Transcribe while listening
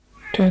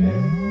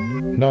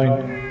10,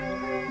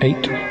 9, 8,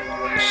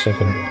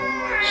 7,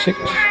 6,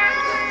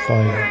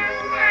 5,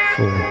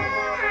 4,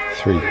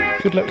 3.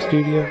 Good luck,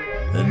 studio.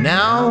 And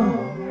now,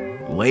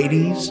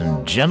 ladies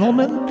and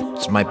gentlemen,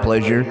 it's my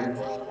pleasure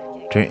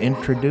to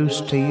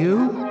introduce to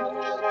you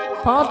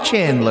Paul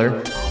Chandler,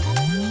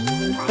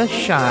 the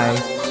Shy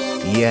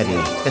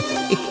Yeti.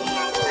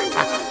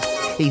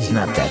 He's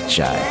not that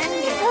shy.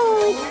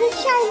 Oh, it's the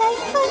Shy Life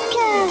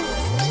Podcast.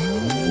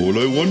 All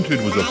I wanted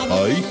was a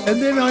pie,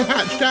 and then I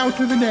hatched out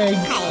of an egg.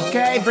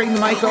 Okay, bring the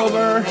mic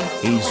over.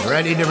 He's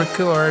ready to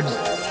record.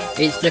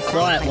 It's the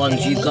quiet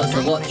ones you've got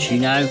to watch, you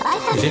know.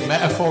 Is it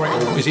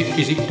metaphorical? Is it deep?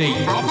 Is it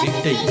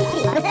deep?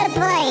 Good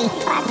boy,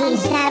 but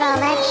he's not all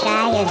that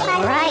shy, is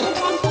right.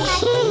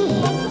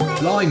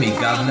 Blimey,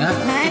 Governor,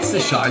 it's the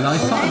Shy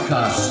Life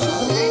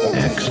Podcast.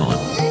 Excellent.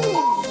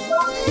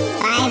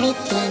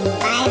 518,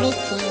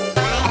 518,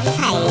 a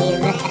 5,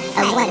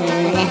 a 1,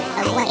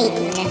 a 8,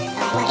 a 8.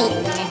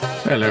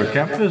 Hello,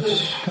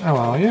 campers. How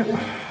are you?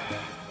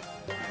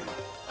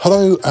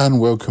 Hello and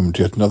welcome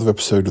to yet another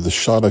episode of the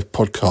Shy Life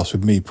Podcast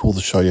with me, Paul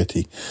the Shy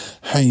Yeti.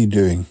 How you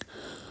doing?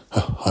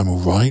 I'm all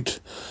right.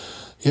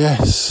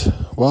 Yes.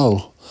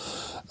 Well,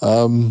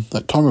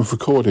 at time of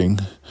recording,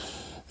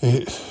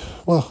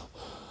 we're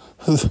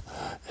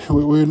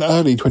in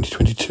early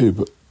 2022,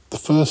 but the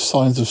first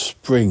signs of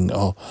spring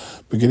are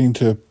beginning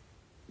to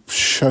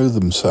show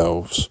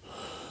themselves.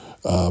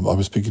 I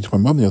was speaking to my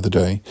mum the other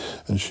day,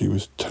 and she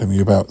was telling me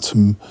about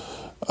some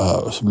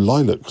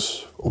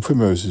lilacs or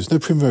primroses. No,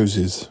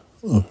 primroses.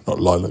 Oh, not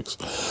lilacs.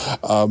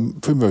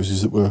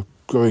 Primroses that were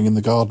growing in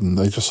the garden.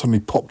 They just suddenly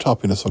popped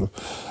up in a sort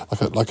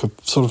of like a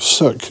sort of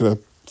circular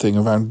thing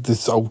around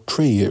this old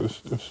tree. It was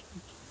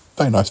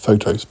very nice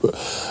photos. But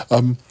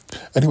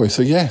anyway,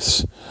 so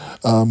yes,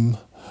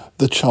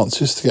 the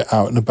chances to get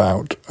out and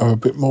about are a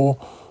bit more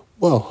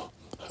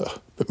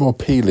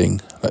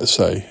appealing, let's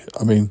say.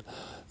 I mean,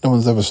 no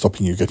one's ever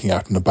stopping you getting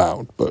out and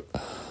about, but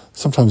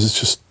sometimes it's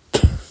just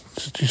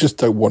you just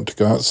don't want to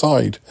go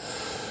outside.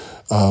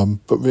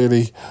 But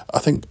really, I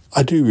think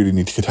I do really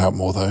need to get out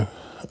more, though,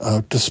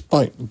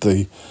 despite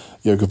the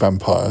yoga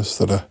vampires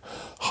that are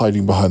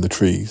hiding behind the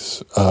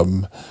trees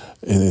in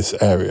this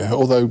area,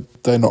 although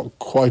they're not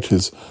quite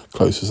as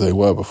close as they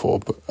were before.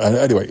 But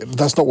anyway,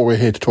 that's not what we're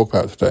here to talk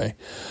about today.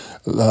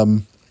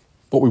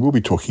 What we will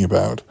be talking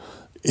about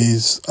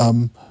is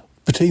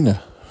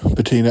Bettina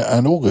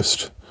and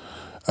August.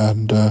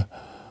 And,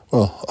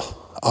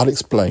 well, I'll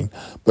explain,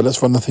 but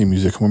let's run the theme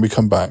music, and when we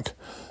come back,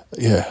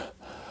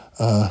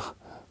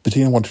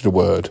 Bettina wanted a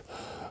word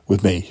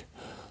with me,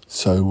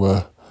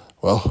 so,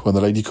 when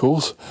the lady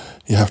calls,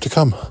 you have to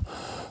come,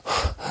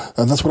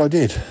 and that's what I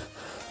did.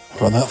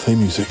 Run that theme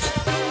music.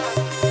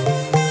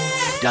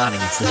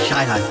 Darling, it's the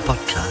Shy Life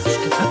Podcast.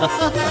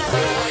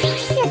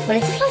 Yes, well,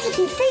 it's a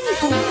positive thing,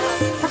 Paul.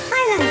 The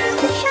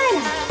highlights, the Shy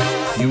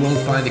Life. You won't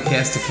find a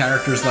cast of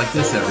characters like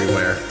this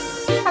everywhere.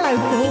 Hello,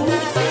 Paul.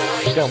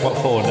 Don't want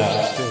forward now.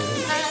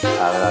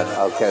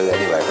 I'll go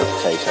anyway for a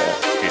potato.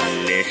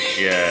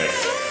 Delicious.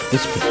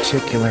 This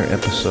particular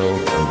episode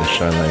of The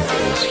Shy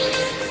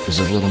Life is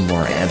a little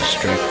more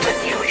abstract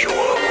than usual.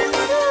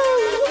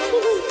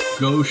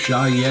 Go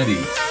Shy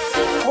Yeti.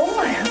 Oh,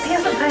 I hope he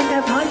hasn't found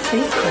out my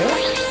secret.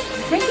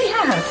 I think he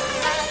has.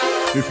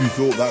 If you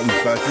thought that was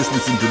bad, just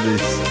listen to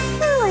this.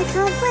 Oh, I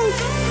can't wait.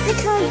 I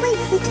can't wait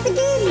for it to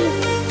begin.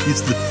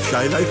 It's the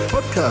Shy Life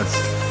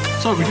Podcast.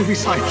 So we do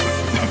recycle.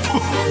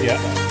 Yeah,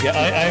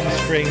 I'm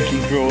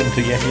strangely drawn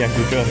to Yeti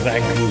Uncle John's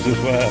ankles as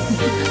well.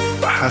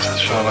 Has the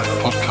Shy Life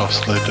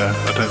Podcast slowed down?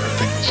 I don't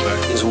think so.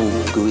 It's all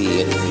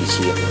gooey and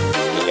meaty.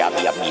 Yum,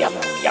 yum, yum,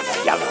 yum,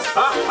 yum.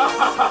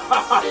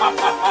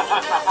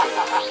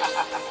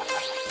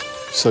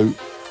 So,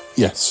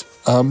 yes,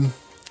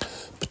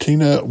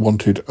 Bettina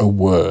wanted a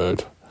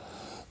word.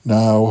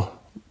 Now,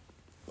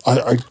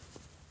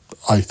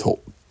 I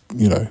thought,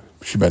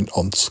 she meant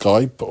on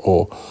Skype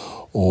or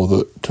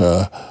that,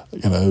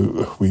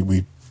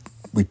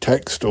 we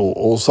text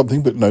or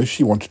something, but no,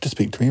 she wanted to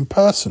speak to me in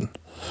person.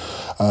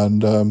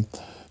 And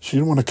she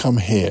didn't want to come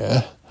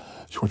here.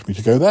 She wanted me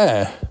to go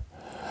there.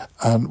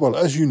 And, well,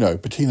 as you know,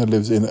 Bettina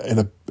lives in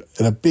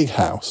a big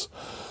house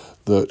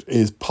that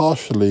is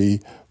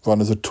partially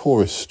run as a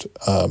tourist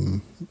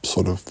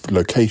sort of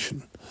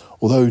location.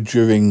 Although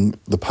during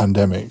the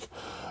pandemic,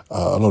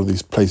 a lot of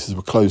these places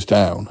were closed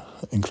down,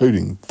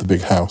 including the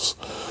big house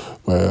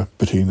where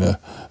Bettina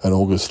and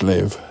August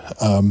live.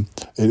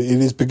 It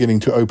is beginning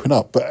to open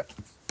up. But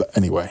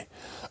anyway,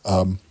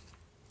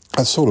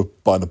 that's sort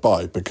of by the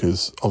by,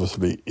 because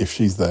obviously if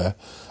she's there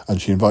and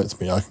she invites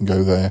me, I can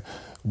go there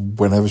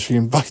whenever she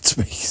invites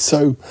me.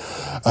 So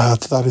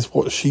that is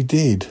what she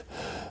did.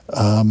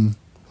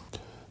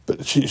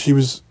 But she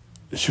was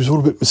all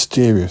a bit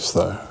mysterious,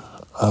 though,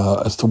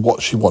 as to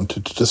what she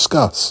wanted to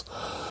discuss.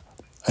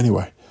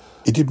 Anyway,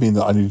 it did mean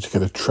that I needed to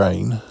get a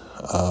train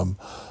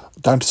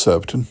down to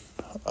Surbiton,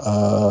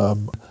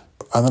 and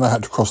then I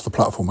had to cross the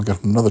platform and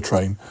get another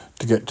train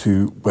to get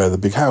to where the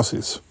big house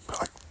is.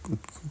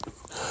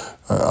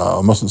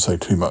 I mustn't say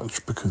too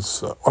much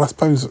because, I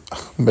suppose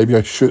maybe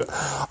I should.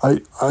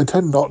 I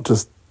tend not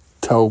to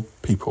tell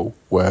people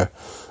where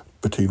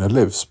Bettina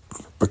lives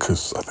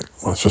because I think,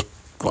 well, it's just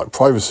like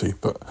privacy.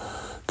 But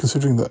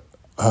considering that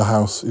her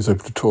house is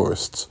open to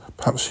tourists,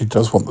 perhaps she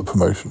does want the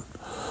promotion.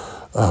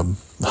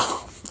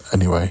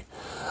 Anyway,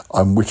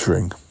 I'm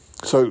wittering.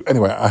 So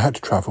anyway, I had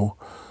to travel.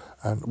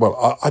 And,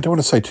 well, I don't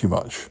want to say too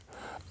much.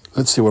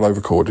 Let's see what I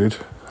recorded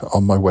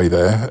on my way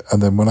there.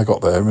 And then when I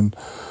got there, and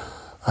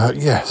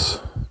yes,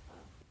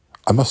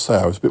 I must say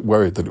I was a bit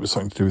worried that it was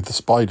something to do with the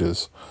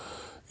spiders,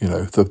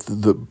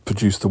 that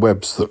produce the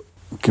webs that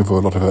give her a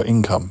lot of her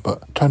income.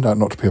 But it turned out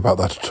not to be about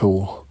that at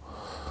all.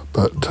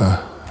 But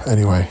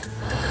anyway,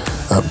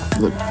 have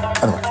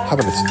a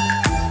listen.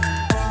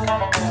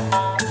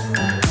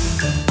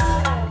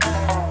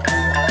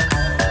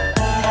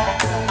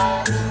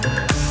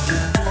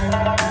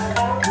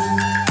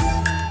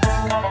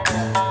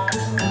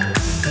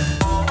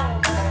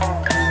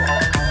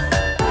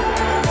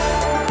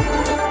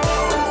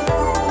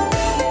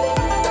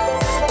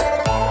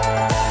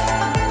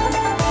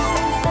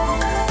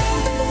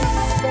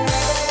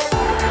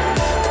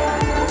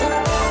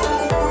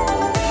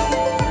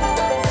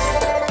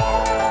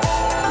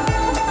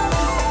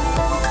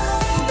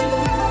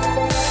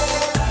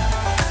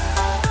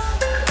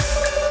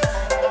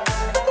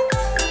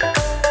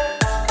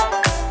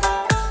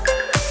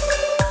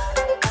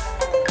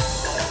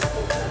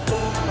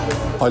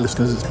 Hi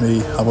listeners, it's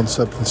me. I'm on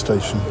Surbiton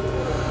Station.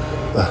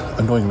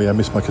 Annoyingly, I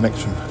missed my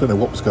connection. I don't know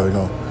what was going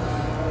on.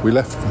 We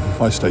left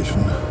my station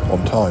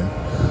on time,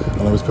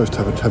 and I was supposed to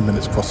have a 10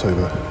 minutes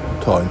crossover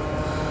time.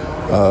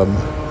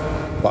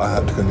 But I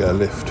had to go and get a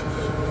lift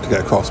to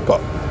get across. But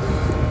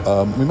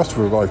we must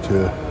have arrived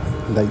here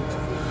late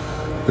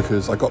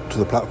because I got to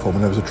the platform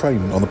and there was a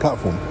train on the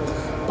platform.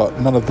 But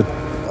none of the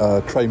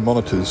train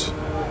monitors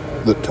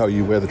that tell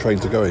you where the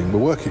trains are going were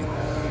working.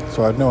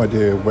 So I had no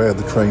idea where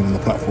the train on the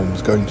platform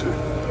was going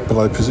to. But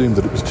I presumed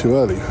that it was too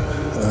early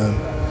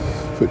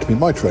for it to be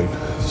my train.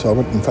 So I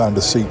went and found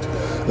a seat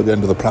at the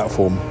end of the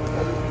platform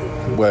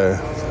where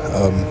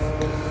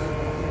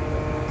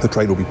the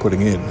train will be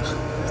putting in,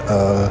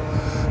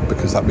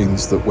 because that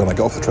means that when I get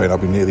off the train I'll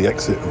be near the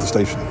exit of the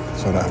station,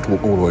 so I don't have to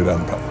walk all the way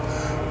down the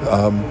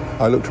platform.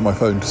 I looked at my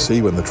phone to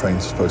see when the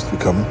train's supposed to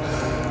be coming,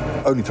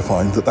 only to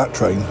find that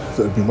train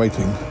that had been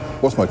waiting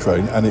was my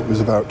train, and it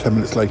was about 10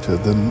 minutes later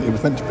than it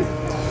was meant to be.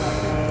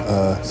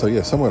 So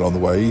yeah, somewhere along the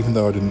way, even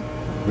though I didn't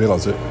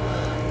realise it,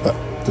 but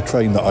the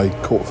train that I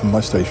caught from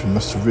my station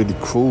must have really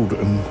crawled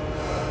and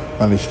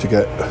managed to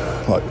get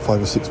like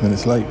 5 or 6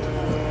 minutes late.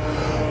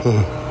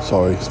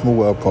 Sorry, small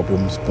world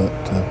problems, but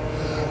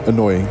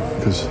annoying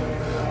because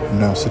I'm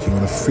now sitting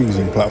on a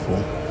freezing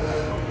platform.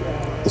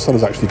 The sun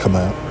has actually come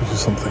out, which is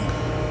something,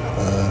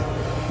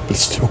 but it's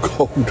still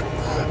cold.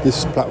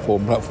 This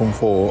platform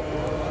 4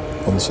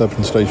 on the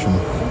Surbiton Station,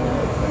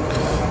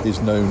 is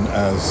known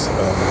as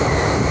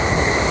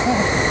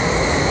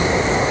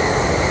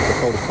the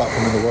coldest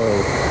platform in the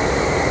world.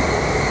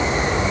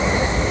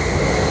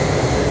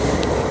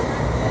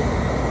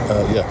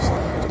 Yes,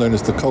 it's known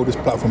as the coldest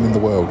platform in the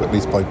world, at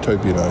least by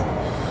Toby and I.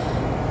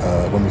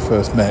 When we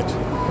first met,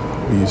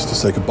 we used to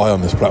say goodbye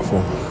on this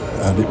platform,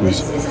 and it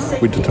was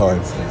winter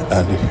time,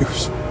 and it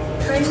was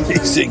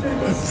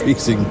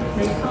freezing,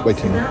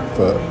 waiting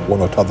for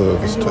one or t'other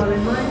of us to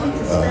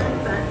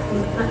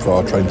for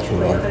our train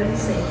to arrive.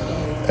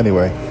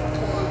 Anyway,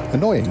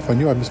 annoying. If I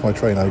knew I missed my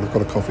train, I would have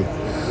got a coffee.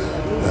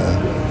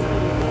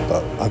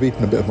 But I've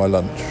eaten a bit of my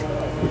lunch,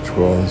 which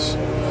was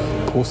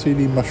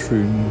porcini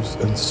mushrooms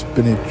and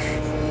spinach,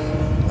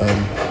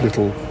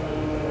 little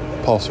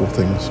parcel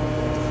things,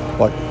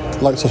 like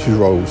sausage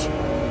rolls,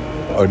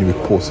 only with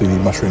porcini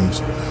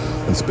mushrooms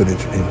and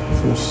spinach in.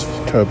 It was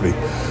terribly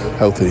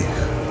healthy,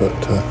 but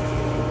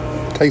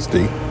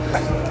tasty.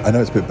 I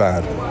know it's a bit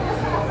bad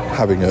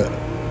having a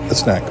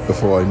snack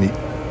before I meet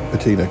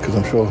Bettina, because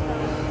I'm sure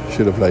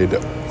she'd have laid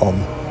it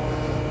on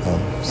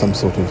some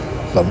sort of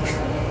lunch.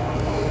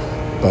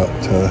 But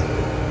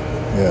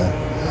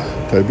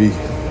yeah, Toby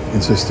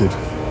insisted.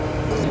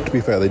 To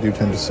be fair, they do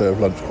tend to serve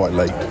lunch quite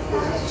late,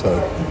 so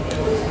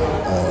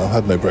I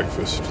had no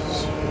breakfast.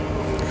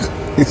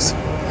 It's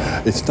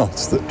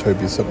nice that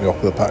Toby sent me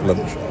off with a packed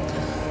lunch,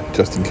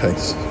 just in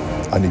case.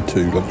 I need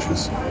 2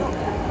 lunches.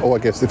 Or I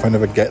guess if I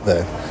never get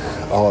there,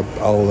 I'll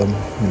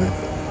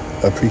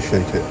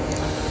appreciate it.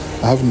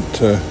 I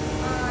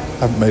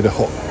haven't made a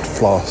hot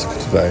flask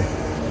today.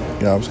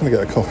 I was going to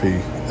get a coffee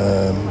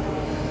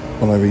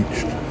when I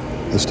reached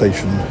the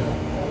station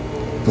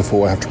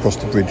before I have to cross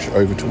the bridge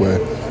over to where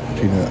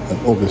Bettina and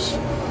August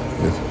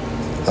live.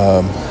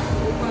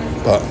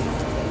 But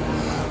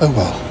oh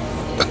well.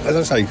 As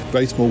I say,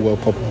 very small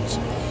world problems.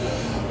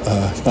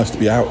 It's nice to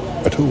be out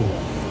at all.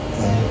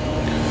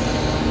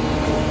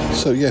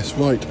 So yes,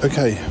 right,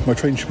 okay. My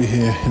train should be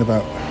here in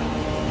about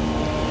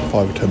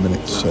 5 or 10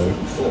 minutes. So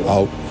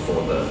I'll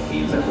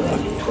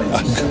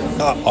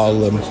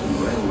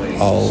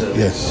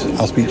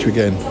speak to you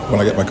again when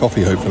I get my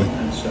coffee, hopefully.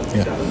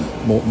 Yeah,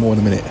 more in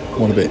a minute,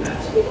 more in a bit.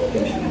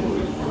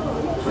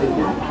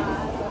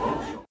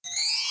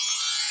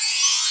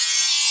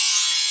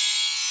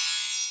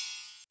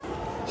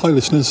 Hi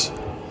listeners,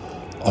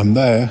 I'm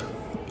there,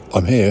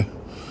 I'm here,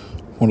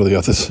 one of the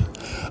others.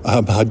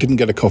 I didn't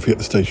get a coffee at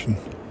the station.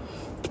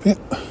 To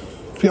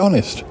be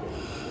honest,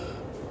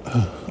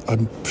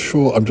 I'm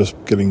sure I'm just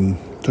getting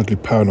totally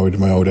paranoid in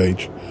my old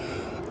age,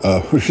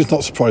 which is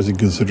not surprising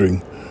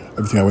considering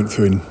everything I went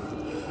through in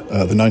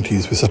the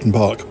 90s with Sutton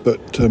Park. But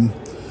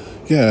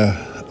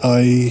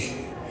I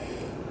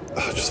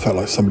just felt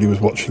like somebody was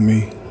watching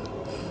me,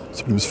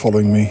 somebody was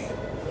following me.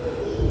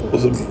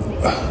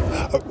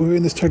 We were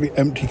in this totally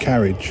empty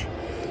carriage,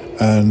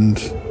 and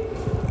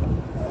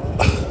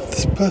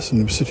this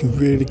person was sitting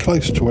really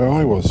close to where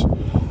I was.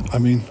 I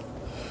mean,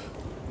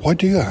 why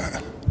do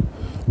that?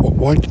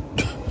 Why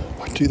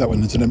do that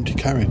when there's an empty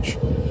carriage?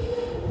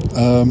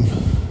 I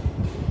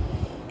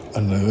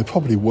don't know, they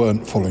probably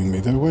weren't following me.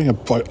 They were wearing a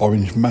bright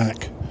orange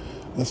Mac.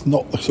 That's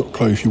not the sort of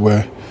clothes you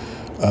wear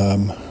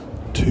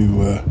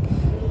to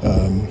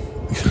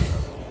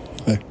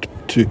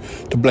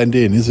blend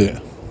in, is it?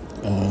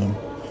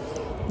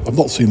 I've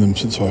not seen them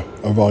since I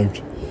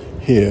arrived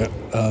here.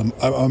 I'm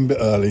a bit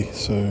early,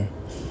 so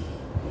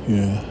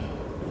yeah.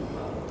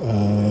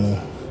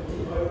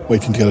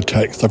 Waiting to get a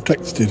text. I've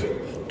texted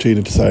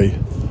Tina to say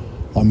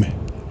I'm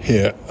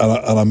here,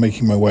 and I'm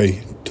making my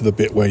way to the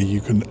bit where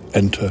you can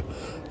enter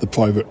the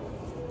private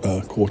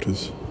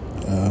quarters.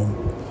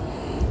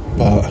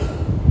 But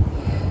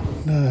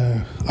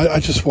no,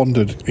 I just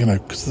wondered,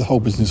 because the whole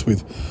business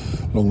with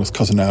Long Lost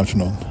Cousin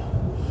Algernon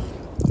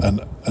and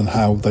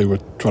how they were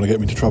trying to get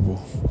me into trouble.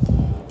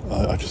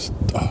 I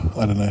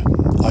don't know.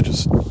 I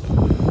just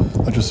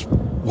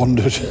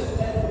wondered,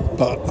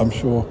 but I'm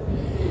sure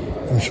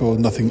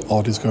nothing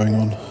odd is going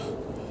on.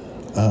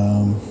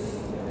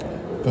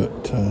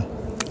 But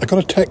I got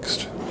a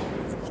text.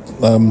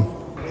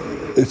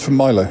 It's from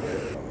Milo.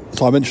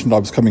 So I mentioned I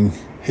was coming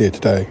here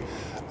today,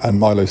 and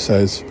Milo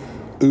says,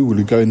 "Ooh, will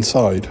you go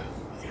inside?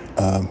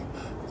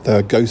 There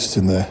are ghosts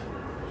in there."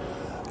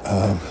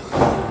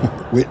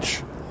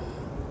 Which,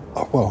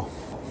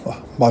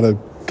 Milo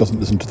doesn't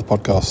listen to the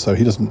podcast, so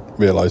he doesn't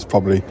realise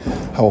probably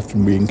how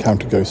often we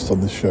encounter ghosts on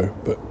this show.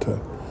 But it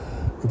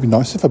would be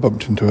nice if I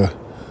bumped into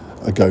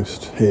a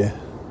ghost here.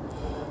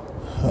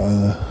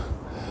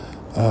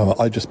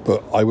 I just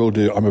put, I will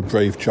do, I'm a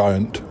brave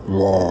giant,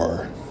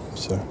 roar.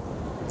 So,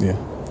 yeah.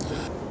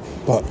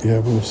 But, yeah,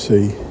 we'll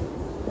see.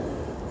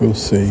 What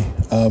was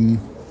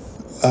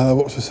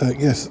I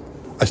saying? Yes,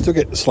 I still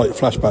get slight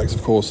flashbacks,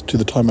 of course, to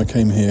the time I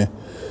came here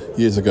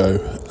years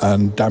ago,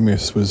 and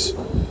Damius was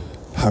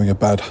having a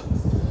bad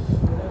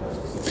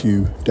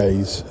few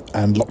days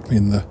and locked me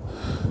in the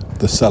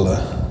cellar.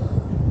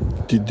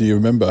 Do you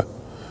remember?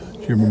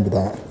 Do you remember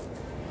that?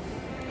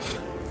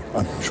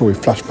 I'm sure we've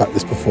flashed back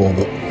this before,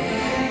 but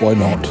why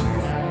not?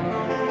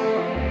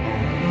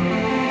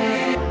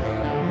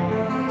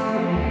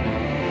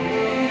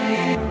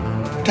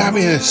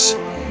 Damius,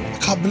 I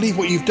can't believe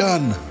what you've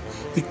done.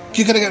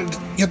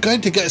 You're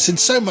going to get us in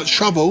so much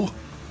trouble.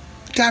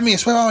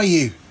 Damius, where are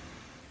you?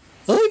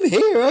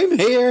 I'm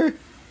here.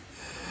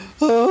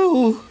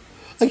 Oh,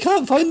 I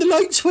can't find the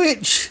light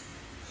switch.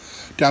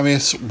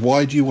 Damius,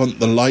 why do you want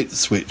the light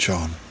switch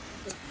on?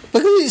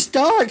 Because it's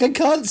dark, I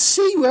can't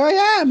see where I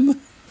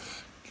am.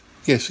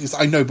 Yes,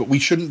 I know, but we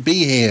shouldn't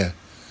be here.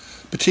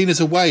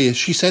 Bettina's away. Has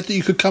she said that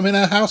you could come in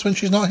her house when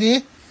she's not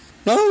here?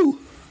 No,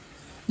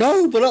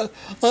 but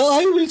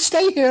I will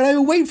stay here and I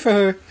will wait for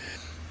her.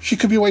 She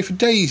could be away for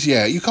days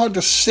yet. You can't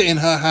just sit in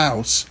her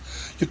house.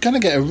 You're going to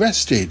get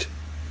arrested.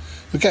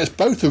 You'll get us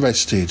both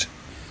arrested.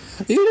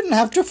 You didn't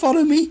have to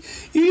follow me.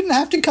 You didn't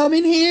have to come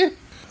in here.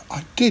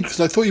 I did, because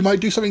I thought you might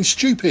do something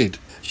stupid.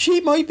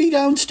 She might be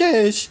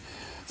downstairs.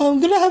 I'm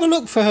going to have a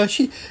look for her.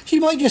 She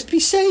might just be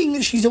saying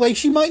that she's away.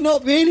 She might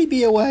not really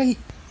be away.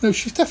 No,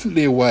 she's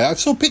definitely away. I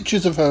saw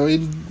pictures of her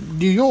in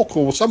New York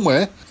or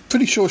somewhere.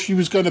 Pretty sure she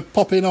was going to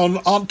pop in on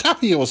Aunt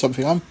Tappy or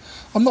something. I'm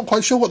not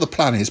quite sure what the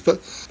plan is,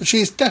 but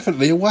she is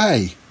definitely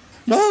away.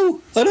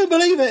 No, I don't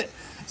believe it.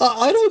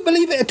 I don't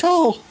believe it at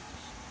all.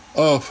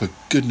 Oh, for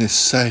goodness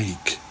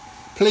sake.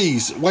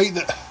 Please, wait.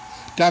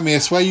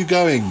 Damius, where are you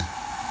going?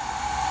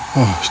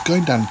 Oh, she's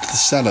going down to the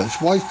cellar.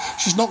 Why?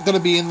 She's not going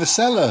to be in the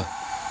cellar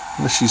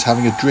unless she's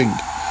having a drink.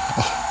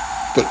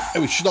 But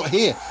she's not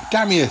here.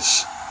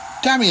 Damius!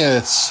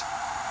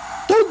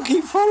 Don't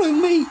keep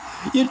following me.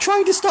 You're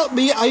trying to stop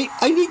me. I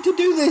need to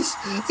do this.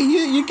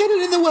 You're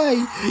getting in the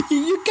way.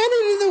 You're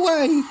getting in the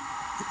way.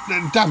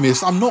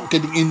 Damius, I'm not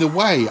getting in the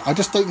way. I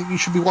just don't think you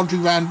should be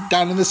wandering around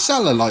down in the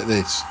cellar like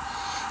this.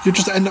 You'll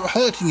just end up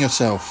hurting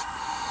yourself.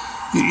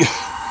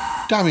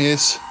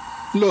 Damius,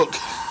 look,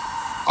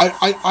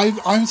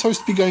 I'm supposed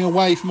to be going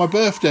away for my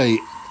birthday,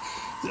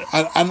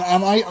 and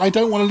I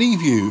don't want to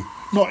leave you,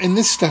 not in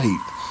this state.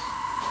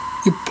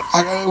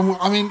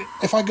 I mean,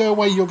 if I go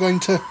away, you're going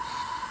to...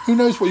 Who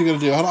knows what you're going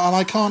to do? And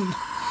I can't...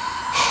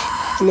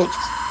 Look,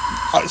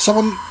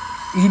 someone...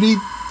 You need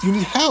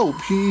help.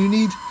 You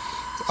need...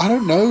 I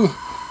don't know.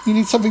 You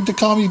need something to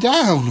calm you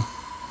down.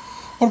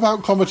 What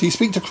about Cromitty?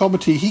 Speak to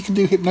Cromitty. He can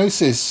do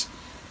hypnosis.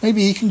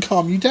 Maybe he can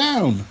calm you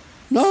down.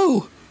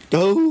 No.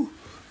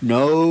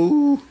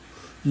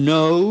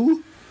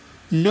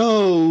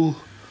 No.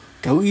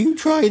 Don't you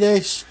try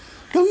this.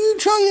 Don't you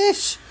try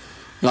this.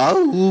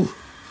 No.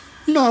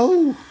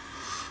 No.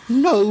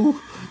 No.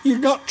 You're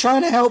not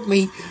trying to help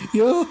me.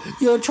 You're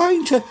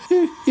trying to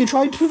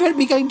prevent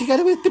me getting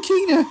together with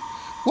Bettina.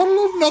 What a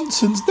lot of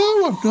nonsense.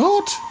 No, I'm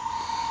not.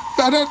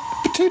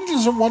 Bettina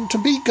doesn't want to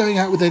be going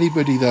out with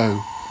anybody, though.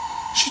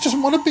 She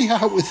doesn't want to be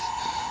out with...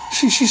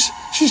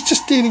 She's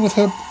just dealing with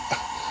her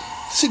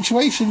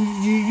situation.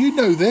 You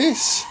know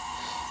this.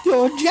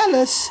 You're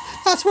jealous.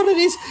 That's what it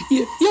is.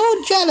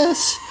 You're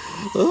jealous.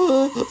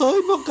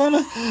 I'm not going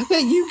to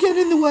let you get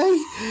in the way.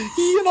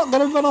 You're not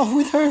going to run off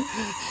with her.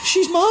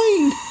 She's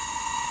mine.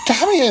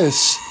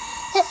 Damius,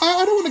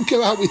 I don't want to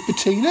go out with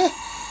Bettina.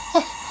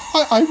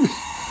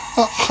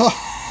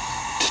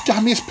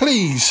 Damius,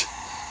 please.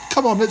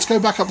 Come on, let's go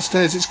back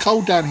upstairs. It's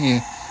cold down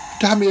here.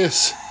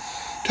 Damius.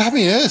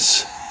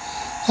 Damius.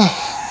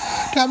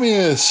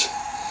 Damius.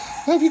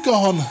 Where have you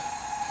gone?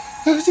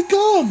 Where has he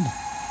gone?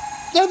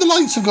 Now the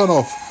lights have gone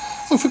off.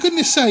 Oh, for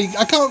goodness sake,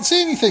 I can't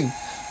see anything.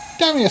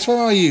 Damius, where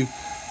are you?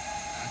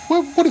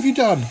 What have you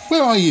done?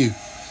 Where are you?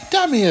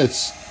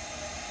 Damius.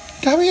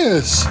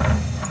 Damius.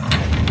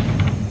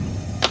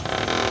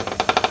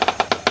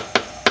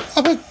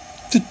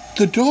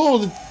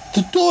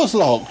 The door's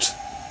locked.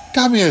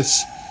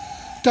 Damius.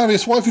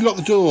 Damius, why have you locked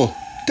the door?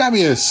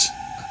 Damius.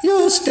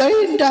 You're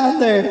staying down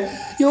there.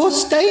 You're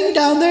staying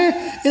down there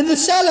in the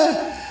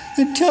cellar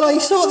until I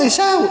sort this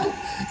out.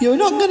 You're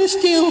not going to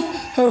steal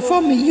her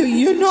from me.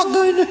 You're not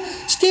going to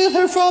steal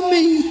her from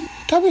me.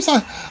 Damius,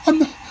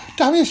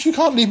 Damius, you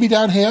can't leave me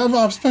down here.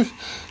 I'm supposed...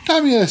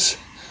 Damius.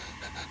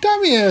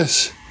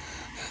 Damius.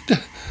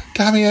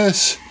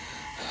 Damius.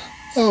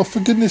 Oh,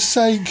 for goodness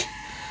sake.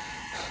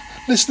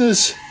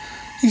 Listeners,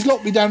 he's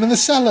locked me down in the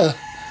cellar.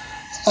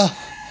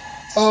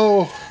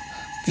 Oh,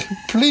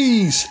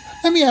 please,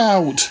 let me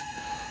out.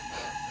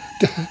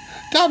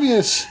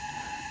 Damius.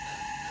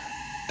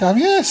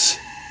 Damius.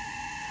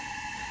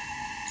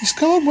 He's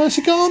gone. Where's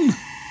he gone?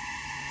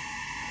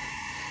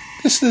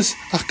 Listeners,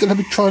 I'm going to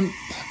be trying...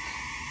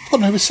 I've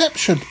got no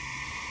reception.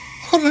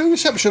 I've got no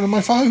reception on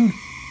my phone.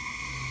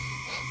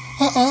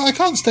 I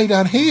can't stay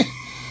down here.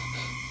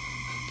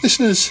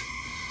 Listeners,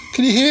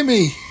 can you hear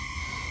me?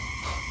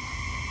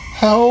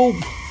 Help!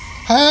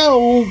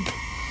 Help!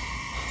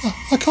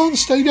 I can't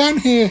stay down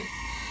here.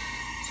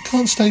 I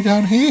can't stay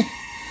down here.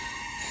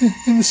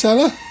 In the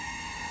cellar.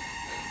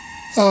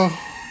 Oh.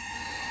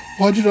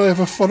 Why did I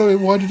ever follow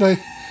him? Why did I...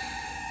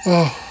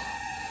 Oh.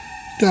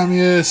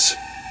 Damius.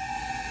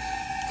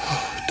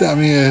 Oh,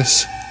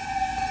 Damius.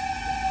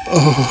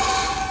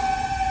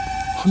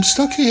 Oh. I'm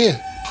stuck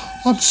here.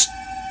 I'm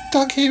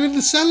stuck here in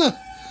the cellar.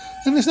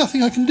 And there's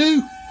nothing I can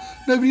do.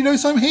 Nobody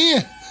knows I'm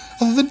here.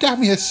 Other than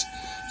Damius.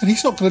 And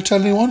he's not going to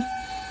tell anyone.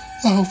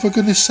 Oh, for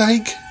goodness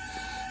sake.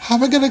 How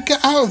am I going to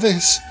get out of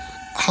this?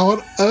 How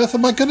on earth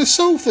am I going to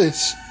solve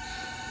this?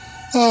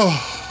 Oh,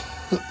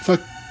 for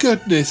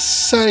goodness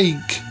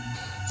sake.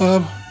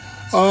 I'm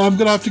going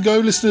to have to go,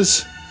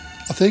 listeners.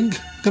 I think.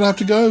 I'm going to have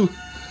to go.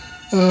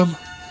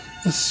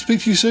 I'll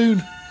speak to you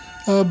soon.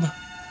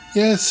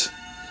 Yes.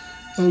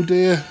 Oh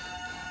dear.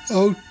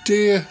 Oh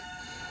dear.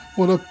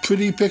 What a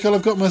pretty pickle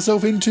I've got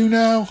myself into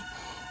now.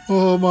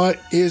 Oh, my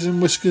ears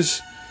and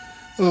whiskers.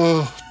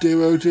 Oh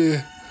dear, oh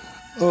dear.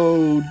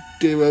 Oh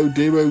dear, oh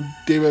dear, oh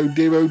dear, oh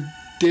dear, oh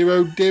dear,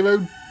 oh dear,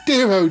 oh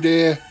dear, oh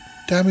dear.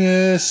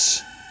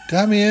 Damius.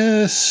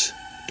 Damius.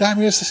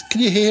 Damius,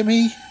 can you hear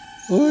me?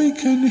 I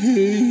can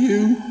hear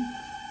you.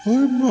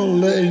 I'm not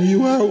letting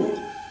you out.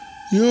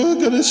 You're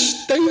going to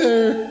stay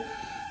there.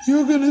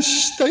 You're going to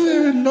stay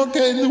there and not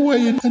get in the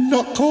way and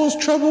not cause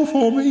trouble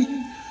for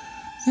me.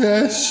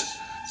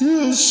 Yes,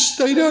 you'll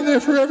stay down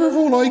there forever for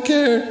all I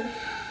care.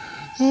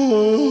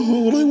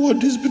 Oh, all I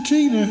want is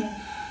Bettina.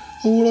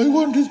 All I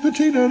want is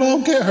Bettina, and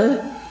I'll get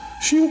her.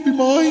 She'll be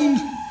mine.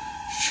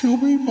 She'll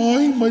be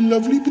mine, my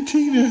lovely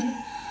Bettina.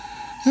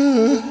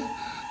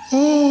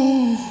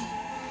 Oh,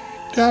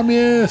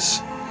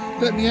 Damius,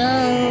 let me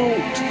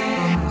out.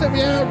 Let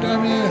me out,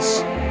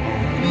 Damius.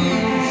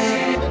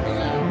 Please, let me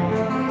out.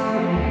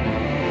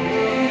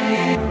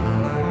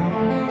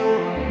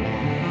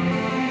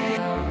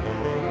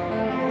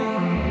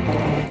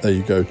 There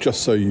you go,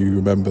 just so you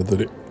remember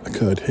that it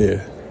occurred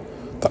here.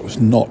 That was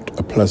not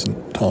a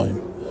pleasant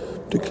time,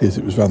 particularly as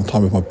it was around the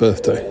time of my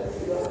birthday.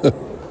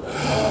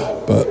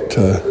 But,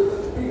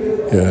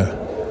 yeah,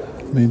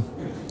 I mean,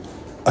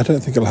 I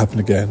don't think it'll happen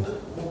again.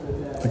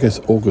 I guess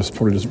August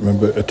probably doesn't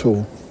remember it at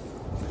all.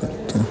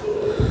 But,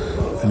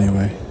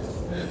 anyway,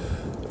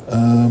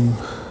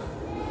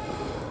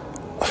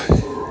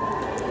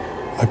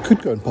 I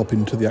could go and pop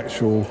into the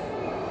actual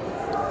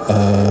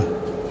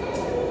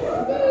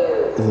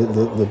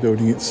the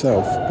building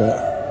itself, but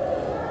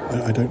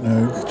I don't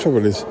know. The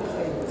trouble is,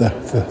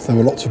 there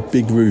were lots of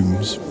big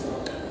rooms,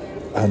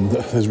 and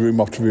there's room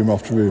after room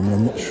after room, and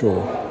I'm not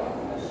sure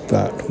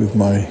that with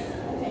my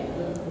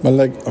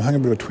leg, I'm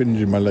having a bit of a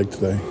twinge in my leg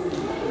today.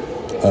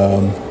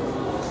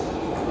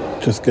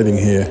 Just getting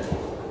here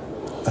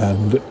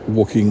and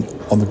walking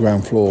on the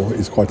ground floor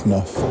is quite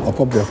enough. I'll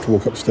probably have to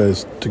walk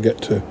upstairs to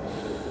get to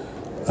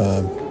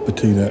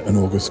Bettina and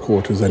August's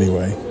quarters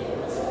anyway.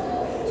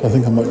 So I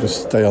think I might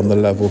just stay on the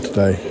level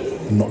today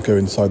and not go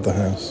inside the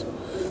house.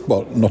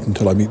 Well, not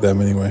until I meet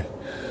them anyway.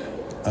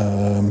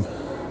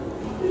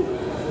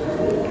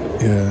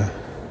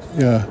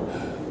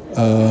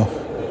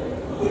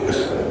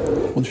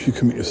 Once you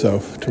commit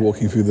yourself to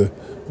walking through the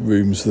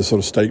rooms, the sort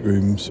of state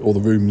rooms, or the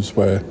rooms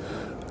where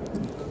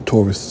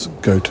tourists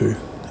go to,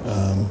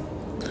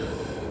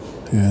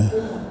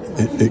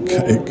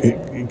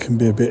 it can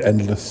be a bit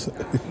endless.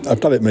 I've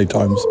done it many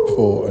times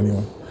before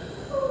anyway.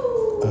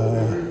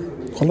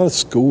 Quite a lot of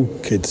school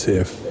kids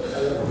here.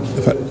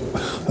 In fact,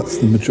 that's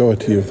the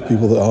majority of the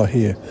people that are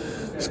here.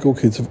 School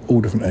kids of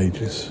all different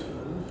ages,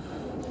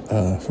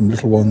 from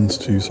little ones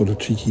to sort of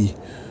cheeky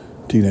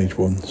teenage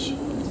ones.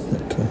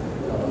 But,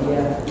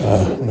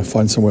 when I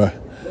find somewhere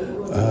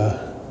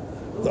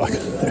that I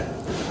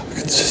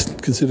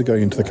could consider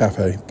going into the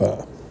cafe,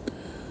 but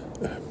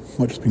it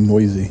might just be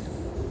noisy.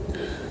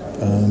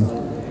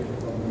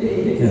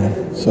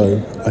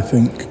 So I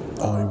think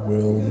I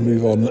will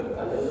move on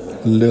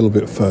a little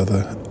bit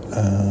further,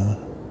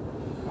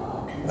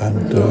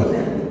 and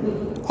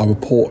I'll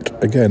report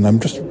again. I'm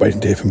just waiting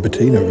to hear from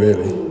Bettina,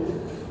 really.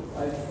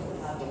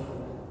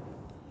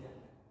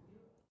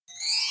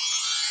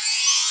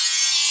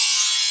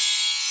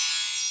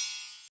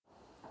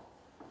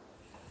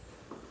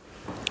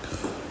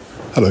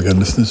 Hello again,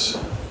 listeners.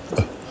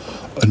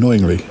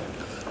 Annoyingly,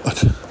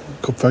 I've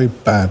got very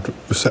bad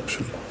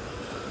reception,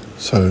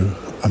 so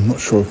I'm not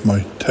sure if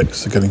my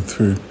texts are getting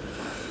through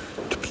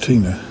to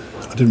Bettina.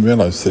 I didn't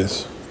realise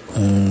this.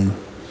 I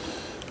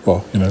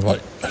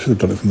should have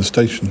done it from the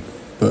station,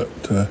 but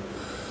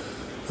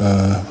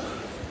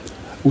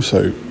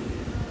also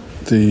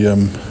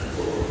there's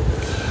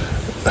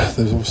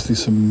obviously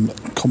some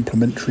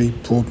complimentary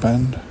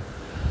broadband,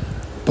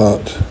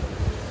 but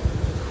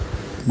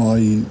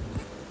my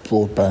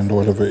broadband, or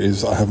whatever it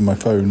is I have on my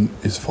phone,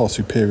 is far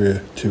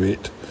superior to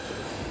it.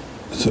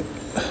 So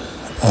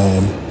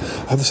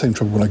I have the same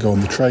trouble when I go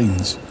on the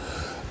trains.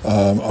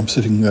 I'm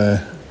sitting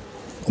there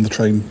on the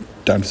train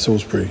down to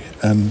Salisbury,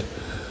 and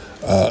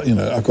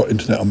I've got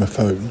internet on my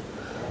phone,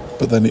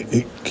 but then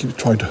it keeps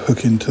trying to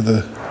hook into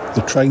the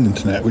train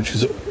internet, which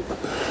is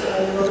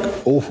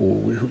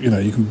awful.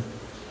 You can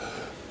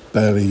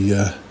barely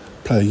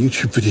play a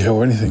YouTube video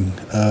or anything.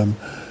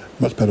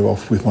 Much better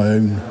off with my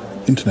own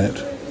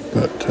internet,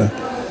 but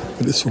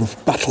it's sort of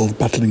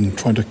battling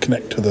trying to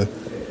connect to the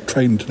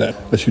train internet,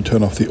 unless you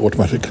turn off the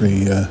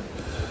automatically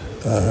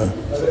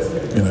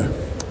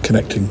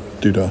connecting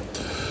doodah.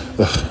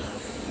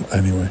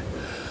 Anyway,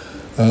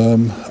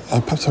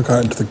 perhaps I'll go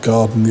out into the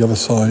garden the other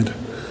side.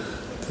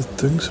 They're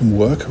doing some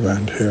work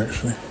around here,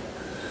 actually.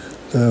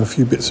 There are a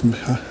few bits and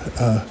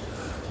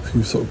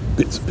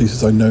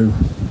pieces I know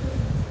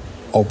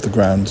of the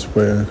grounds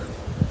where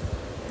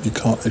you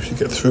can't actually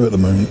get through at the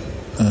moment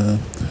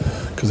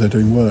because they're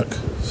doing work.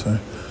 So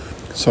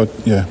I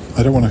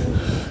don't want to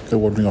go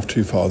wandering off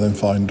too far, then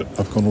find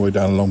I've gone all the way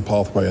down a long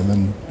pathway, and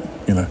then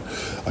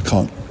I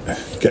can't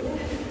get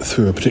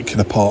through a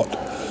particular part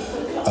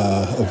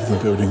of the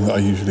building that I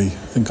usually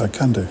think I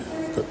can do,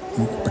 but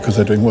because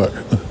they're doing work.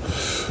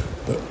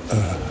 But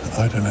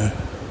I don't know.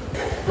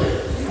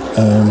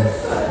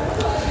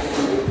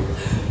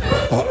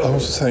 But I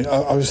was saying,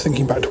 I was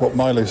thinking back to what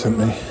Milo sent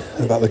me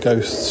about the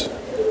ghosts.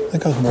 I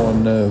think I was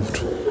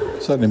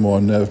certainly more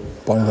unnerved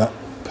by that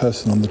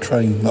person on the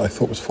train that I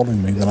thought was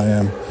following me than I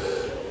am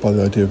by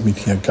the idea of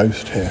meeting a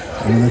ghost here.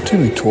 I mean, there are too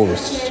many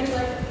tourists,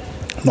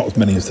 not as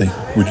many as they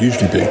would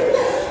usually be.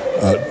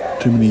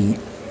 Too many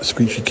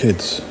screechy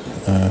kids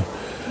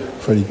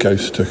for any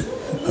ghost to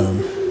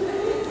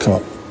come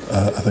up,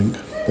 I think.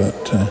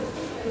 But I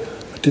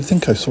did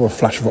think I saw a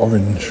flash of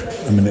orange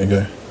a minute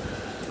ago.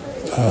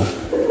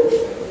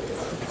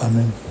 I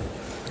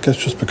guess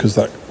just because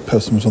that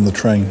person was on the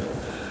train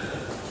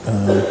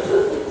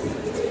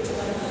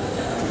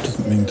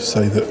doesn't mean to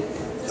say that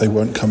they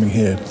weren't coming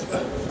here,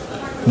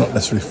 not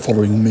necessarily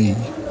following me.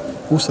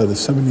 Also, there's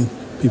so many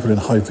people in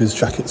high-vis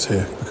jackets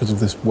here because of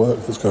this work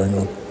that's going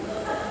on.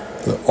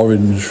 The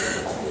orange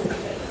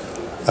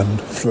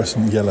and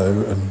fluorescent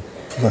yellow and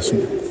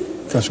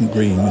fluorescent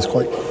green is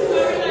quite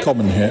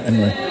common here.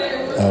 Anyway,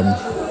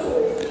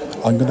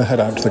 I'm going to head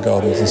out to the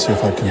gardens and see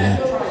if I can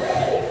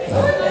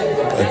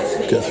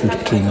get through to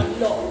Bettina.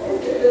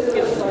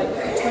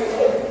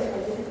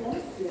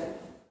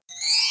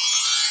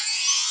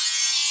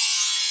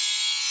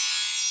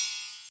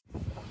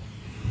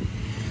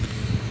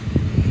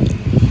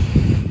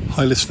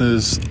 Hi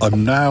listeners,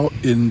 I'm now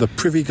in the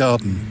Privy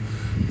Garden.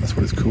 That's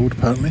what it's called,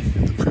 apparently,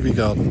 the Privy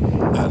Garden.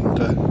 And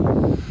I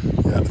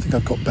think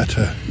I've got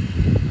better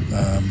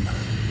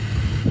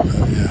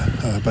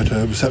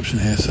reception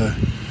here. So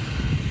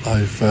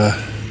I've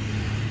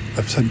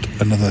sent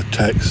another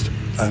text,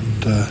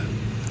 and I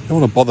don't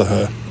want to bother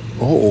her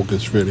or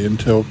August really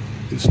until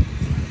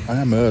I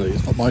am early.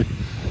 It's not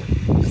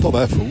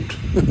their fault.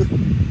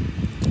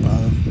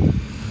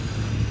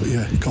 But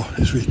yeah, God,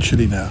 it's really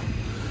chilly now.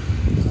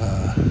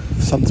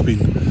 The sun's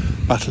been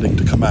battling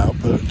to come out,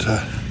 but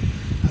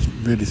hasn't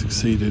really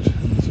succeeded.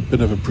 And there's a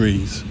bit of a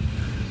breeze,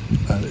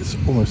 and it's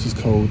almost as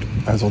cold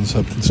as on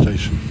Surbiton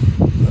Station.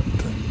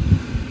 But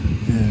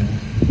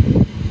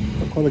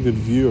got quite a good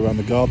view around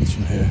the gardens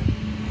from here,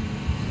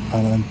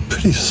 and I'm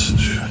pretty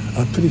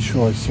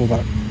sure I saw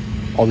that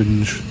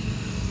orange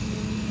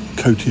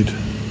coated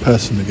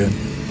person again.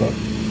 But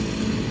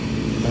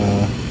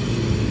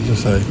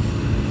as I say,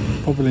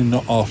 probably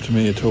not after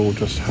me at all.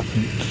 Just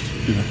happened,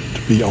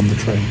 to be on the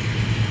train.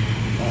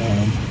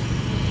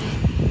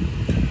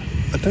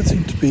 I don't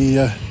seem to be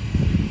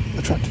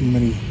attracting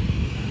many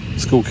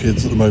school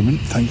kids at the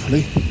moment,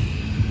 thankfully.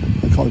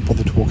 I can't be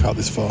bothered to walk out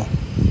this far.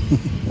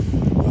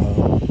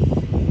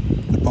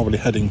 They're probably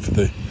heading for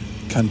the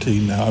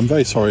canteen now. I'm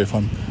very sorry if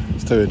I'm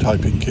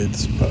stereotyping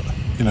kids, but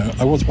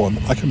I was one.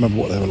 I can remember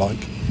what they were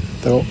like.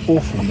 They were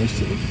awful,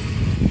 most of them.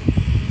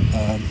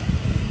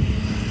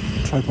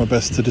 I tried my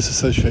best to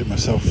disassociate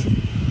myself from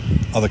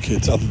other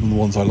kids other than the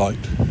ones I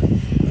liked.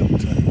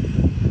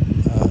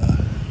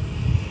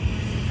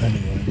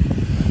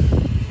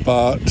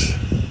 But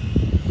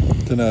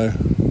don't know.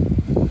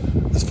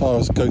 As far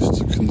as ghosts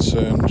are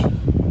concerned,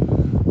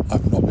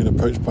 I've not been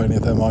approached by any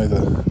of them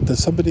either. There's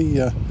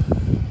somebody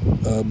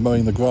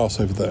mowing the grass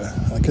over there.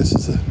 I guess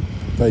it's a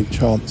vague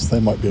chance they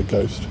might be a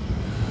ghost,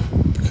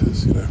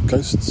 because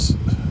ghosts.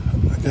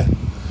 Again,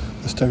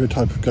 the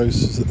stereotype of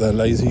ghosts is that they're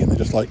lazy and they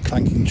just like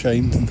clanking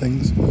chains and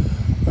things.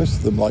 Most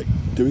of them like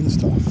doing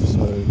stuff,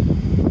 so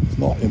it's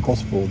not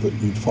impossible that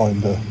you'd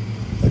find a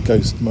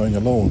ghost mowing a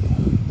lawn.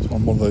 It's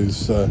one of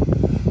those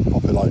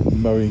proper like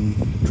mowing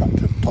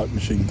tractor type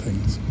machine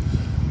things.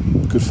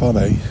 Good fun,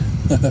 eh?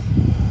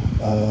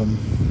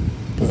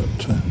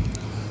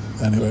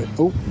 Anyway,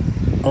 oh,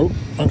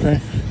 okay.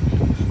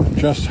 I've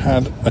just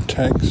had a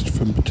text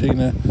from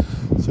Bettina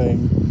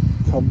saying,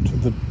 come to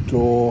the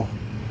door.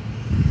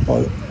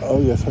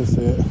 Oh yes, I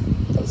see it.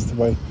 That's the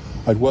way.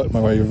 I'd worked my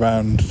way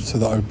around so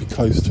that I would be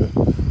close to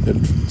the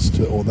entrance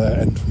to, or their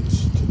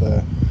entrance to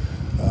their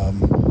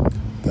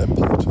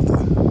part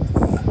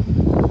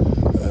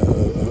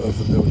of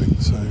the building.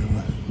 So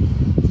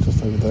it's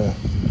just over there.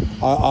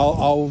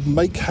 I'll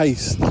make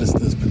haste,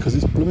 listeners, because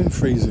it's blooming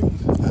freezing,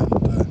 and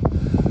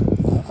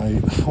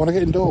I want to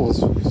get indoors.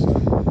 So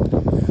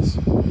yes,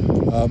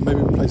 maybe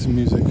we'll play some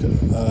music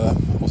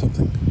or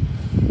something,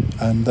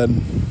 and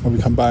then when we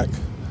come back,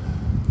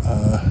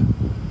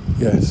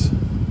 yes,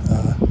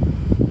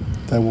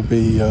 there will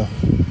be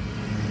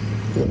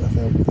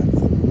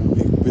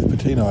with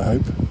Bettina, I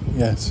hope.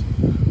 Yes.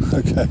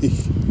 Okay.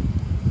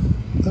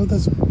 Oh,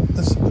 there's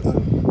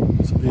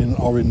somebody in an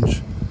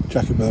orange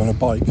jacket but on a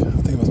bike. I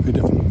think it must be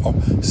different. Oh,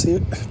 see,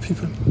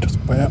 people just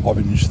wear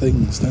orange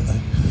things, don't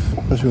they?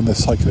 Especially when they're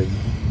cycling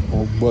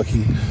or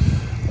working,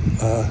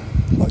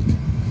 like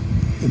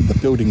in the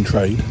building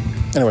trade.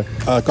 Anyway,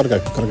 gotta go.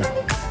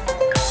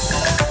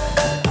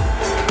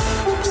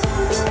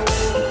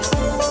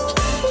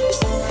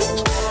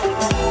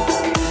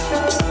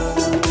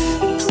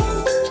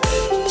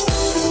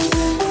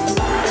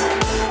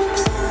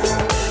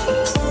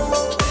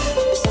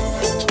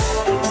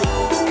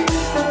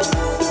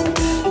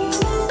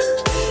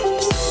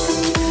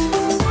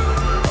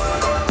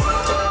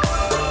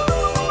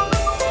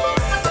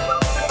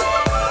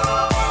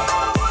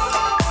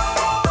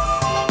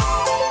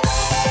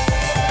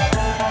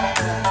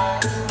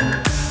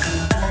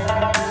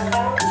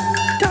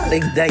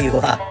 There you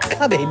are.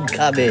 Come in.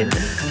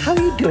 How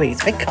are you doing?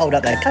 It's a bit cold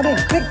up there. Come in,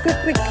 quick.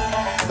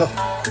 Oh,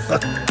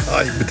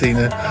 hi,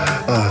 Bettina.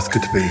 Oh, it's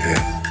good to be here.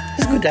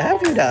 It's good to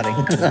have you, darling.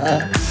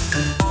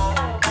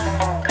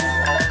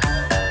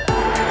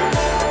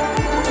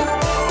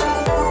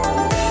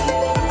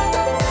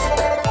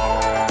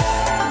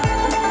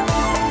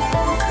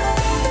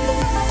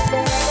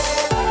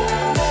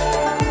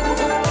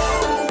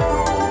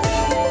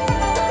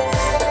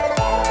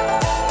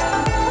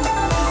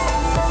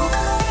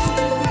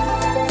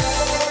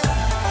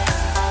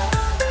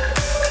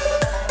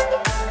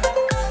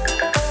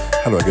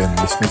 Hello again,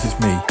 listeners, it's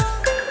me.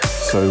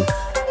 So,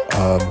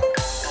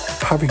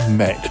 having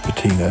met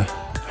Bettina,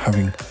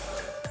 having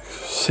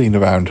seen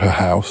around her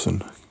house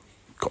and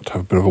got to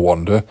have a bit of a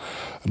wander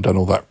and done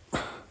all that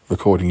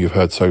recording you've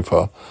heard so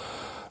far,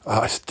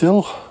 I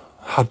still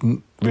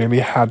hadn't really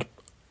had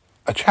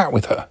a chat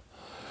with her,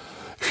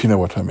 if you know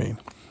what I mean.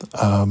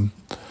 And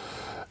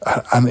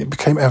it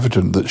became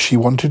evident that she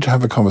wanted to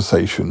have a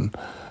conversation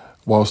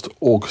whilst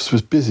August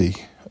was busy,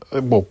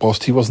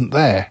 whilst he wasn't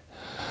there.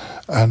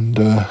 And,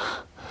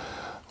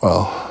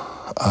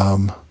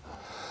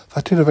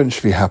 that did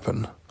eventually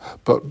happen.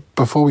 But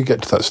before we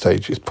get to that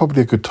stage, it's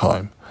probably a good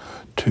time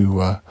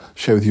to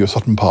share with you a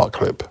Sutton Park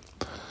clip.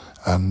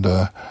 And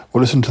we'll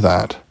listen to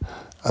that.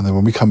 And then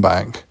when we come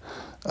back,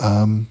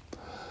 I'll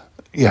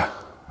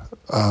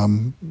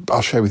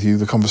share with you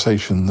the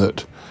conversation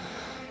that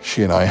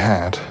she and I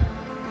had.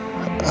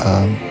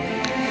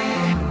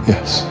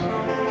 Yes,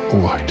 all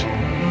right.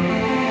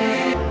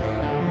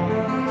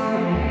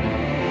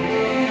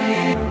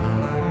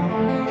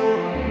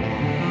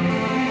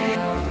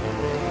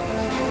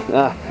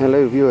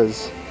 Hello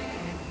viewers.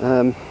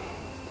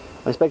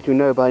 I expect you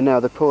know by now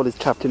that Paul is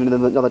trapped in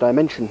another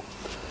dimension.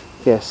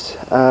 Yes.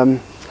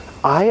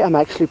 I am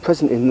actually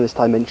present in this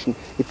dimension.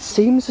 It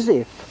seems as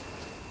if,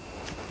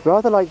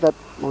 rather like that,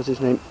 what was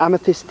his name?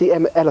 Amethyst the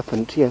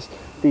elephant, yes.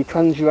 The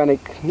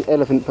transuranic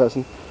elephant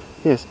person.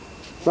 Yes.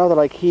 Rather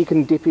like he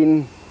can dip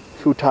in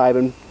through time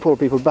and pull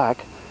people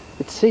back.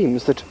 It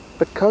seems that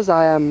because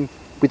I am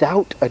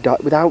without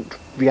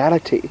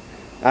reality,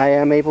 I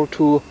am able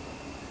to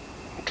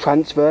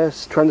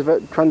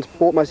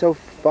transport myself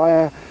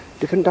via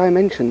different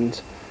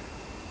dimensions.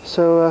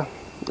 So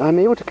I'm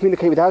able to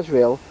communicate with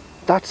Azrael,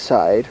 that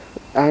side,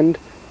 and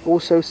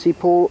also see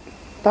Paul,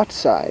 that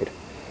side.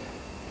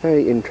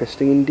 Very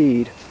interesting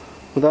indeed.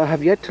 Although I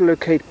have yet to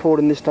locate Paul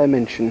in this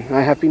dimension.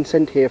 I have been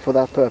sent here for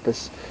that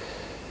purpose,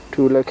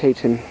 to locate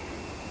him.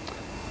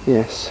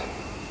 Yes.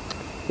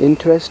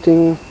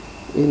 Interesting.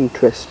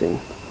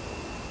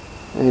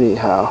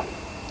 Anyhow,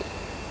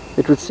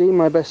 it would seem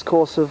my best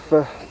course of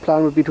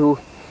plan would be to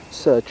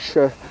search.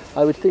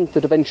 I would think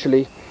that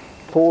eventually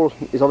Paul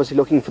is obviously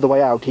looking for the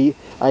way out.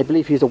 I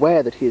believe he is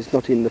aware that he is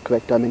not in the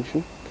correct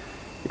dimension.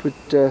 It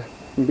would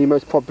be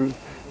most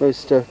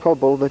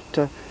probable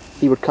that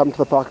he would come to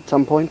the park at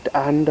some point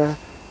and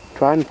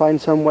try and find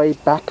some way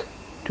back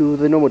to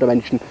the normal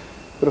dimension.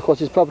 But of course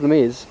his problem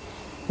is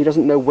he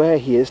doesn't know where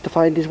he is to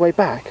find his way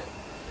back.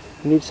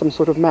 He needs some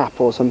sort of map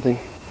or something.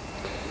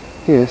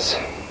 Yes.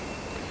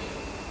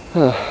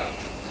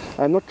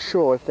 I'm not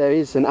sure if there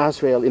is an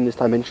Azrael in this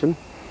dimension,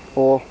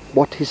 or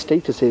what his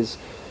status is.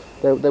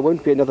 There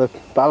won't be another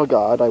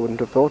Valgard, I wouldn't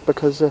have thought,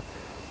 because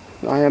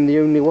I am the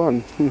only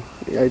one.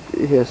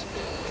 Yes.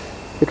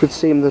 It would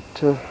seem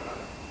that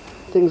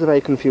things are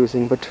very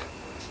confusing, but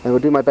I will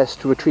do my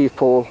best to retrieve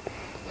Paul,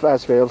 for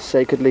Azrael's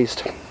sake at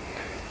least.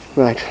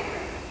 Right.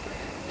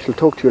 I shall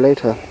talk to you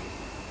later.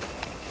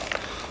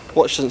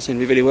 Watch doesn't seem to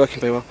be really working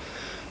very well.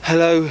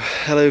 Hello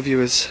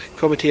viewers.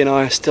 Cromitty and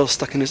I are still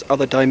stuck in this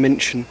other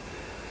dimension,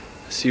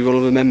 as you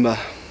all remember.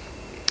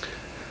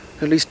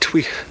 At least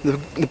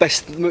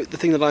the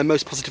thing that I'm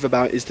most positive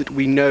about is that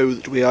we know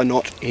that we are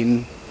not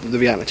in the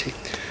reality.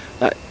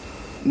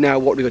 Now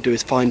what we've got to do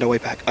is find our way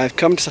back. I've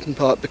come to Sutton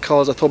Park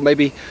because I thought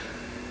maybe,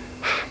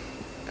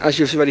 as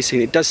you've already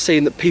seen, it does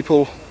seem that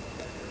people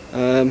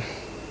from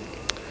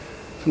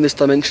this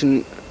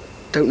dimension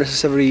don't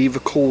necessarily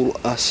recall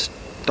us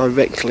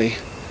directly,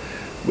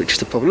 which is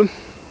the problem.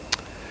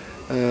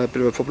 A bit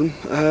of a problem.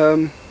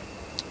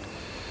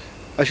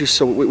 As you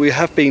saw, we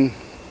have been.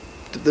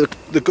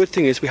 The good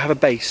thing is we have a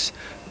base.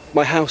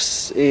 My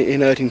house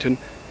in Erdington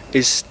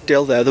is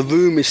still there. The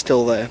room is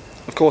still there.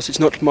 Of course, it's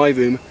not my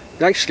room.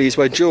 It actually is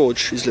where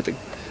George is living,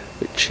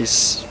 which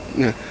is,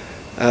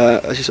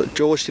 as you saw,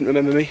 George didn't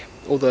remember me,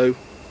 although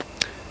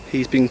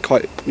he's been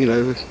quite,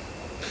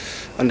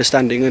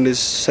 understanding and has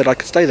said I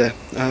could stay there.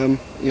 I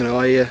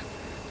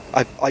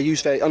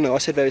used I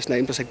said various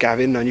names. I said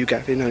Gavin. I knew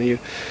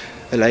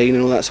Elaine,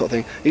 and all that sort of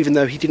thing. Even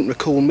though he didn't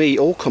recall me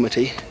or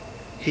Cromitty,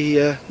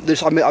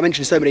 I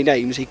mentioned so many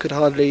names he could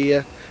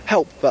hardly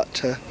help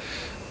but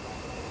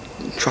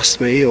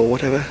trust me or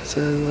whatever.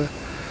 So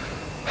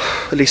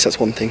at least that's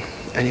one thing.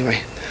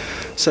 Anyway,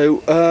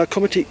 so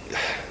Cromitty,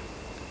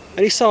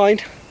 any sign?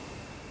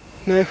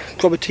 No,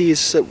 Cromitty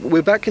is.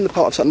 We're back in the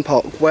part of Sutton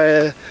Park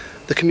where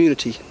the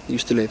community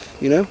used to live.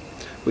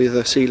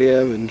 With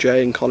Celia and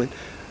Jay and Colin.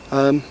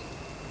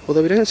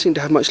 Although we don't seem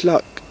to have much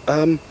luck.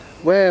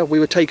 Where we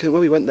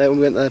went there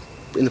in the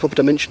proper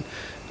dimension,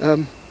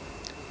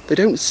 they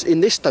don't,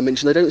 in this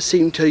dimension, they don't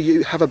seem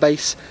to have a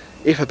base,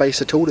 if a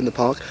base at all in the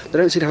park. They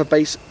don't seem to have a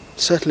base,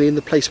 certainly in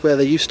the place where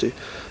they used to,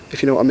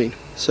 if you know what I mean.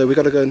 So we've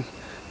got to go and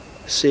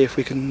see if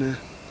we can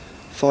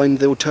find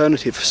the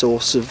alternative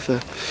source of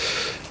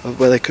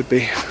where they could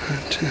be.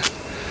 I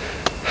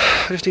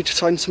just need to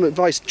find some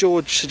advice.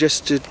 George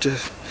suggested,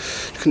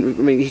 he couldn't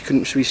really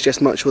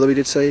suggest much, although he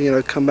did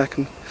say, come back,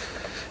 and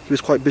he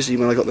was quite busy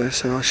when I got there,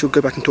 so I shall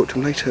go back and talk to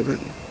him later, but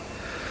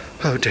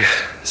oh dear,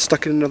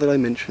 stuck in another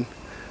dimension.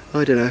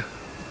 I don't know.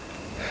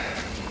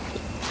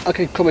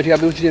 Okay, Cromitty, I'll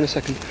be with you in a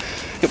second.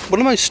 One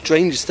of the most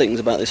strangest things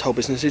about this whole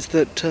business is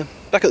that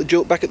back at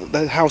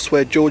the house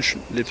where George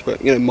lives,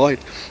 mine.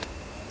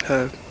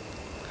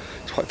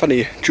 It's quite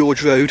funny,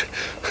 George Road.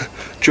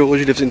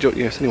 George lives in George.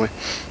 Yes, anyway.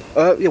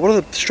 One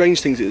of the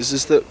strange things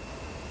is that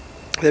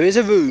there is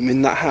a room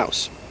in that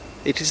house.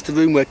 It is the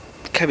room where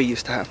Kerry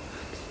used to have.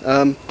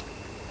 And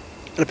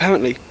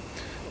apparently,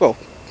 well,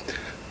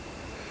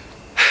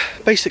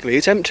 basically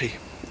it's empty.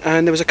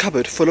 And there was a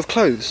cupboard full of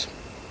clothes.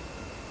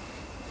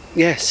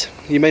 Yes,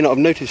 you may not have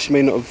noticed, you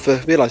may not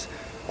have realised.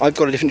 I've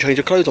got a different change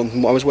of clothes on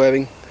from what I was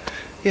wearing.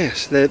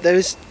 Yes, there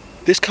is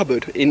this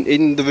cupboard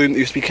in the room that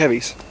used to be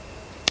Kerry's.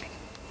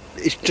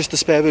 It's just the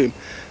spare room.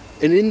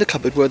 And in the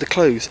cupboard were the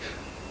clothes.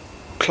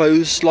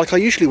 Clothes like I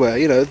usually wear,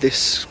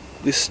 this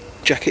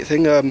jacket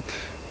thing.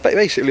 But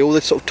basically all the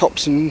sort of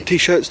tops and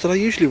t-shirts that I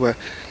usually wear.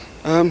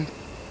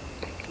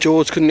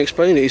 George couldn't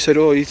explain it. He said,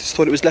 he just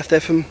thought it was left there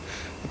from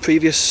the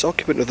previous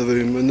occupant of the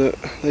room, and that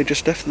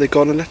they'd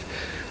gone and left.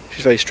 Which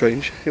is very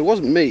strange. It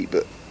wasn't me,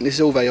 but this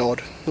is all very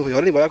odd.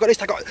 Anyway, I've got a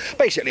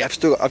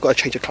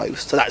change of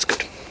clothes, so that's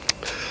good.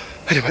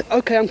 Anyway,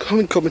 okay, I'm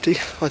coming comedy.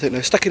 I don't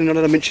know, stuck in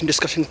another dimension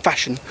discussing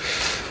fashion.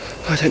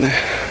 I don't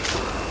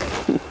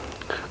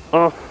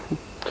know.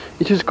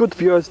 It is good,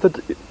 viewers, that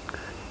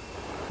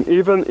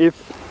even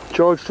if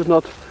George does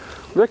not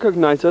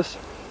recognize us,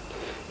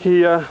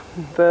 he,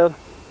 well,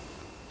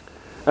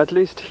 at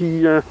least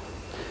he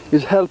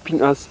is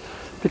helping us.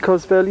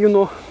 Because, well, you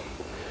know,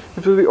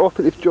 it would be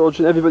awful if George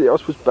and everybody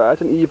else was bad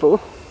and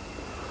evil.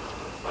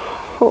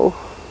 Oh,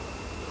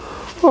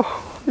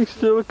 I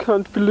still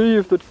can't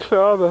believe that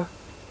Clara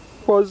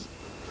was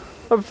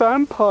a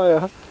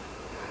vampire.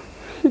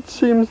 It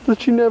seems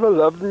that she never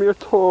loved me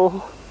at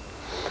all.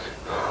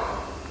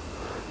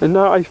 And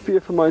now I fear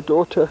for my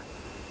daughter.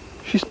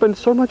 She spent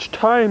so much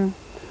time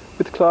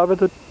with Clara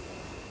that...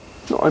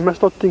 No, I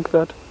must not think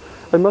that.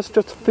 I must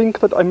just think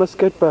that I must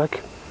get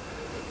back.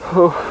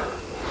 Oh,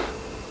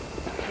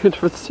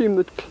 it would seem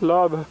that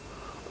Clara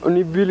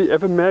only really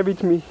ever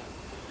married me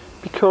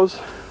because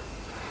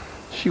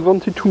she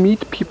wanted to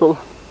meet people.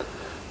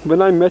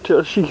 When I met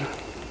her, she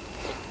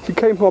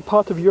came from a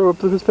part of Europe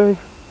that was very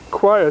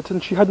quiet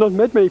and she had not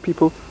met many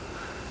people.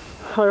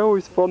 I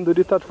always wondered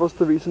if that was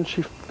the reason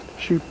she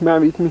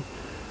married me.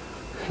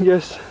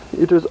 Yes,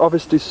 it was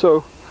obviously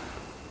so.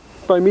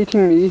 By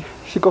meeting me,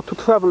 she got to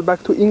travel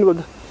back to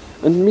England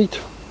and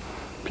meet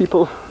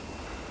people.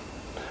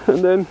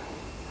 And then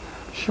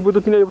she would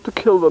have been able to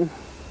kill them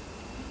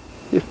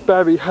if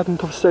Barry hadn't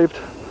have saved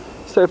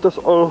us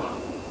all.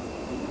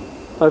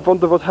 I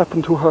wonder what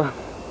happened to her.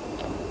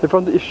 I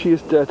wonder if she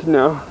is dead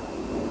now.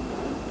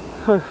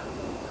 I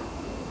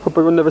hope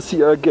I will never see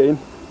her again.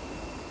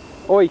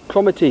 Oi,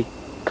 Cromitty,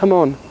 come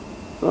on.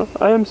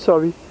 I am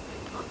sorry.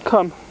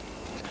 Come.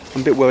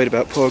 I'm a bit worried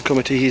about poor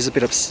Cromitty. He's a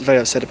bit very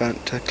upset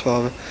about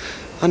Clara.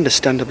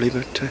 Understandably,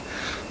 but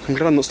I'm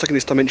glad I'm not stuck in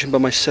this dimension by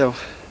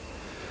myself.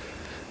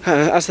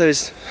 As there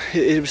is,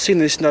 it was seen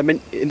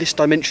in this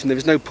dimension there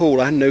is no Paul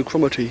and no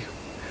Cromitty.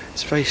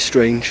 It's very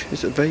strange.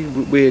 It's a very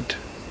weird.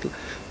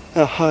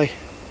 Oh, hi.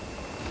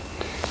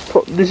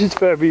 This is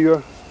where we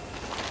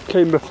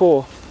came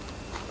before.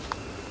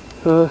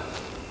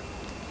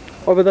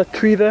 Over that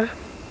tree there.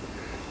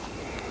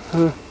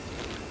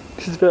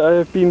 This is where I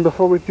have been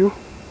before with you.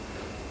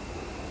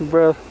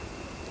 Well,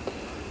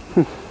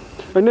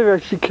 I never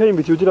actually came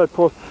with you, did I,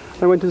 Paul?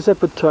 I went at a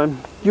separate time.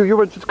 You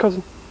went with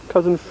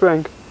cousin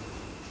Frank.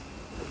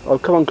 Oh,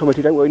 come on,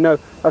 Cromitty, don't worry. No,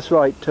 that's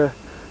right.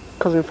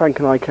 Cousin Frank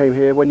and I came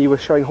here when you were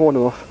showing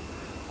Horner off.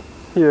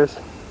 Yes.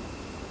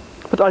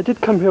 But I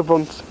did come here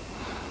once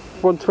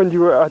when you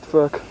were at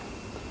work.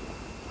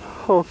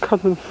 Oh,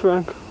 cousin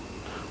Frank.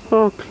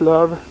 Oh,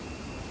 Clara.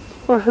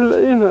 Oh,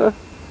 Helena.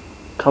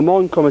 Come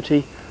on,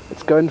 Cromitty.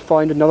 Let's go and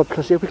find another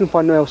place. See if we can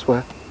find them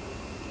elsewhere.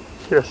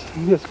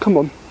 Yes, come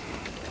on.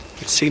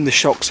 It seemed the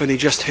shock's only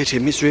just hit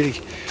him. He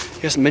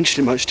hasn't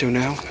mentioned it much till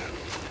now.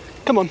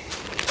 Come on.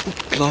 Oh,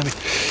 blimey.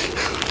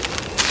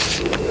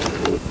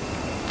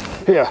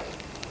 Here.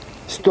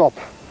 Stop.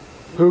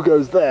 Who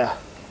goes there?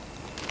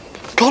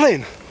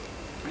 Colin!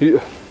 You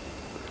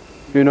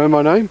know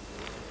my name?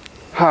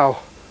 How?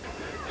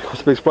 Got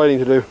some explaining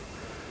to do.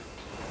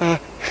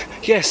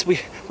 Yes,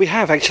 we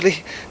have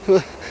actually.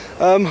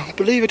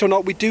 Believe it or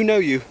not, we do know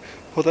you,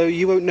 although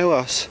you won't know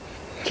us.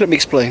 Let me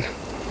explain.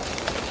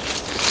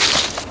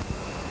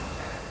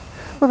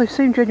 Well, they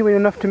seem genuine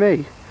enough to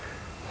me.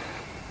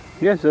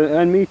 Yes,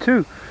 and me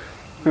too.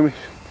 I mean,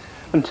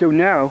 until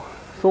now,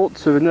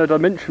 thoughts of another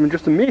dimension were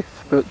just a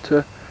myth,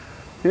 but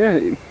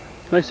yeah,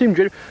 they seem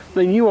genuine.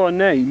 They knew our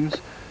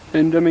names,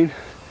 and I mean,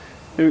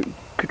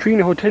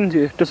 Katrina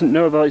Hortensia doesn't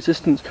know of our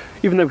existence,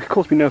 even though of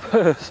course we know of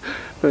hers.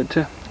 But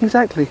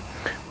exactly,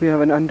 we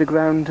have an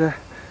underground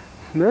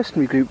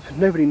mercenary group.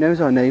 Nobody knows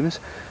our names.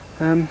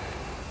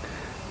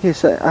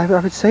 Yes, I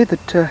would say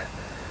that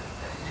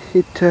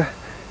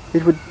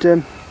it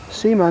would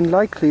seem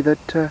unlikely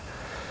that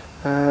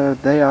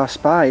they are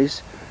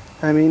spies.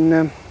 I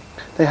mean,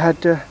 they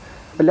had a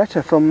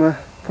letter from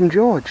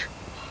George.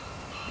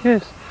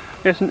 Yes,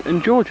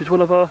 and George is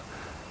one of our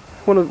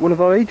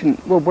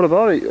agents. Well, one of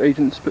our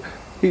agents, but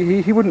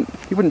he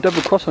wouldn't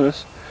double cross on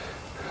us.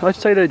 I'd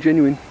say they're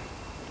genuine.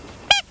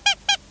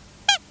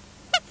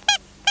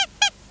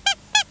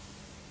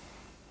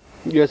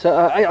 Yes,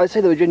 I'd say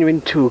they were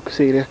genuine too,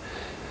 Celia.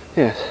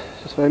 Yes,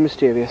 it's very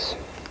mysterious.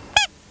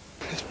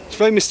 It's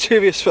very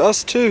mysterious for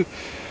us too.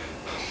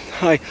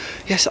 Hi.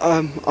 Yes,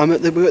 we're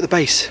at the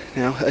base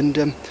now,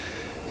 and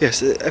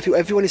yes,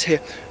 everyone is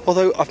here.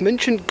 Although I've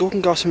mentioned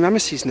Gordon, Garson, and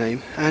Ramesses'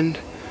 name, and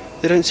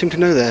they don't seem to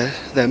know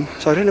them.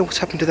 So I don't know what's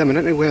happened to them. I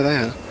don't know where they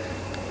are.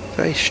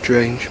 Very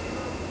strange.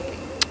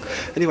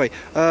 Anyway,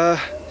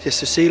 yes,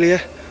 Cecilia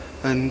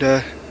and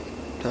her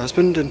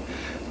husband and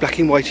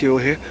Blackie and Whitey are all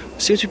here.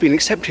 Seems to have been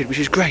accepted, which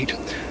is great.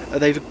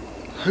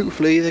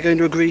 Hopefully they're going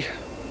to agree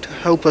to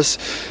help us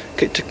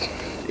get to.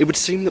 It would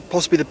seem that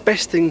possibly the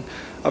best thing.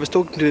 I was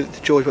talking to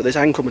George about this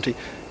and Cromitty.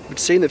 It would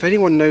seem that if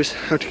anyone knows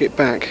how to get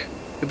back,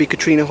 it would be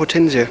Katrina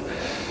Hortensia.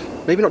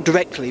 Maybe not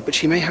directly, but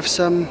she may have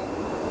some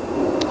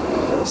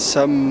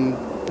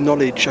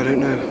knowledge. I don't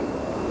know.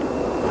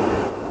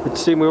 It would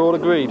seem we're all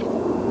agreed.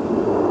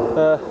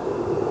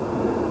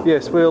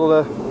 Yes,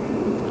 we'll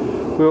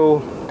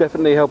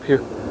definitely help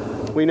you.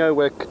 We know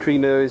where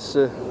Katrina is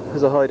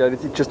has a hideout.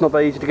 It's just not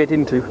very easy to get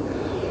into.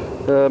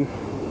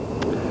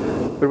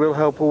 But we'll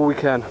help all we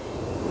can.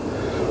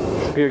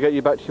 We'll get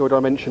you back to your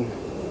dimension.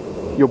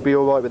 You'll be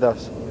all right with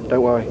us.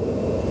 Don't worry.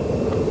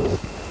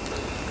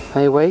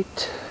 I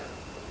wait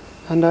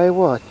and I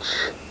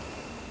watch.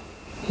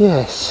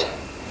 Yes.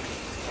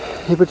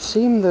 It would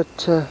seem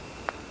that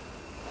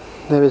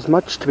there is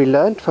much to be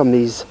learnt from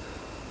these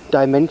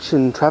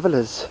dimension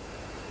travellers.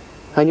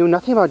 I knew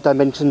nothing about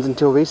dimensions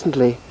until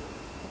recently,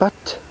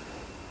 but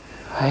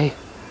I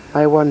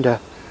wonder.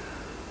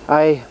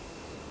 I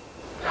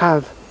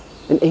have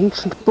an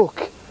ancient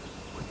book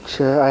which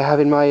I have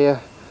in my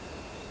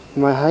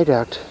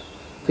hideout.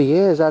 For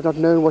years I've not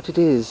known what it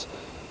is.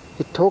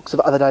 It talks of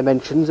other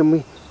dimensions and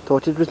we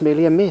thought it was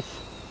merely a myth.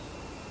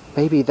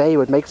 Maybe they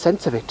would make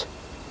sense of it.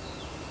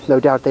 No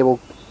doubt they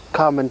will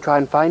come and try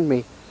and find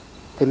me.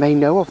 They may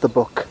know of the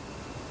book.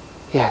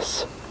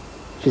 Yes,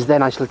 it is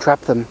then I shall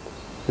trap them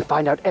and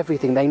find out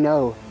everything they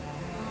know.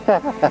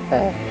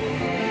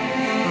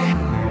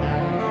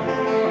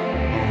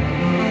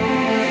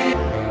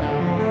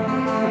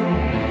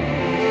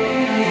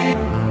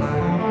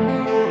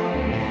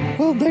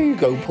 Well, there you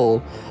go,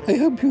 Paul. I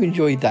hope you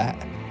enjoyed that.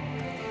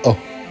 Oh,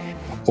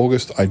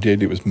 August, I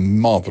did. It was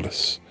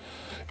marvellous.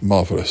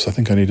 Marvellous. I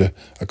think I need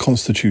a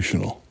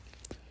constitutional.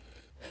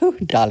 Oh,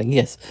 darling,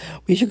 yes.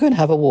 We should go and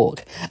have a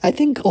walk. I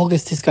think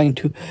August is going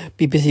to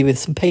be busy with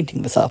some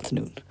painting this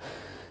afternoon.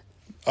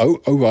 Oh,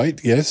 right,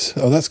 yes.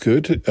 Oh, that's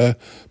good.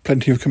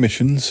 Plenty of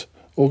commissions,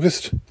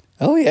 August?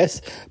 Oh, yes,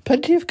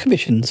 plenty of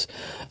commissions.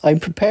 I'm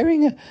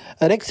preparing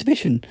an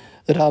exhibition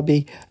that I'll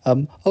be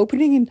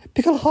opening in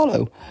Pickle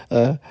Hollow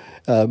in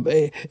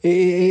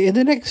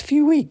the next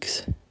few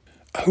weeks.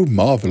 Oh,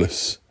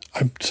 marvellous.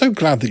 I'm so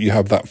glad that you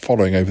have that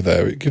following over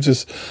there. It gives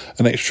us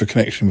an extra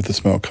connection with the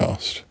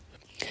Smellcast.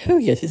 Oh,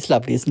 yes, it's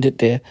lovely, isn't it,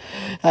 dear?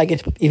 I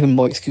get even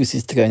more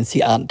excuses to go and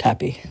see Aunt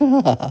Tabby.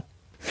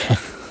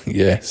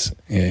 Yes,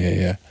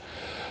 yeah.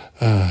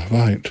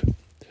 Right.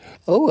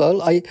 Oh,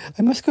 well, I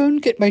must go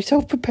and get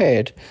myself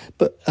prepared.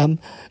 But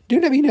do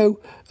let me know,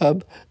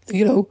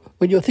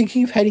 when you're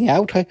thinking of heading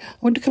out. I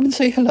want to come and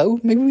say hello.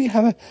 Maybe we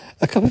have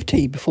a cup of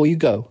tea before you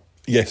go.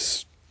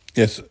 Yes,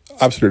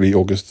 absolutely,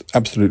 August,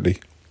 absolutely.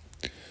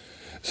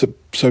 So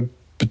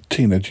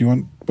Bettina,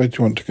 where do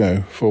you want to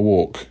go for a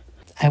walk?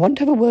 I want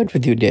to have a word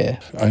with you, dear.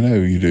 I know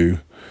you do.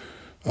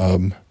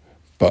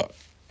 But,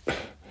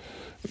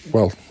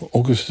 well,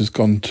 August has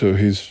gone to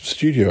his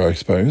studio, I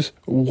suppose.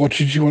 What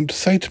did you want to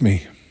say to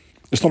me?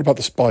 It's not about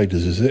the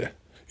spiders, is it?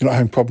 You're not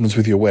having problems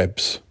with your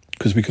webs?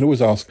 Because we can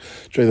always ask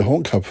Jay the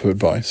Horn Cub for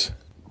advice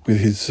with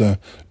his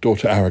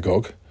daughter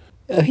Aragog.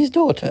 Oh, his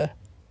daughter?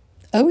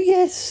 Oh,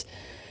 yes.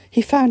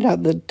 He found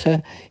out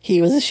that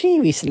he was a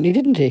she recently,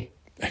 didn't he?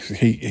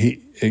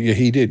 He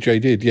did. Jay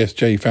did. Yes,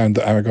 Jay found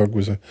that Aragog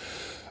was a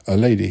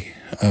lady.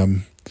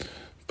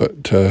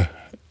 But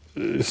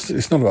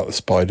it's not about the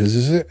spiders,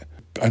 is it?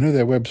 I know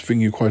their webs bring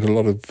you quite a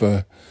lot of,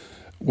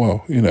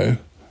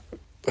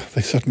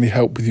 they certainly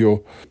help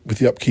with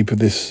the upkeep of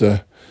this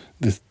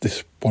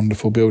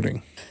wonderful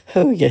building.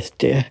 Oh, yes,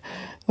 dear.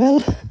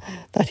 Well,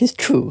 that is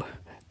true.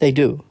 They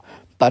do.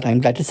 But I'm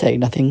glad to say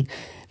nothing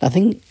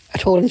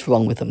at all is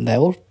wrong with them. They're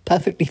all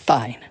perfectly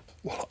fine.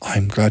 Well,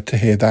 I'm glad to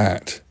hear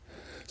that.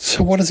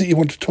 So what is it you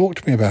want to talk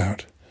to me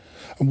about?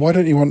 And why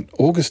don't you want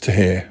August to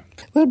hear?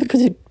 Well,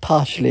 because it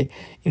partially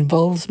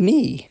involves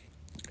me.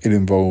 It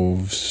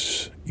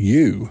involves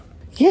you?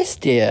 Yes,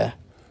 dear.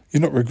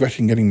 You're not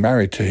regretting getting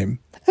married to him?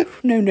 Oh,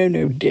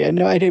 no, dear.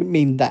 No, I don't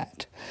mean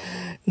that.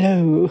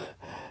 No.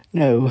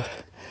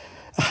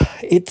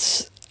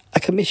 It's a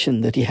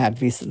commission that he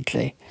had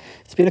recently.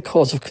 It's been a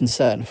cause of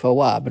concern for a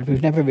while, but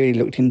we've never really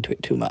looked into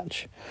it too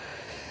much.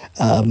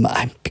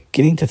 I'm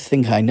beginning to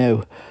think I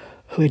know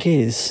who it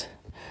is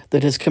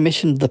that has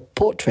commissioned the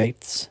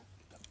portraits.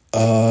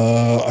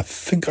 I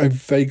think I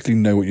vaguely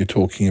know what you're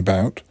talking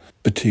about,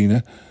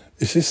 Bettina.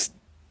 Is this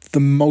the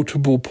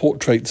multiple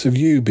portraits of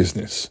you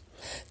business?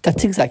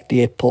 That's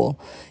exactly it, Paul.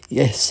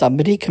 Yes,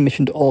 somebody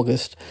commissioned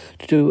August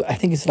to do, I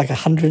think it's like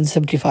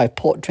 175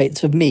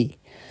 portraits of me.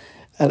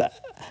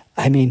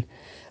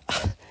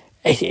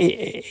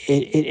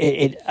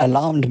 It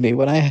alarmed me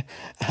when I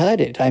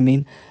heard it.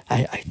 I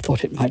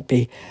thought it might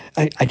be,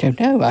 I don't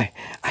know. I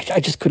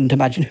just couldn't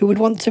imagine who would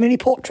want so many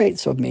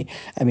portraits of me.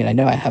 I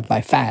know I have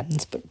my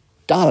fans, but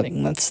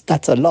darling,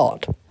 that's a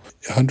lot.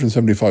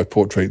 175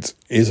 portraits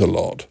is a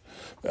lot.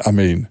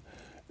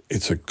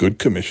 It's a good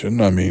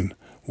commission.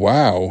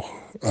 Wow.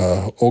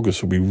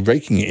 August will be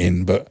raking it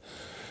in, but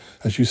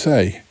as you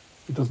say,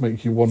 it does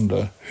make you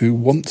wonder who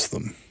wants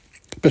them,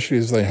 especially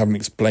as they haven't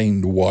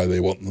explained why they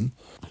want them.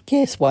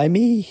 Yes, why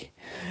me?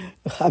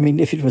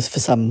 If it was for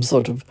some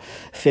sort of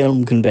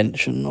film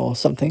convention or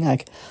something, I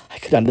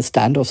could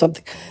understand, or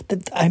something.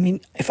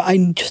 If I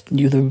just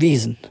knew the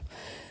reason.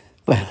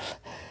 Well,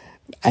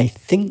 I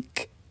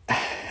think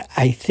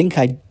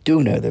I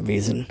do know the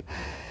reason.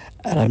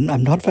 And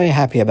I'm not very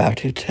happy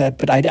about it,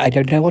 but I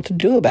don't know what to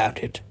do about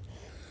it.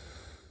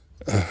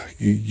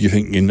 You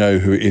think you know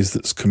who it is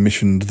that's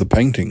commissioned the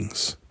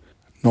paintings?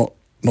 Not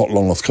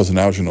long lost cousin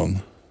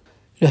Algernon.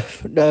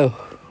 No.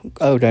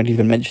 Oh, don't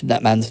even mention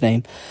that man's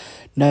name.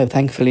 No,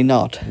 thankfully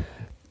not.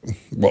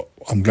 Well,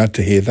 I'm glad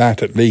to hear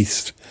that, at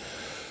least.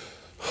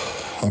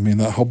 I mean,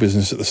 that whole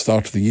business at the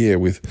start of the year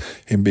with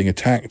him being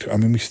attacked, I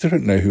mean, we still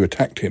don't know who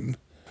attacked him.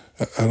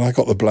 And I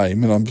got the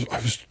blame, and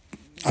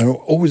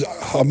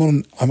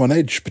I'm on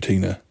edge,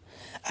 Bettina.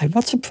 I'm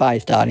not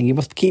surprised, darling. You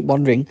must keep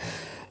wondering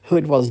who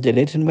it was did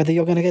it and whether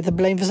you're going to get the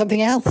blame for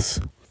something else.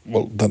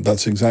 Well,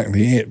 that's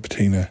exactly it,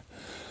 Bettina.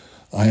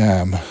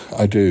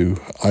 I do.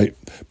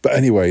 But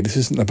anyway, this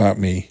isn't about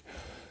me.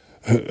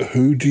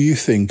 Who do you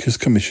think has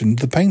commissioned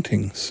the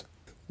paintings?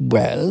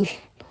 Well,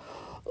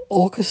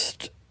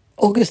 August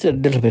did a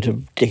little bit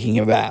of digging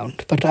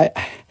around, but I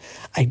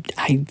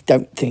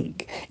don't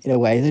think, in a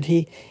way, that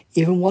he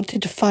even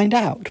wanted to find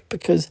out,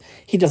 because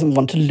he doesn't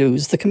want to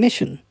lose the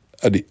commission.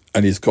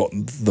 And he's got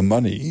the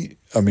money.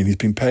 I mean, he's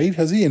been paid,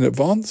 has he, in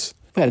advance?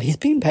 Well, he's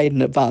been paid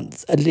in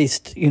advance, at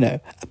least, a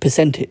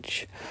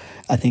percentage.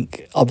 I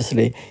think,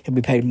 obviously, he'll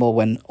be paid more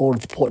when all of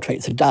the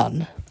portraits are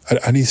done.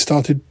 And he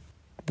started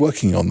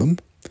working on them?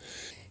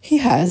 He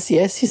has,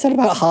 yes. He's done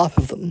about half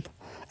of them.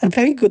 And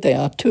very good they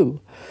are, too.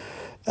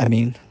 I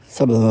mean,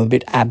 some of them are a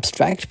bit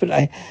abstract, but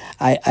I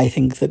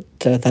think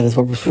that is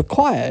what was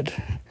required.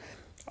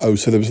 Oh,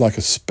 so there was like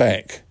a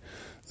spec.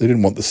 They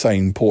didn't want the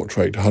same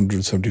portrait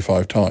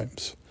 175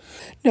 times.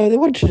 No, they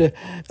wanted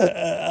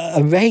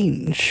a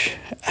range.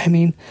 I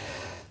mean,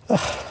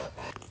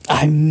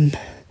 I'm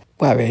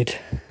worried.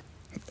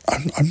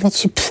 I'm not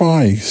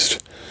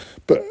surprised.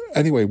 But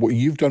anyway,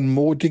 you've done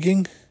more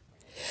digging?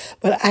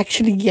 Well,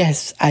 actually,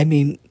 yes. I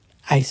mean,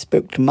 I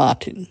spoke to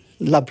Martin,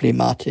 lovely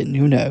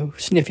Martin,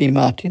 sniffy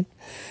Martin.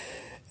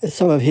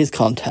 Some of his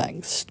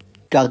contacts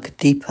dug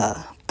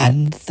deeper,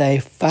 and they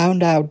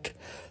found out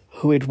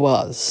who it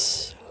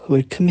was who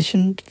had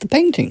commissioned the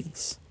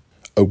paintings.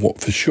 Oh,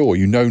 what, for sure?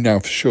 You know now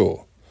for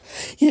sure?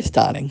 Yes,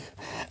 darling.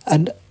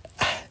 And,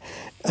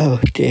 oh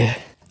dear,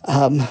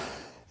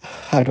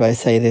 how do I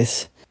say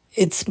this?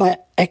 It's my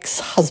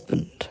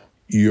ex-husband.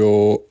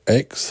 Your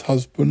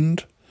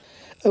ex-husband?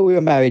 Oh, we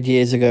were married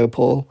years ago,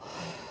 Paul.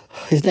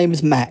 His name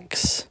is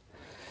Max.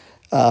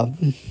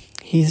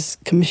 He's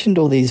commissioned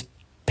all these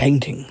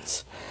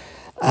paintings,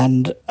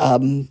 and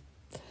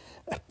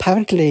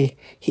apparently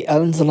he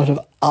owns a lot of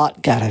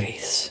art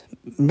galleries,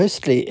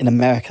 mostly in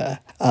America,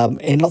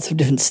 in lots of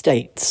different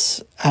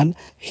states, and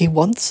he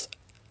wants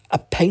a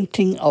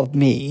painting of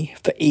me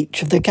for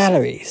each of the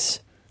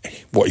galleries.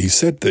 What, he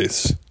said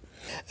this?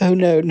 Oh,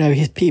 no,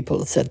 his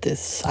people said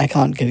this. I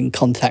can't get in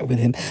contact with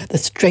him. The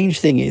strange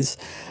thing is,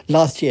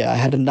 last year I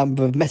had a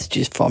number of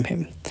messages from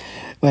him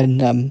when,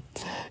 the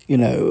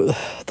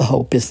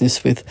whole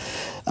business with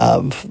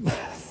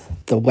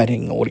the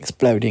wedding all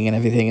exploding and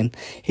everything, and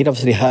he'd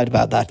obviously heard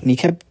about that, and he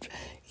kept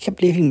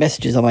leaving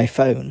messages on my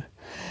phone.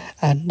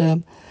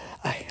 And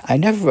I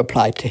never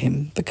replied to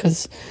him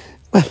because,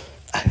 well,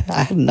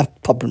 I had enough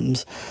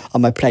problems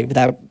on my plate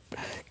without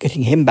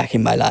getting him back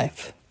in my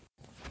life.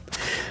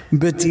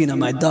 Bettina,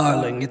 my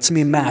darling, it's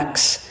me,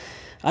 Max.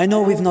 I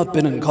know we've not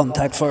been in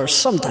contact for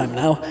some time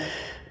now,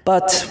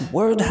 but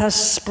word has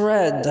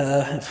spread.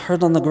 I've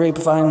heard on the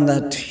grapevine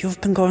that you've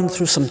been going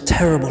through some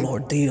terrible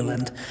ordeal,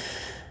 and,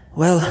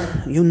 well,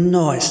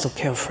 I still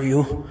care for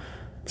you.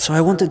 So I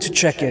wanted to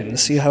check in,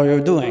 see how you're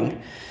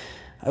doing.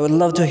 I would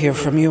love to hear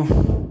from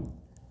you.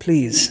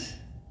 Please,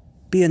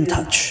 be in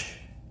touch.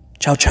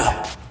 Ciao,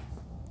 ciao.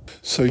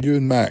 So you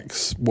and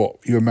Max,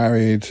 you were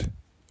married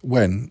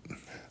when?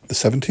 The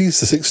 70s?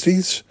 The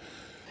 60s?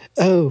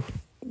 Oh,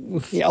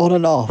 yeah, on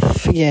and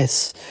off,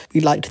 yes.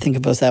 We like to think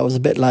of ourselves a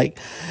bit like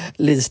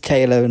Liz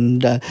Taylor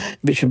and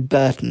Richard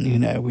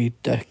Burton,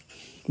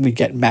 we'd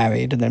get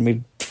married and then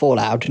we'd fall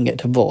out and get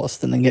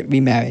divorced and then get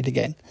remarried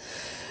again.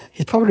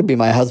 He's probably been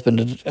my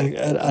husband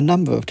a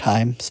number of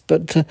times,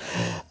 but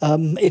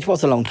it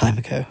was a long time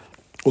ago.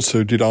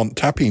 Also, did Aunt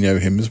Tappy know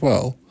him as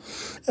well?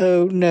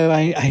 Oh, no,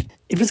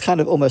 it was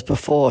kind of almost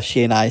before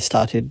she and I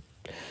started,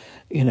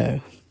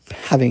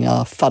 having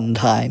our fun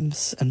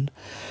times.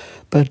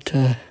 But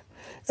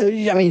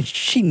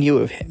she knew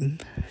of him.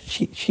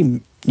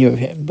 She knew of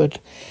him, but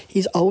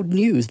he's old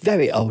news,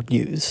 very old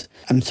news.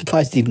 I'm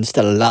surprised he's even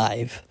still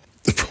alive.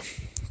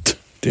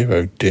 Dear,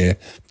 oh dear.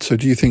 So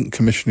do you think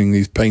commissioning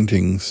these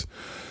paintings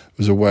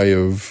was a way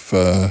of,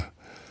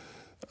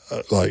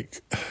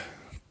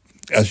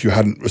 as you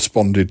hadn't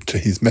responded to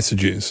his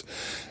messages,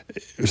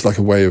 it was like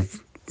a way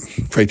of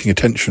creating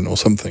attention or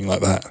something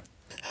like that?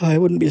 Oh, I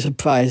wouldn't be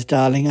surprised,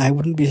 darling. I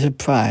wouldn't be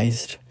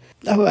surprised.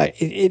 Oh,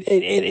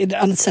 it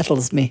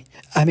unsettles me.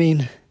 I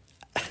mean,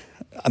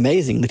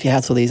 amazing that he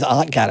has all these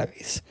art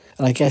galleries.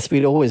 And I guess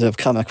we'd always have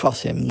come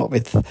across him, what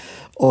with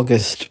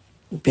August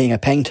being a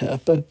painter,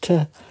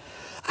 but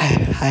I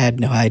had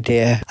no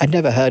idea. I'd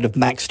never heard of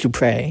Max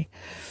Dupre,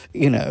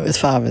 as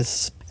far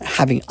as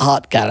having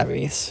art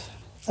galleries.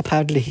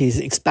 Apparently he's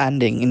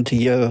expanding into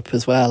Europe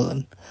as well,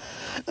 and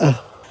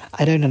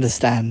I don't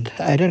understand.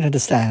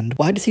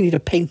 Why does he need a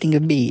painting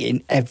of me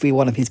in every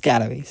one of his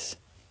galleries?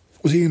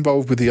 Was he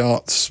involved with the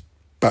arts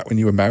back when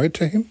you were married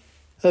to him?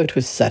 Oh, to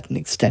a certain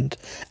extent.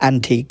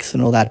 Antiques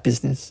and all that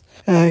business.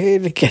 I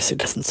guess it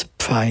doesn't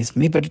surprise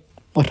me, but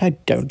what I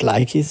don't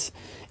like is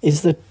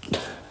that,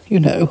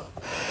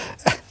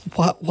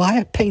 why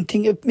a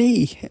painting of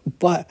me?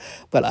 Why?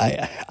 Well,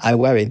 I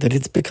worry that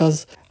it's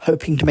because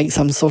hoping to make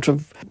some sort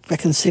of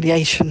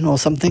reconciliation or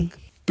something.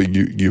 But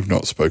you've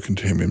not spoken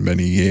to him in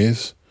many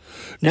years?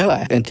 No,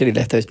 until he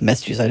left those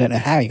messages. I don't know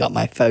how he got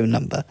my phone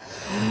number.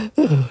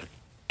 Oh,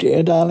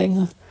 dear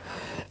darling.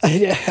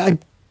 I'm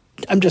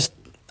just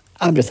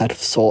out of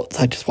sorts.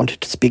 I just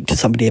wanted to speak to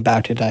somebody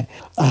about it.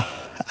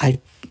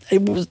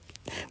 It was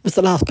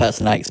the last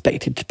person I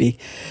expected to be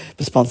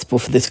responsible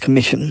for this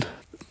commission.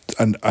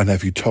 And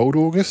have you told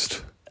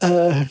August?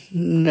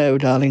 No,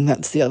 darling.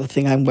 That's the other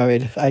thing I'm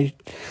worried. I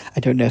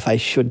don't know if I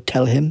should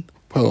tell him.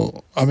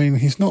 Well, I mean,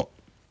 he's not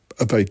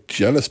a very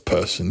jealous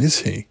person, is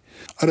he?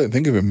 I don't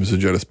think of him as a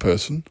jealous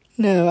person.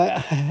 No,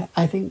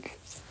 I think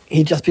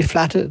he'd just be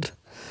flattered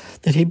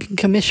that he'd been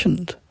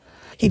commissioned.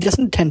 He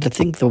doesn't tend to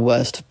think the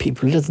worst of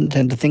people. He doesn't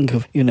tend to think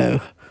of,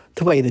 the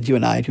way that you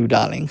and I do,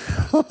 darling.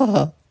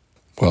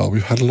 Well,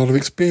 we've had a lot of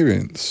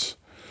experience.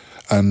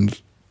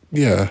 And,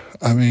 yeah,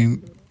 I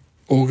mean,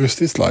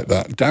 August is like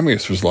that.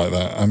 Damius was like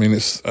that. I mean,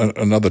 it's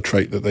another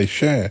trait that they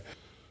share.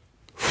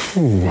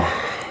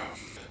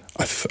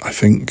 I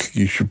think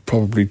you should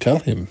probably tell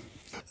him.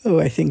 Oh,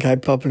 I think I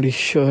probably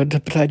should,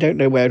 but I don't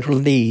know where it will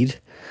lead.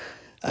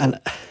 And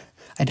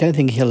I don't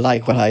think he'll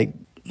like what I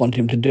want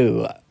him to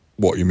do.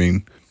 What, you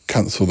mean,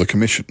 cancel the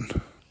commission?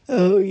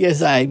 Oh,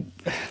 yes,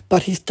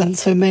 but he's done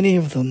so many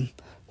of them.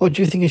 What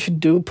do you think I should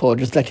do, Paul?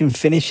 Just let him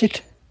finish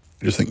it?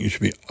 I just think you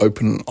should be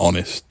open and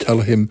honest.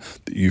 Tell him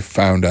that you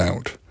found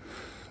out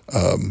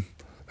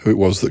who it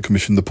was that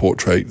commissioned the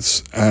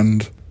portraits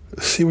and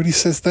see what he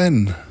says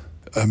then.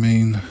 I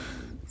mean,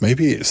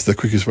 maybe it's the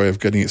quickest way of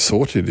getting it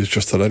sorted is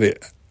just to let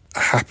it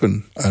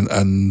happen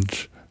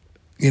and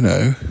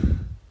Oh,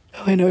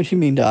 I know what you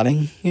mean,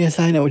 darling. Yes,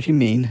 I know what you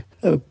mean.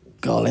 Oh,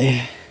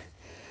 golly.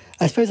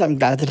 I suppose I'm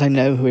glad that I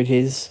know who it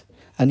is.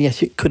 And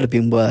yes, it could have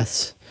been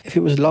worse. If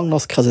it was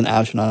long-lost cousin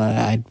Algernon,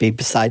 I'd be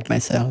beside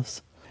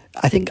myself.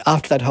 I think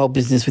after that whole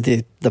business with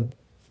the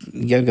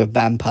yoga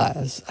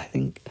vampires, I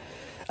think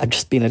I've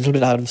just been a little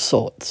bit out of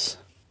sorts.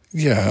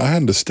 Yeah, I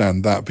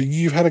understand that, but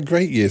you've had a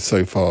great year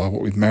so far,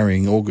 what with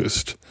marrying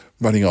August,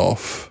 running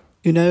off.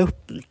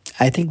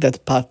 I think that's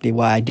partly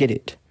why I did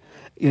it.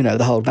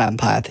 The whole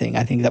vampire thing.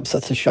 I think that was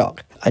such a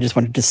shock. I just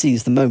wanted to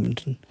seize the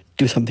moment and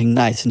do something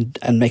nice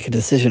and make a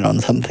decision on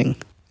something.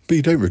 But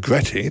you don't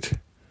regret it?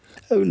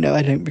 Oh, no,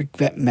 I don't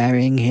regret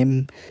marrying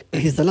him.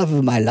 He's the love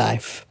of my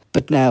life.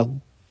 But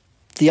now,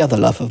 the other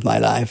love of my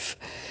life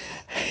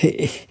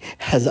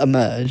has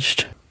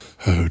emerged.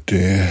 Oh,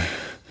 dear.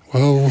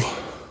 Well,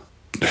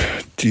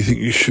 do you think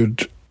you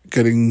should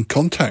get in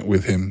contact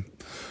with him?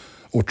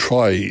 Or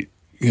try,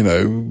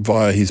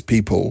 via his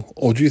people?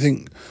 Or do you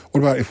think,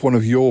 what about if one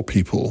of your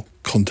people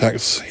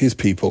contacts his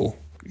people?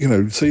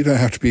 So you don't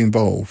have to be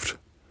involved.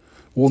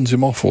 Warns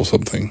him off or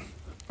something.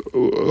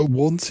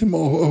 Warns him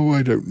off? Oh,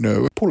 I don't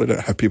know. Paul, I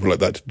don't have people like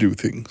that to do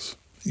things.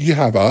 You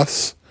have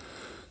us.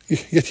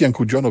 Yeti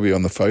Uncle John will be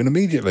on the phone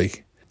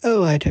immediately.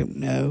 Oh, I don't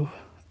know.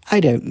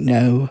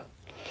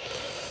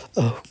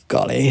 Oh,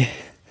 golly.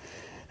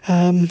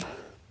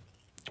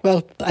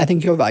 Well, I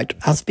think you're right.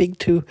 I'll speak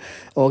to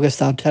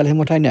August. I'll tell him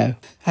what I know.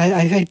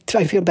 I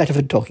feel better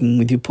for talking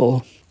with you,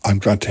 Paul. I'm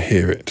glad to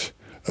hear it.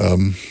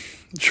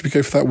 Should we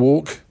go for that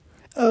walk?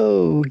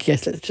 Oh,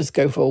 yes, let's just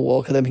go for a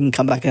walk and then we can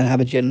come back and have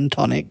a gin and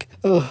tonic.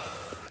 Oh,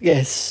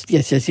 yes.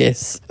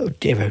 Oh,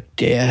 dear.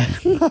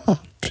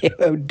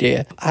 Oh,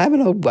 dear. I have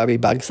an old worry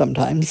bug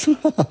sometimes.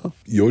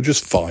 You're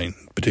just fine,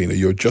 Bettina.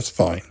 You're just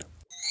fine.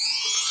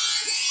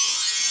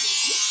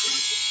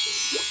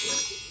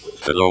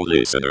 Hello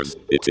listeners,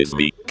 it is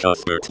me,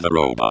 Cuthbert the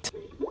Robot.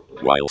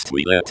 Whilst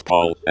we let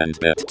Paul and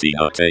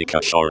Bettina take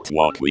a short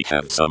walk, we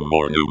have some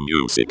more new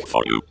music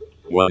for you.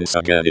 Once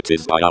again it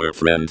is by our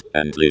friend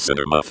and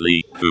listener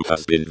Muffley, who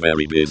has been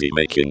very busy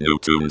making new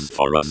tunes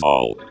for us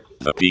all.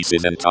 The piece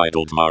is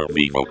entitled Mar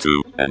Vivo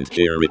 2, and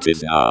here it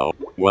is now.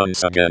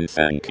 Once again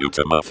thank you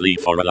to Muffley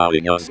for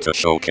allowing us to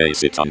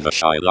showcase it on the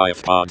Shy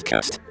Life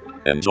podcast.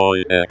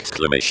 Enjoy!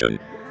 Exclamation.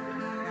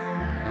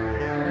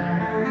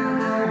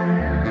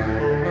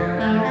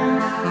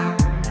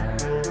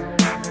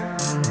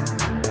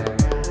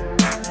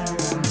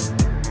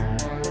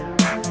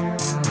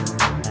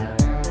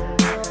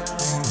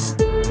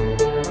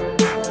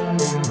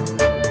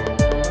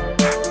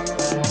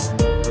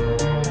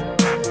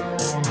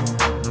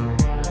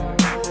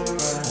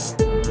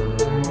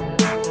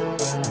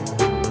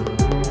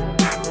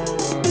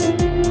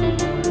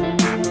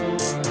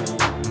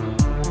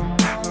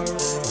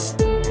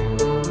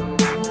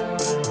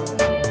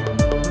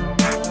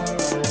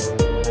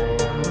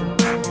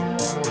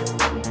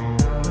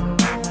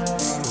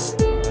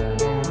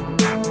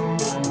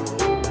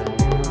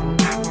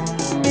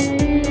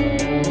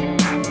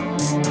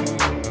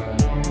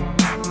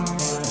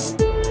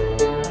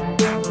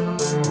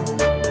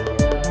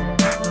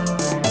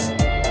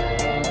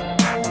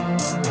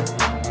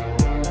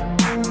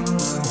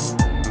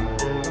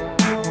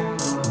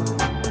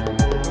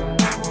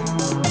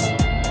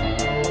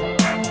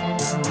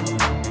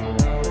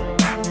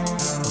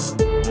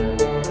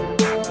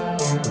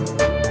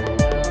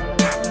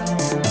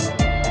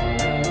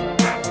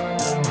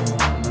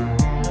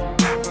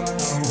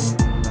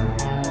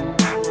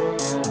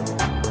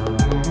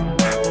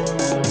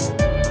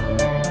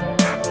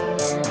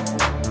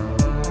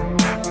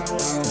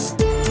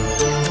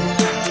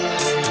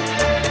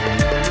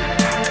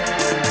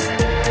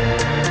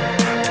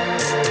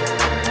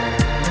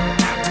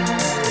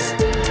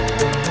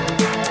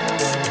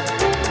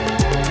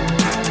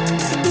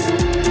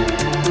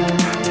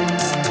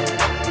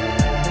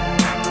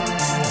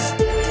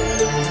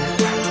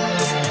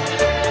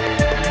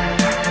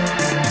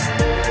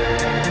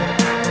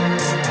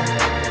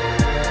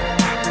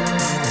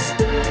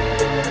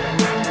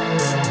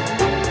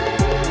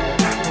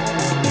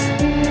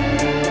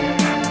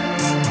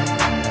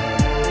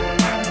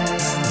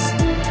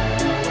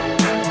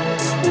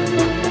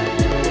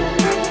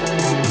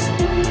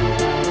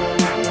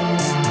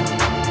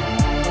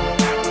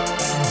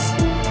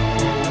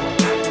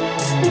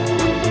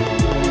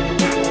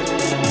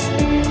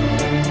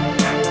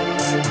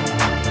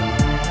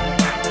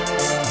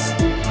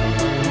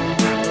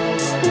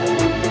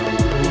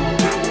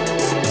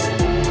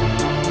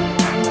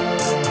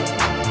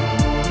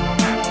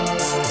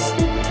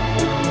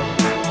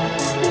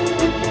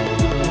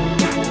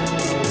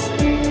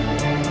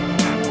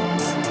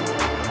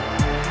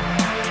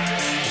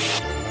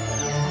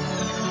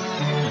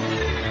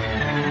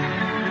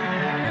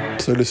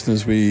 so,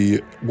 listeners, we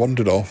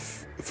wandered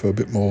off for a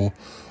bit more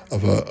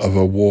of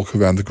a walk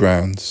around the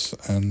grounds,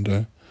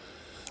 and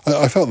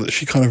I felt that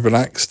she kind of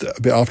relaxed a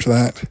bit after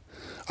that.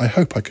 I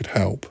hope I could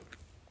help.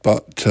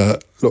 But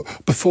look,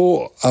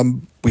 before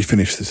we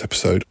finish this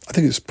episode, I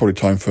think it's probably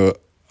time for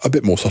a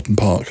bit more Sutton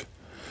Park.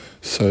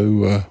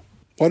 So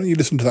why don't you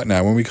listen to that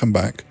now? When we come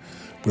back,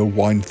 we'll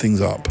wind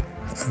things up.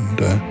 And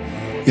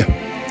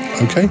yeah,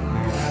 okay,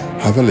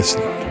 have a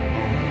listen.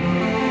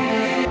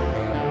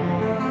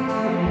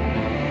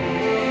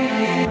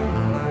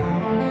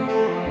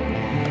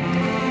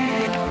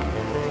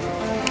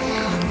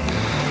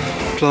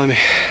 Blimey.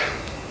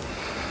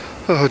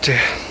 Oh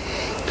dear.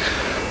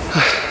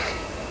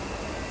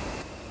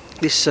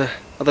 This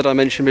other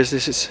dimension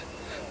business is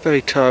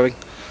very tiring.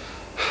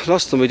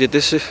 Last time we did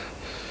this,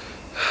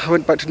 I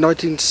went back to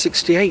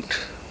 1968,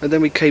 and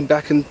then we came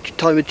back and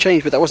time had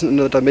changed, but that wasn't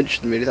another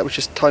dimension really, that was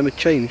just time had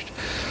changed.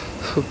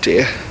 Oh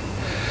dear.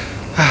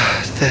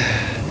 There.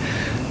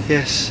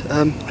 Yes,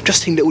 I've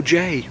just seen little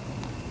Jay.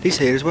 He's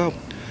here as well.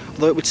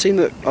 Although it would seem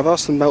that I've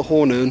asked them about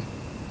Hornern,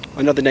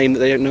 another name that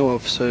they don't know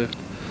of, so...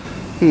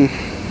 It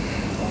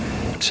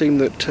would seem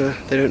that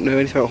they don't know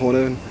anything about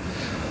Hornern.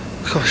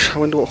 Gosh, I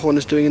wonder what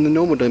Horner's doing in the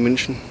normal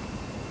dimension.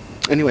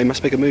 Anyway,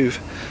 must make a move.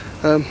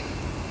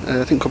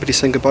 I think Property's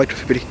saying goodbye to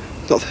everybody.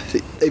 Not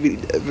that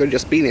they've only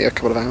just been here a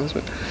couple of hours,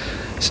 but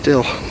still,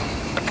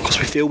 of course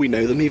we feel we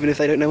know them, even if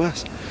they don't know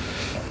us.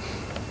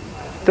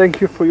 Thank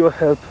you for your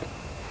help.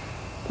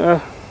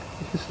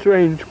 It's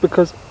strange,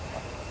 because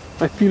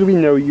I feel we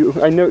know you.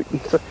 I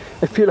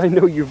feel I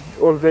know you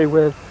all very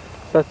well.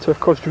 That,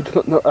 of course, you do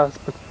not know us,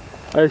 but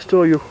I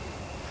assure you,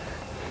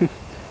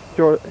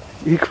 you're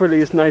equally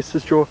as nice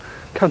as your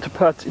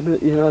counterpart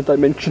in our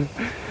dimension.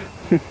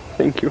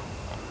 Thank you.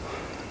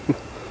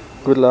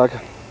 Good luck.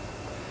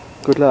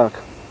 Good luck.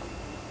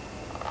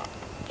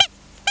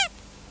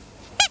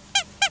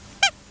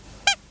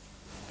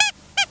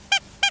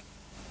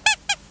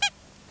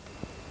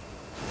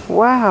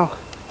 Wow.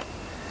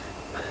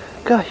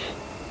 Gosh.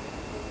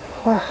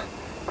 Wow.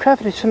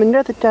 Travellers from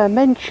another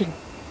dimension.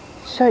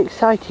 So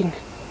exciting.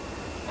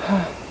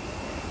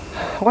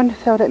 I wonder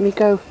if they'll let me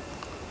go.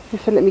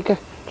 If they'll let me go.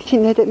 Do you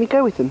think they'd let me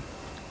go with them?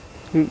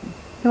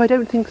 No, I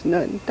don't think so.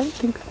 No, I don't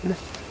think so. No.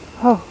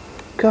 Oh,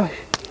 gosh.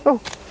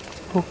 Oh,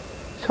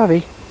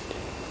 sorry.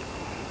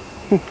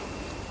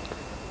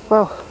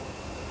 Well,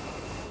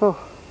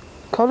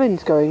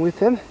 Colin's going with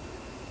them.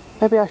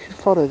 Maybe I should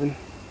follow them.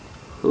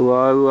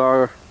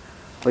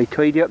 I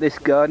tidy up this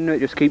garden, it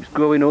just keeps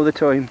growing all the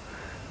time.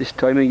 This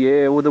time of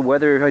year, all the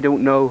weather, I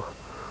don't know.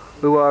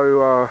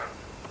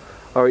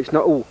 Oh, it's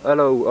not. Oh,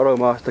 hello,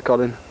 Master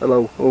Colin.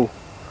 Hello. Oh.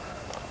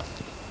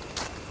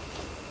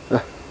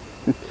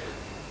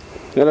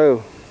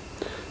 Hello.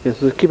 Yes,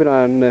 so keep an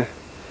eye on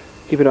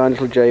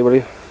little Jay, will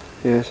you?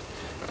 Yes,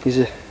 he's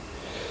a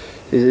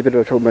bit of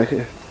a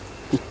troublemaker.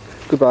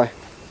 Goodbye.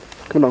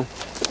 Come along.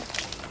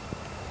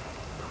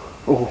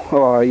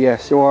 Oh,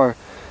 yes, you are.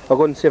 I'll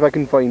go and see if I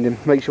can find him.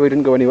 Make sure he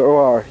didn't go anywhere.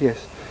 Oh,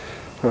 yes.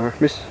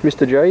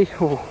 Mr. J.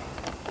 Oh.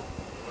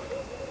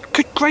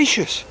 Good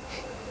gracious!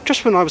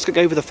 Just when I was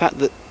getting over the fact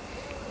that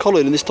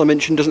Colin in this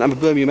dimension doesn't have a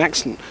Birmingham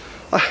accent.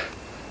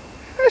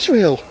 That's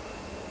real.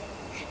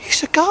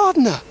 He's a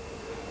gardener.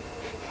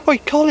 Oi,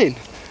 Colin,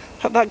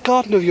 that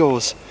garden of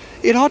yours,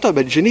 in our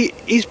dimension,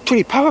 he's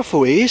pretty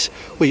powerful, he is.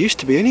 Well, he used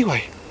to be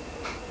anyway.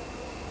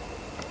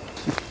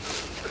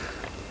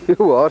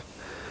 What?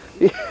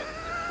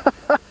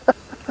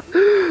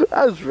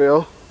 That's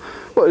real.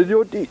 What,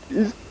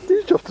 he's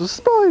just a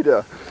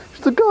spider.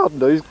 He's a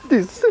gardener,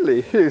 he's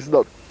silly. He's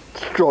not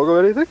strong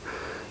or anything.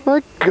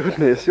 My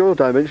goodness, your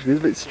dimension is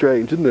a bit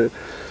strange, isn't it?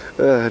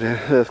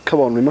 Come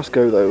on, we must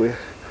go though.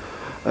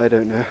 I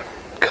don't know.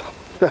 God,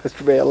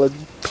 that's real and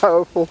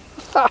powerful.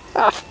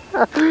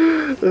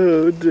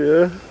 Oh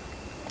dear.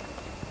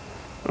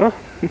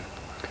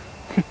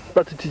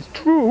 But it is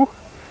true.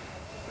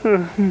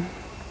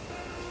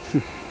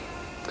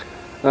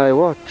 I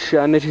watch,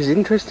 and it is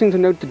interesting to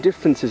note the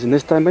differences in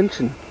this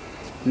dimension.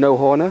 No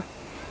Horner,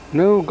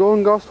 no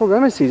Golden Gospel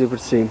Ramesses, it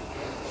would seem.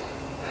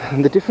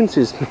 And the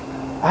differences.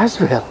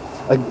 Azrael,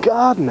 a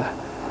gardener.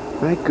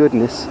 My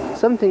goodness.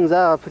 Some things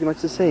are pretty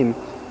much the same.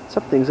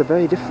 Some things are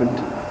very different.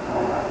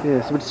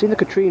 Yes, it would seem that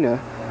Katrina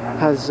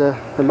has a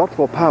lot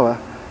more power.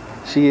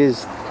 She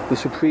is the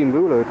supreme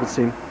ruler, it would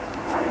seem.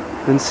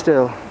 And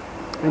still,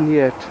 and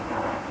yet,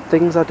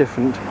 things are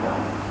different.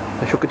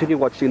 I shall continue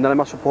watching, and then I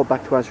must report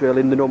back to Azrael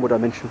in the normal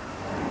dimension.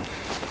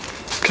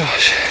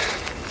 Gosh.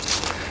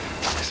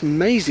 It's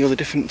amazing all the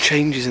different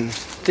changes and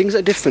things that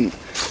are different.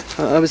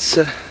 I was,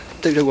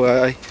 don't know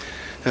where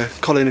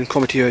Colin and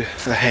Cromitty are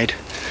ahead,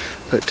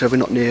 but we're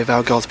not near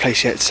Valgar's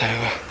place yet, so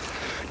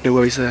no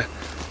worries there.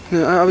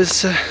 No, I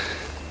was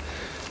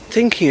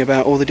thinking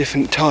about all the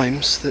different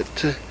times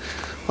that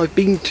I've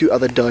been to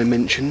other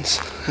dimensions.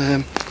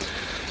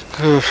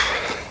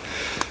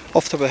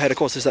 Off the top of my head, of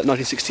course, there's that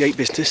 1968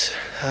 business,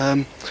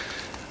 and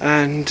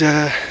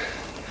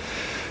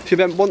if you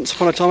remember, once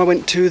upon a time I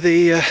went to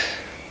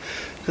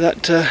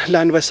that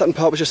land where Sutton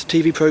Park was just a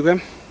TV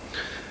programme.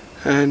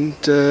 And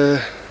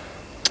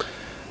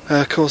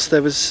of course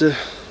there was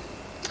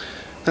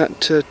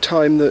that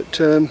time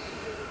that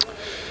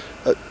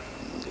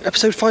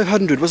episode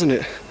 500, wasn't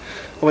it?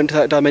 I went to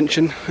that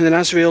dimension, and then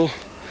Azrael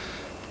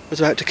was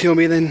about to kill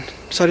me, and then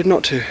decided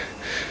not to.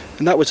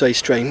 And that was very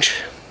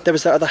strange. There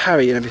was that other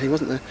Harry and everything,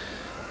 wasn't there?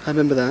 I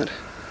remember that.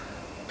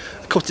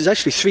 Of course, it's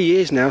actually 3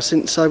 years now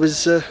since I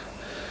went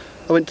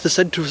to the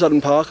Central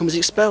Sudden Park and was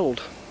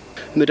expelled.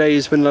 In the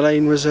days when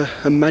Lelaine was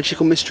a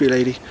magical mystery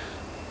lady.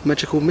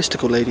 Magical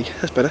mystical lady.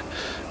 That's better.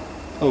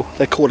 Oh,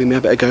 they're calling me. I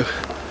better go.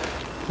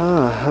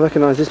 Ah, I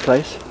recognise this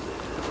place.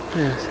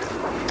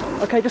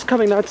 Yes. Okay, just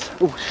coming, lads.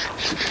 Oh,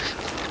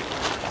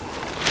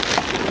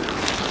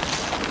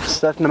 a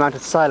certain amount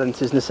of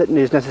silence is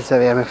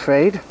necessary, I'm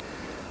afraid.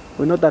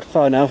 We're not that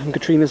far now from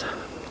Katrina's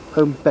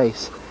home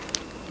base.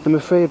 I'm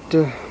afraid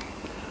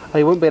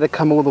I won't be able to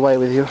come all the way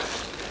with you.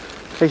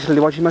 Basically,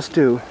 what you must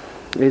do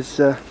is,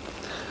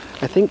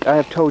 I think I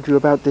have told you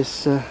about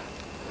this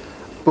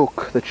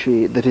book that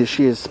she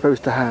is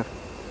supposed to have.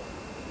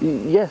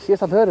 Yes,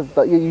 I've heard of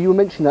that. You were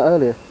mentioning that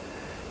earlier.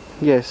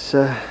 Yes,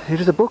 it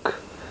is a book.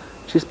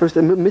 She's supposed to,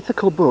 a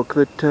mythical book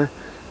that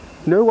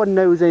no one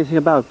knows anything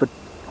about, but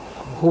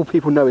all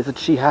people know is that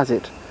she has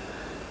it.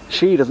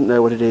 She doesn't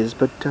know what it is,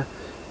 but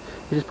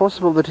it is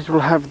possible that it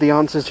will have the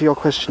answers to your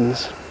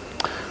questions.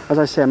 As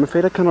I say, I'm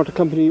afraid I cannot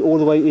accompany you all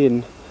the way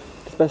in.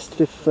 It's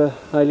best if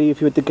I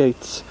leave you at the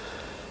gates.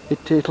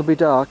 It'll be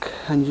dark,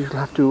 and you'll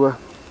have to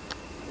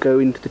go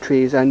into the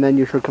trees, and then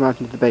you shall come out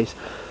into the base.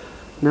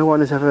 No one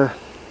has ever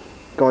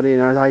gone in.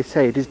 As I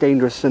say, it is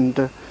dangerous, and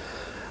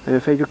I'm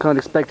afraid you can't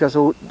expect us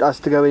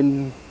to go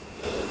in.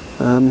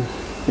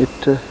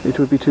 It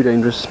would be too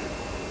dangerous.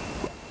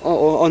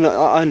 Oh, no,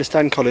 I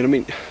understand, Colin. I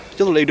mean,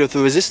 you're the leader of the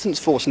resistance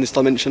force in this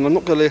dimension. I'm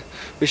not going to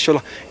be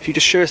sure. If you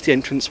just show us the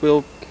entrance,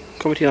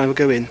 Comedy and I will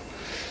go in.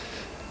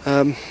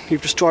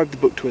 You've described the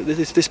book to it.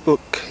 This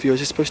book, viewers,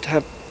 is supposed to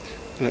have.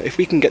 If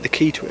we can get the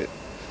key to it,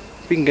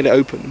 if we can get it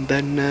open,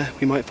 then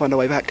we might find our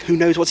way back. Who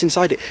knows what's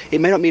inside it? It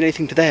may not mean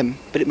anything to them,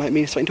 but it might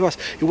mean something to us.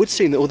 It would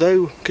seem that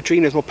although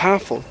Katrina is more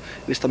powerful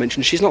in this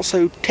dimension, she's not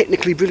so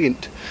technically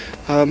brilliant.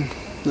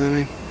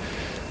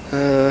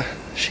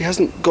 She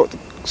hasn't got the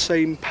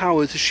same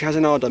powers as she has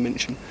in our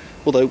dimension.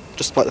 Although,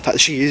 despite the fact that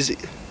she is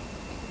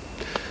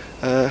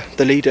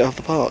the leader of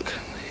the park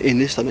in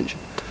this dimension.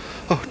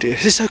 Oh dear,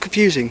 this is so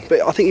confusing,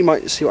 but I think you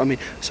might see what I mean.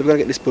 So we're going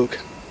to get this book.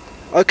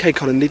 Okay,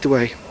 Colin, lead the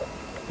way.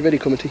 You ready,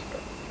 Comedy?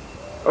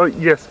 Oh,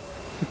 yes.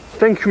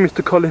 Thank you,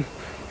 Mr. Colin.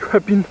 You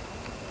have been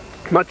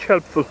much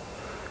helpful.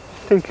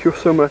 Thank you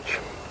so much.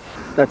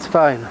 That's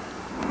fine.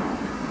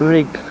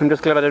 I'm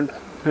just glad I don't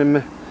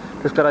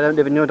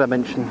live in your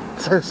dimension.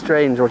 It's so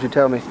strange what you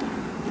tell me.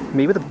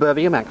 Me with a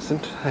Birmingham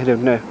accent? I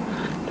don't know.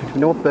 Don't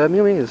even know what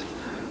Birmingham is.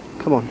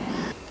 Come on.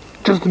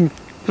 Just a minute.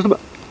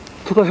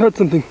 Thought I heard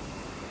something.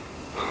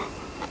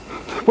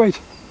 Wait.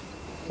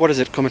 What is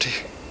it, Comedy?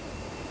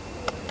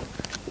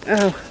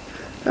 Oh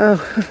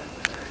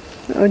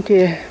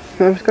dear.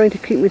 I was going to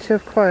keep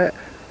myself quiet.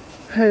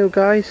 Hello,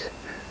 guys.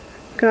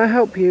 Can I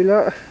help you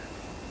lot?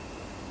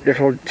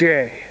 Little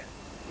J.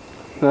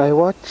 I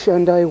watch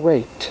and I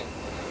wait.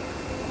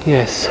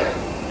 Yes.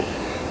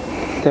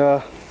 There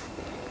are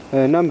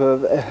a number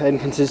of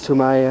entrances to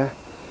my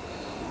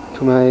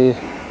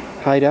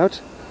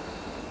hideout.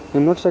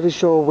 I'm not exactly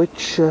sure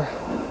which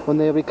one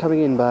they'll be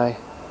coming in by,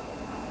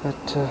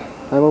 but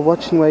I will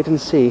watch and wait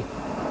and see.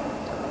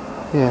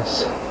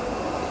 Yes.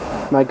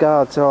 My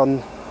guards are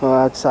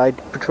outside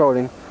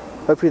patrolling.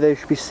 Hopefully they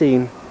should be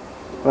seen,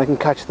 and I can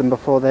catch them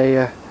before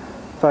they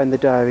find the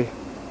diary,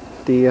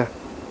 the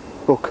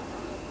book.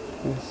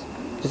 Yes.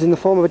 It's in the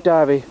form of a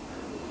diary.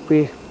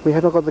 We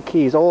have not got the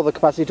keys or the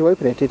capacity to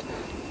open it. It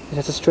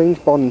has a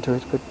strange bond to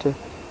it, but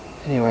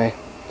anyway,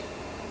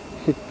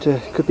 it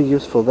could be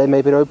useful. They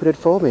may be able to open it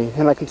for me,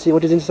 and I can see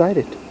what is inside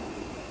it.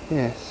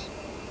 Yes.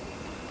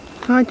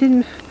 I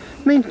didn't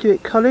mean to do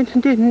it, Colin. I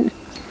didn't.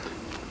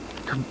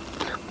 How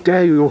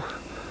dare you?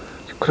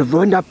 You could have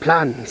ruined our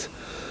plans.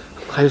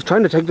 I was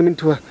trying to take them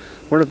into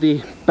one of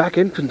the back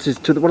entrances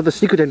one of the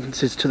secret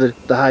entrances to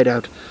the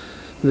hideout,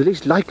 in the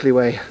least likely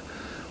way,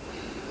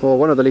 or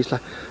one of the least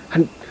likely.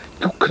 And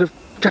you could have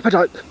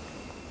jeopardized.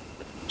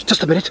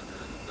 Just a minute.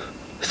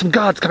 There's some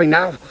guards coming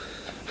now.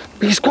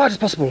 Be as quiet as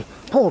possible.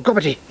 Paul,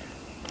 Gobbity.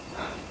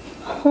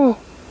 Oh,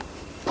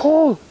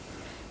 Paul.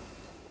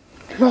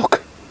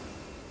 Look.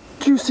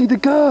 Do you see the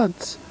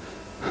guards?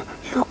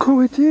 Look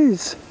who it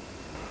is.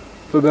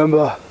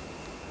 Remember,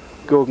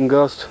 Gorgon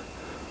Ghost,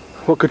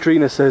 what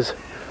Katrina says.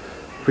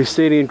 If we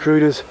see any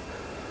intruders,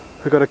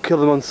 we've got to kill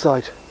them on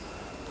sight.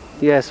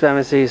 Yes,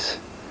 Ramesses.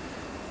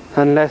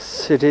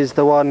 Unless it is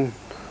the ones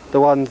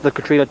that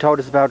Katrina told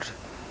us about.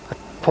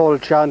 Paul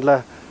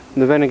Chandler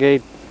and the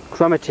renegade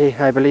Cromity,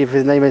 I believe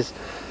his name is.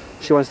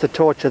 She wants to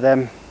torture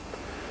them.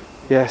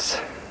 Yes.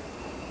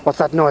 What's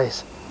that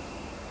noise?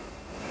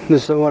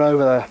 There's someone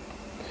over there.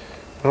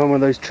 On one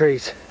of those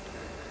trees.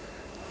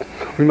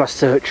 We must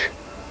search.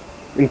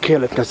 And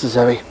kill if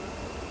necessary.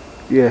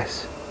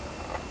 Yes.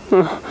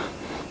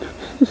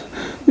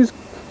 It's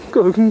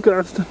Gorgon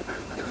Ghost and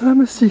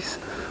Ramesses.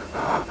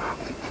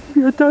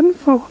 We are done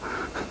for.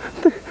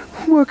 They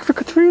work for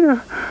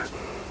Katrina.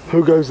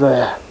 Who goes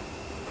there?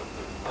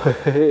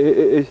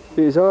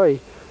 Is I,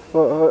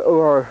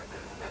 or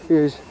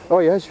is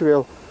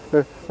Israel,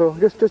 or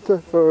just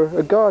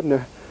a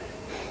gardener?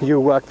 You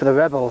work for the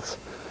rebels,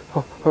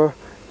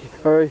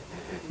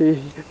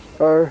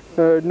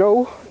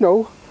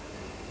 no.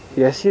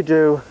 Yes, you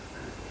do.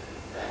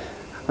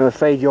 I'm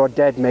afraid you're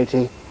dead,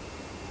 matey.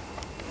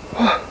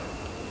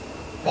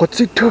 What's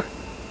he doing?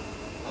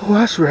 Oh,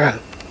 Azrael.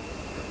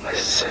 I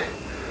see.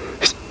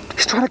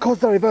 He's trying to cause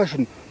the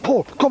diversion.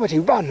 Paul, Comedy,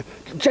 run!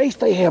 Jay,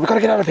 stay here. We've got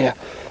to get out of here.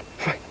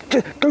 Right,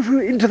 go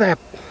through into there.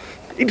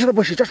 Into the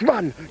bushes. Just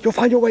run. You'll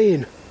find your way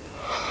in.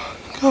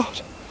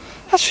 God.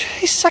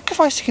 He's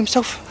sacrificing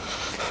himself.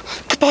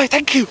 Goodbye,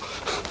 thank you.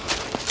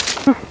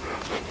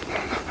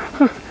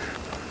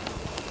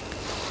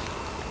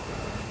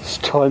 It's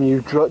time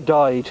you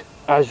died,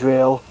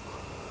 Azrael.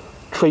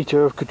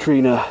 Traitor of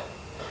Katrina.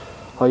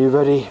 Are you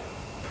ready?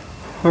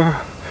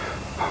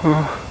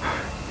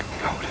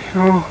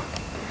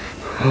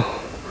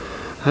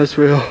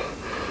 Azrael.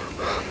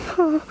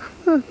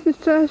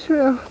 Mr.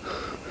 Azrael.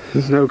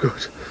 He's no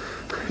good.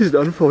 He's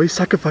done for. He's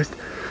sacrificed.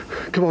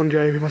 Come on,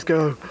 Jay, we must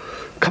go.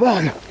 Come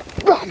on!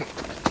 Run!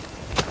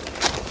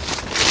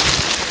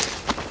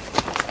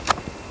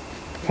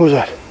 What was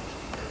that?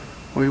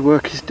 My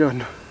work is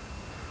done.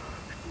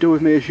 Do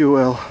with me as you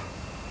will.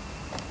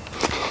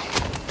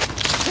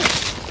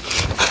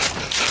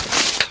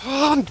 Come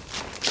on!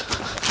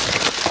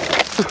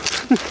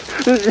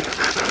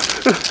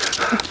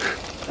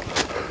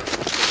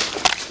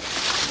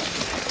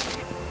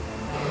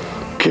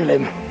 Kill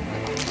him.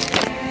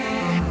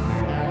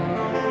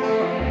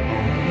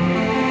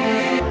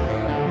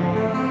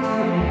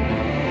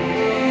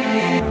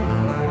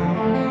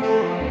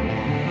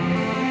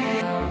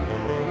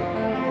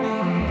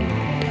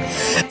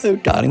 Oh,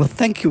 darling, well,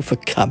 thank you for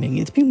coming.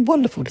 It's been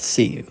wonderful to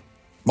see you.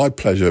 My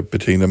pleasure,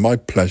 Bettina, my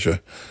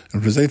pleasure. And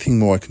if there's anything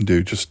more I can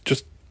do, just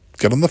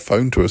get on the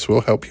phone to us.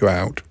 We'll help you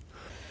out.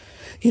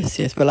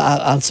 Yes. Well,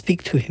 I'll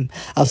speak to him.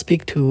 I'll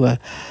speak to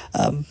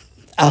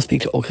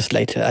August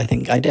later, I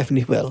think. I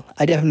definitely will.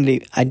 I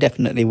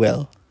definitely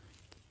will.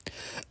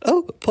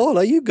 Oh, Paul,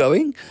 are you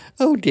going?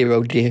 Oh, dear.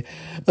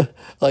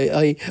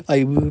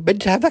 I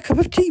meant to have a cup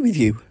of tea with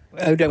you.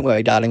 Oh, don't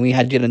worry, darling. We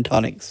had gin and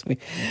tonics.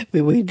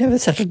 We never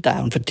settled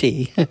down for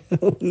tea.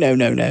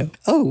 No.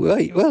 Oh,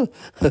 right. Well,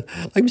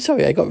 I'm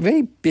sorry. I got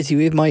very busy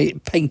with my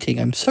painting.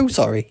 I'm so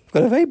sorry. I've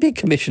got a very big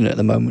commission at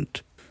the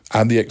moment.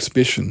 And the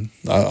exhibition.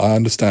 I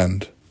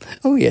understand.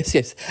 Oh, yes.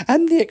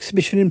 And the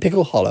exhibition in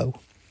Pickle Hollow.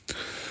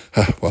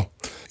 Well,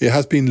 it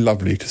has been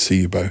lovely to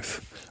see you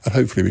both. And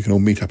hopefully we can all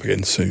meet up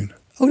again soon.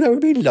 Oh, that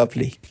would be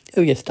lovely.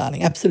 Oh, yes,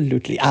 darling.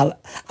 Absolutely. I'll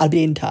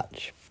be in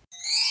touch.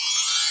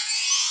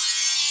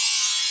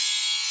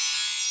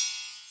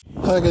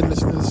 Hi again,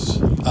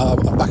 listeners.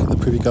 I'm back in the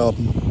Privy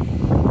Garden.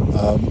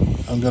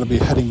 I'm going to be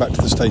heading back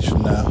to the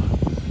station now.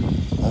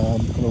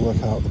 I'm going to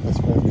work out the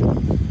best way of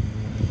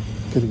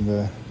getting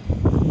there.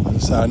 As I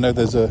say, I know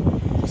there's a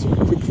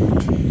quick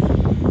route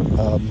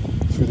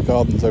through the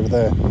gardens over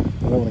there. I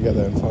don't want to get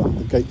there and find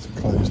the gates are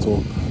closed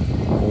or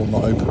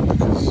not open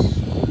because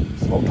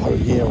it's the wrong time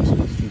of year or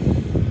something.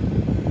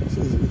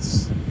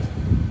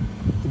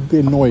 It would be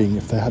annoying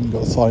if they hadn't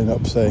got a sign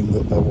up saying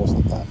that there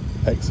wasn't that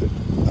exit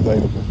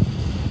available.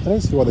 I don't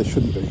see why they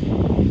shouldn't be. I think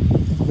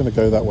I'm going to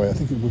go that way. I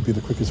think it would be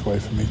the quickest way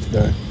for me to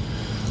go.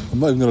 I'm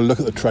not even going to look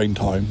at the train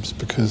times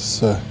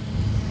because I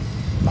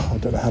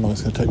don't know how long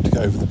it's going to take to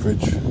get over the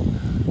bridge.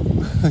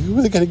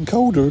 They're getting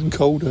colder and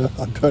colder.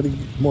 I'm turning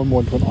more and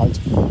more into an ice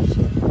ball,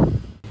 so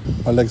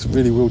my legs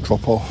really will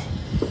drop off.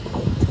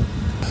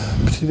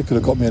 Bettina could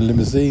have got me a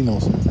limousine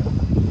or something.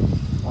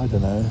 I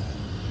don't know.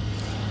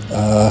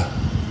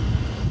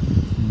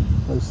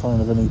 No sign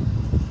of any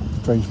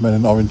strange men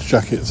in orange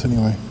jackets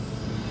anyway.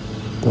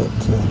 But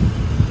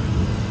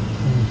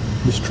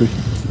mystery,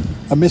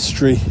 a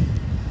mystery,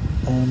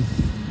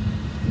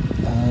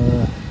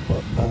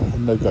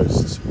 no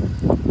ghosts.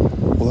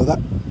 Although that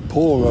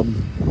poor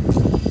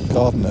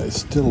gardener is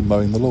still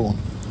mowing the lawn,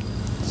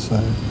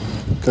 so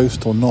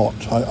ghost or not,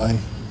 I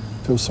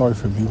feel sorry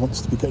for him. He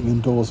wants to be getting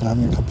indoors and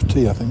having a cup of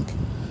tea, I think.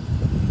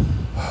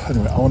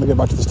 Anyway, I want to get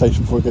back to the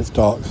station before it gets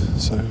dark,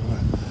 so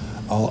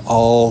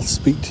I'll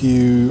speak to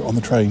you on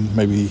the train,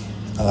 maybe.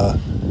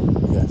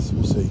 Yes,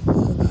 we'll see.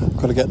 I've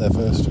got to get there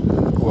first.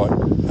 All right,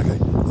 okay.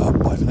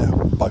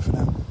 Bye for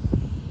now.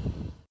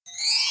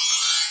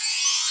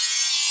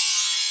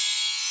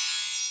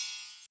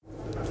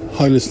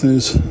 Hi,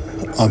 listeners.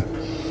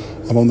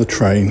 I'm on the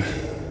train,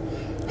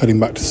 heading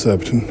back to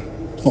Surbiton.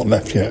 It's not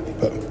left yet,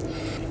 but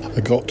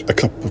I got a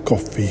cup of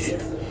coffee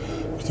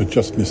because I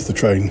just missed the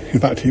train. In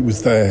fact, it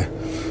was there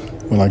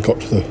when I got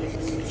to the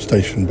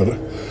station, but I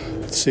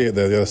could see it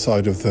there, the other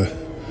side of the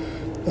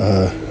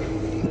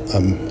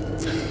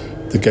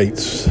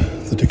gates,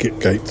 the ticket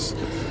gates.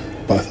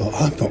 But I thought,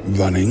 I'm not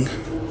running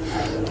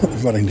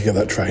to get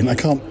that train. I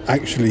can't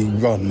actually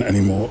run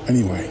anymore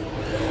anyway.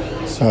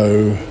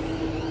 So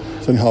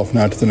it's only half an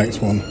hour to the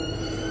next one.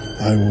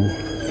 I will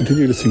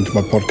continue listening to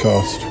my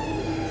podcast.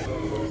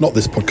 Not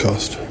this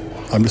podcast.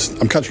 I'm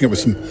catching up with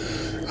some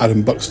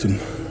Adam Buxton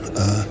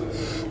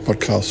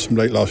podcasts from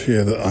late last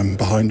year that I'm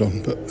behind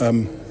on. But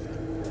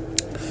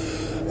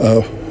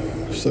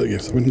so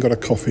yes, I went and got a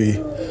coffee.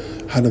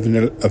 Had a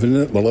vanilla.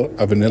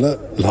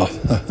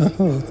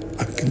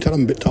 I can tell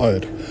I'm a bit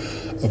tired.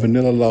 A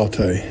vanilla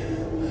latte.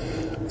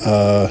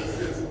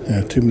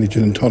 Too many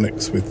gin and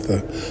tonics with.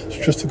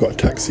 Just got a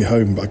taxi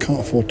home, but I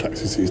can't afford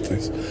taxis these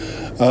days.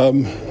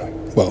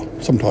 Well,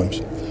 sometimes.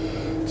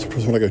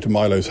 Sometimes when I go to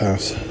Milo's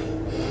house,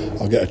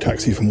 I'll get a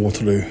taxi from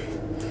Waterloo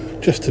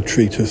just to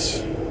treat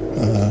us.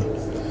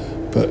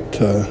 But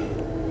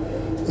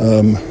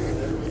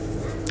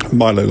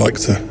Milo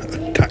likes a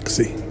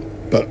taxi,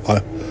 but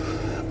I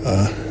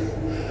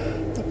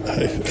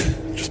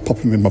just pop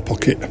him in my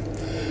pocket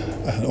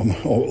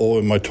or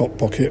in my top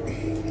pocket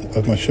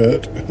of my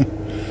shirt,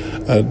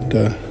 and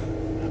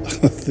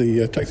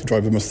the taxi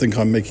driver must think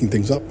I'm making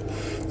things up,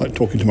 like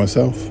talking to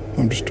myself.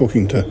 I'm just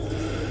talking to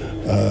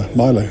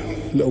Milo,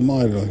 little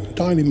Milo,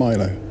 tiny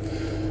Milo,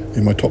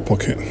 in my top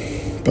pocket.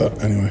 But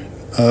anyway,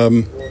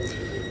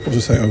 what was I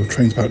saying? Oh, the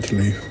train's about to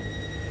leave.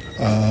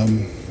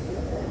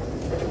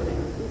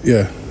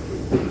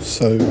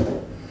 So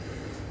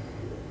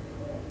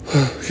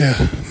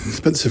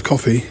expensive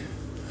coffee.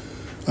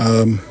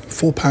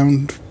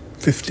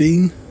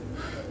 £4.15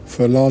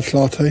 for a large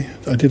latte.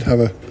 I did have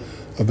a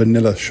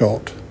vanilla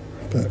shot,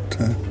 but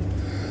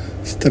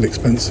still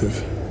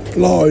expensive.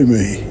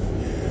 Blimey,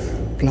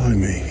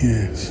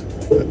 yes.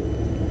 But,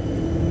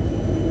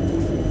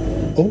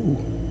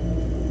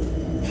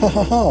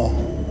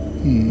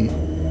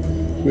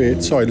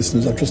 weird. Sorry,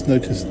 listeners, I've just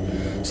noticed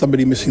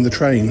somebody missing the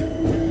train.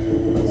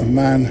 A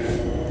man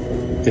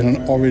in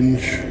an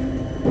orange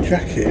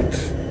jacket.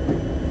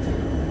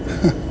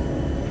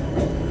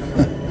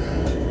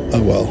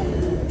 Oh well.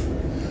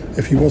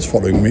 If he was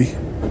following me,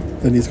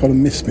 then he's got to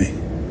miss me.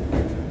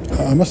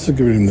 I must have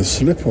given him the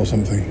slip or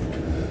something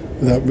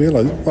without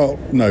realising. Well,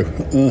 no,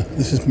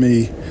 this is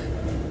me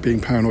being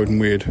paranoid and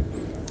weird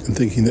and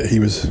thinking that he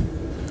was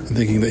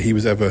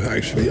ever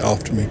actually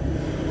after me.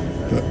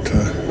 But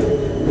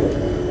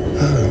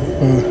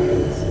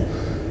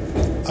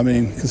I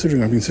mean,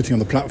 considering I've been sitting on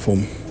the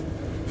platform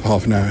for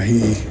half an hour,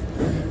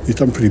 he's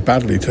done pretty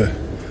badly to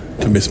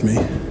miss me.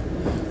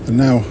 And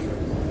now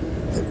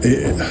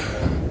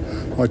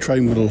my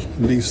train will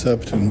leave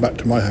Surbiton back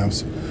to my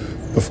house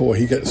before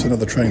he gets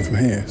another train from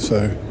here.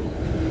 So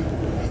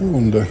I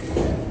wonder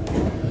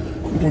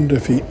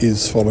if he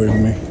is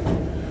following me,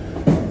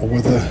 or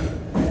whether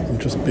I'm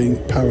just being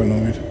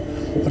paranoid.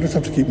 I just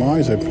have to keep my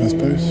eyes open, I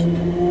suppose.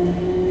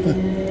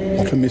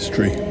 What a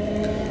mystery.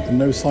 And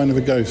no sign of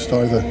a ghost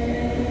either.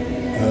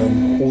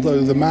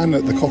 Although the man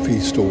at the coffee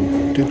stall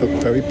did look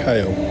very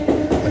pale.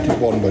 I did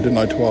wonder, didn't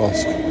I, to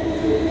ask.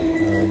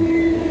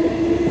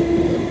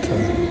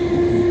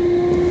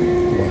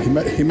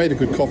 He made a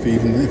good coffee,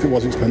 even if it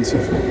was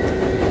expensive.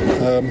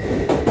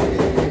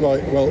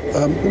 Right, well,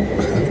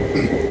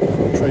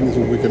 the train is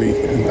all wiggly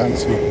and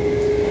bouncy.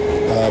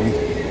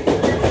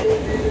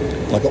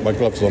 I got my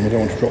gloves on, I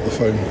don't want to drop the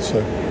phone,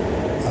 so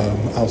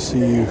I'll see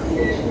you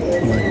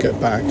when I get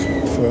back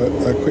for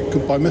a quick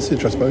goodbye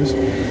message, I suppose.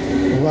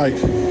 All right,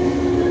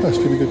 it's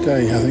been a good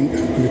day, I think.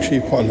 We've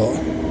achieved quite a lot.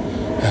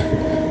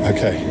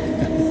 Okay.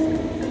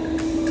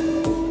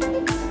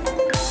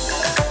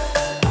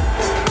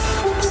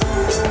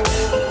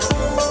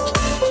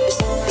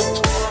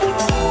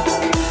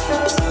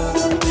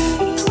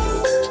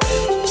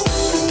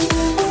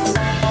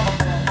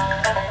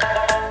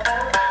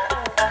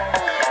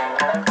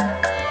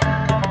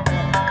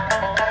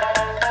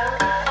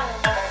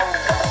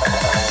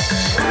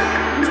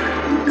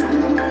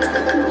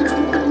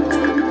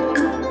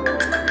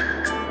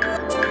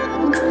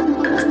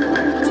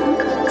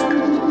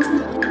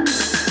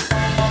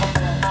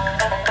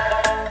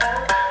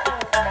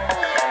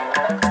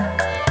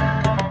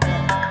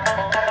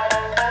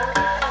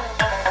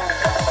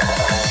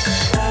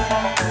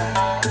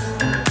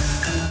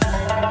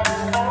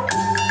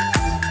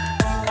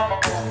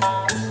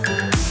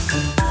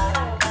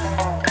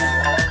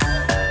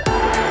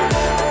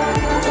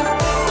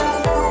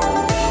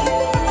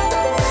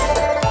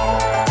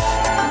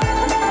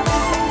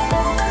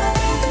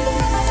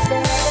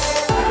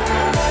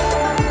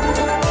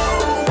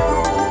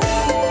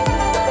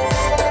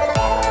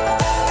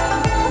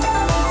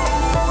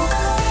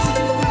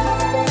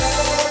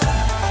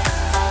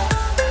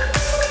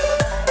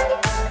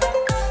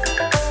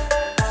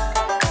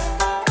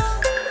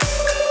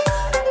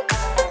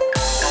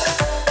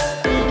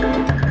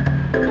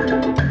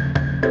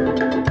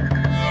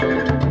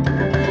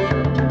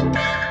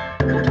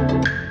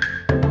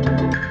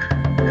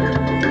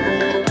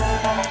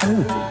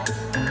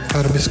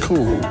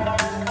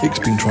 Nick's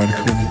been trying to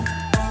call me.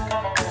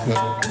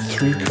 About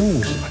 3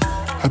 calls. I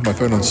had my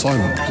phone on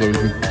silent because I was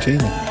with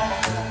Bettina.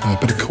 I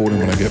better call him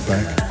when I get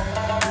back.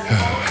 I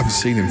haven't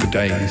seen him for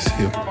days.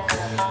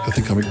 I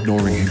think I'm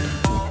ignoring him.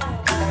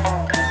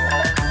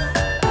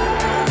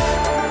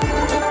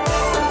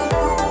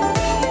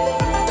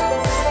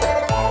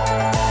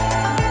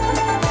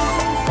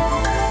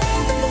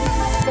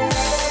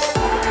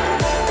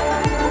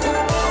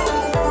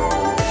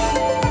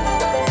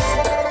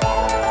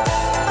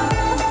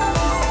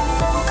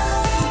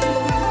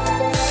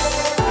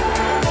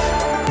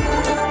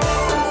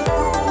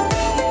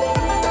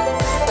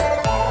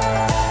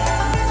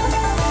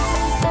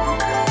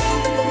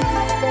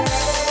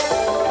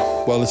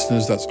 Well,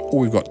 listeners, that's all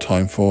we've got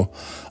time for.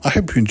 I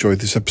hope you enjoyed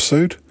this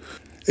episode.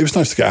 It was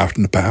nice to get out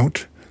and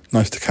about.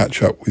 Nice to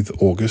catch up with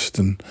August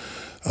and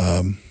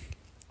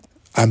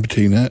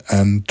Bettina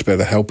and to be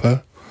able to help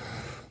her.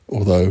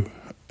 Although,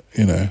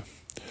 you know,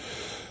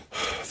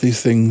 these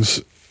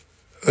things,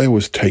 they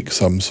always take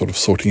some sort of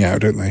sorting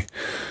out, don't they?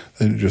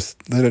 They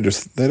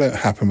don't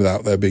happen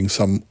without there being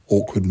some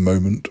awkward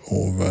moment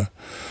or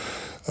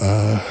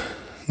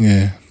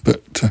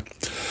But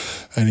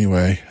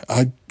anyway,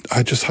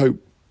 I just hope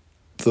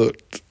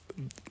that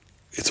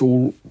it's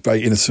all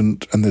very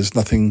innocent and there's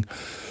nothing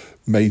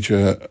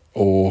major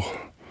or,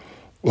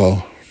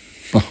 well,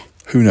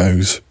 who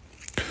knows?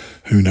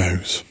 Who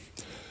knows?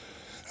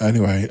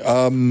 Anyway,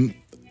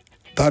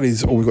 that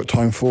is all we've got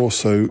time for.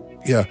 So,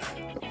 yeah,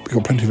 we've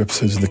got plenty of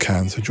episodes in the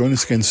can. So join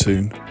us again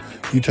soon.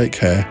 You take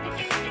care.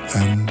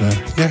 And,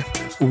 yeah,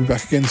 we'll be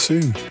back again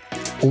soon.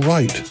 All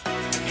right.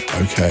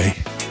 Okay.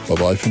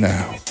 Bye-bye for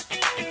now.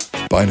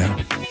 Bye now.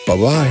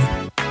 Bye-bye.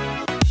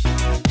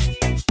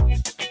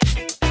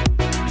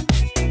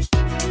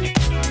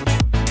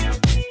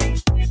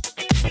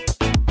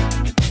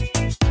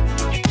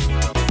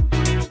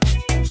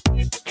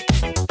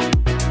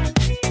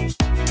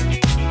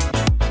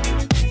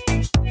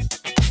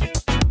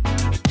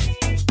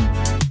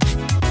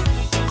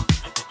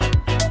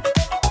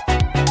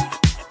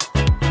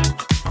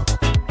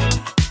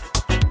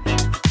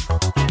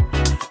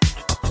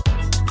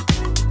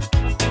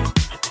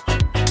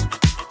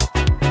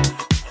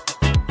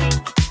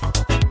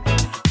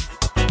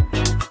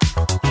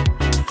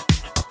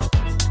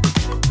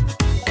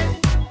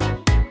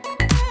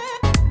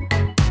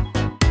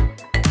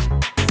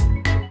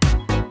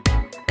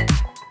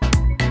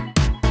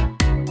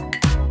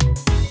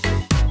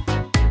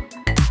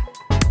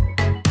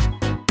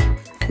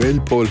 Well,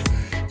 Paul,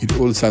 it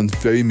all sounds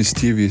very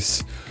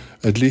mysterious.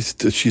 At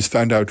least she's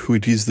found out who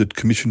it is that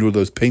commissioned all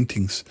those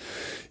paintings,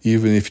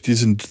 even if it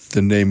isn't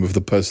the name of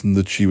the person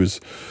that she was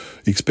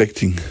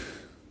expecting.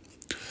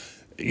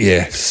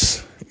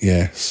 Yes.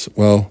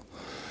 Well,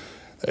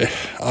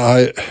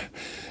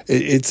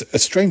 it's a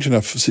strange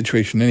enough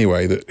situation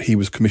anyway that he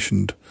was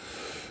commissioned.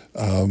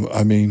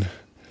 I mean,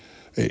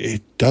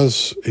 it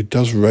does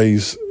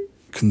raise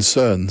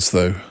concerns,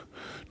 though,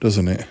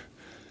 doesn't it?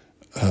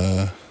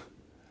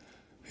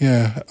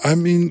 Yeah, I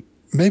mean,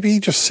 maybe he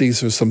just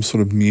sees her as some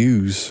sort of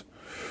muse,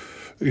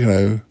 you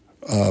know,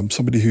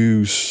 somebody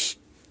who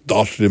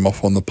started him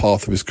off on the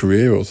path of his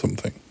career or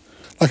something,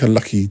 like a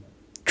lucky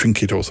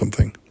trinket or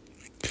something.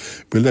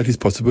 Well, that is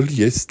possible,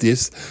 yes,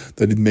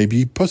 that it may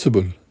be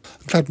possible.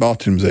 I'm glad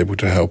Martin was able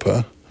to help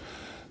her.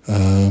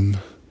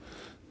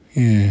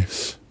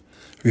 Yes.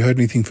 Have you heard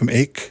anything from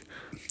Eck?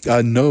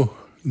 No.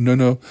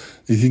 I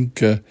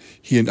think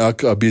he and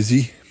Ak are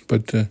busy,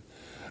 but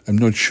I'm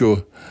not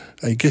sure.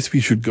 I guess we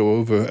should go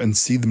over and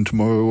see them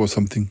tomorrow or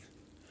something.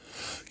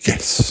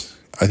 Yes,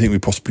 I think we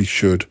possibly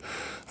should.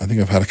 I think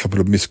I've had a couple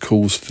of missed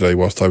calls today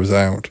whilst I was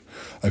out.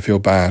 I feel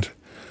bad.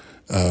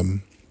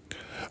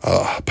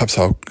 Perhaps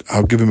I'll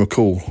give him a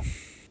call.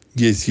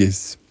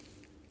 Yes.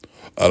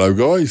 Hello,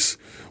 guys.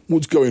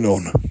 What's going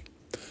on?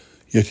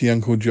 Yeti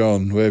Uncle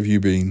John, where have you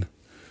been?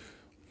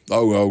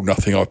 Oh,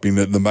 nothing. I've been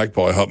at the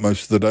Magpie Hut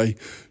most of the day,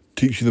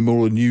 teaching them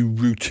all a new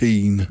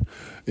routine.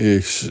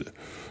 Yes.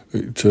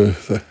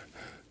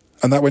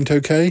 And that went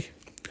okay?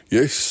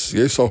 Yes,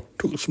 I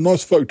took some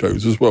nice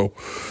photos as well.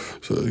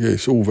 So,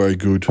 yes, all very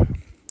good.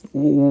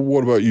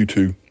 What about you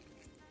two?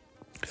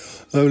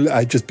 Oh,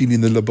 I've just been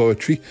in the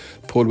laboratory.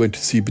 Paul went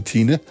to see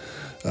Bettina.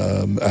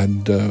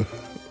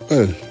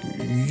 Well,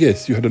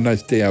 yes, you had a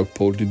nice day out,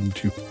 Paul,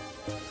 didn't you?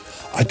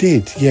 I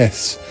did,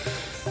 yes.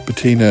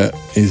 Bettina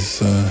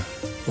is,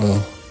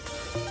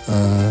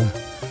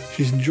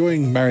 she's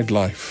enjoying married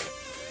life.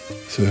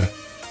 So,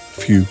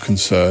 few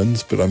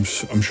concerns, but I'm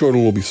sure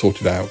it'll all be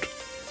sorted out.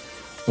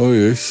 Oh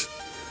yes,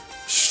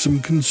 some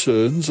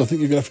concerns. I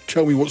think you're going to have to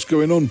tell me what's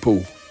going on,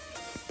 Paul.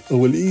 Oh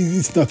well,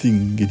 it's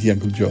nothing, Giddy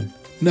Uncle John.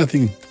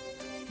 Nothing.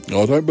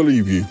 I don't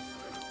believe you.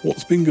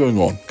 What's been going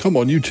on? Come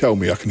on, you tell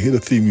me. I can hear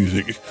the theme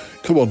music.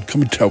 Come on,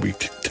 come and tell me.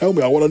 Tell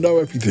me. I want to know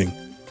everything.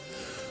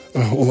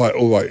 All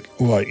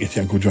right,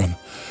 Giddy Uncle John.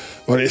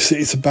 Well,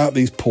 it's about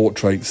these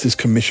portraits, this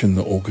commission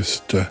that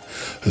August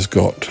has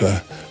got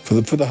for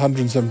the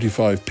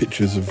 175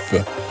 pictures of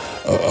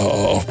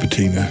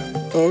Bettina.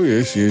 Oh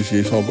yes,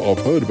 I've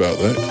heard about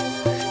that.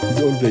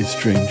 It's all very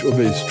strange,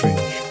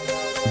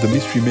 The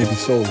mystery may be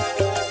solved.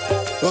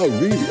 Oh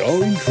really?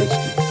 Oh,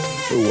 interesting.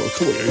 Oh, well,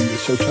 come on.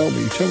 So tell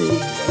me.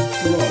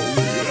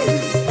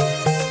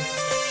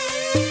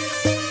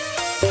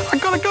 I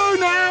gotta go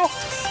now.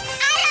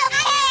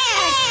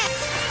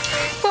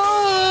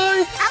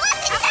 Bye. I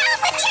want to go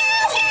with you.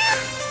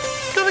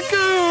 Gotta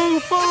go.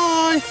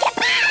 Bye.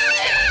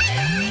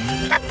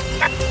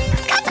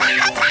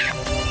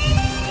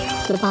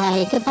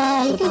 Goodbye.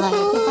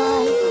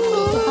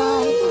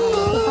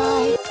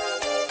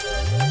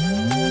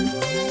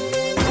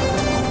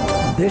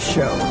 This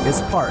show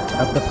is part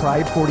of the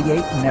Pride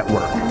 48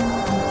 network.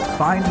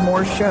 Find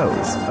more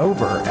shows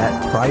over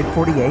at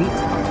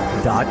pride48.com.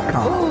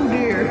 ShyLife.com. Oh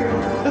dear.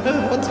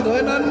 What's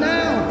going on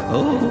now?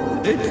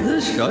 Oh, it's the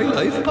Shy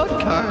Life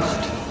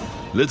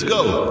podcast. Let's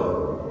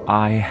go.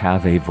 I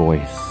have a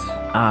voice.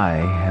 I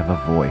have a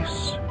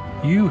voice.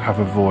 You have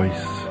a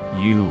voice.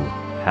 You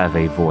have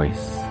a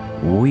voice.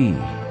 We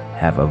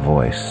have a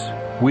voice.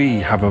 We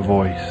have a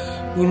voice.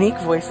 Unique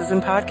voices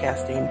in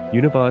podcasting.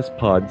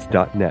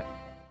 UnivazPods.net.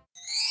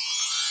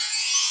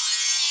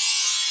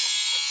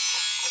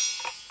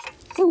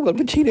 Oh, well,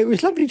 Bettina, it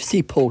was lovely to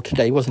see Paul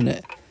today, wasn't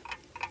it?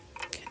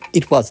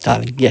 It was,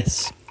 darling,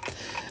 yes.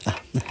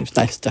 It was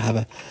nice to have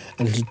a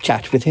little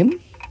chat with him.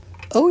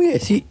 Oh,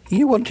 yes,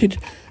 you wanted,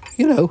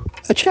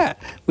 a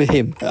chat with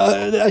him,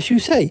 as you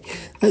say.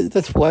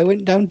 That's why I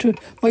went down to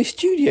my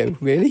studio,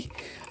 really.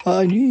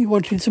 I knew you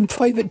wanted some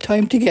private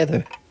time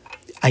together.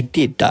 I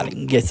did,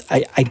 darling, yes,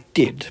 I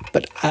did.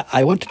 But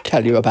I want to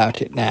tell you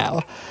about it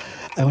now.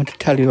 I want to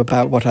tell you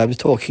about what I was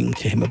talking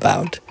to him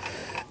about,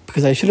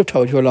 because I should have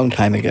told you a long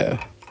time ago.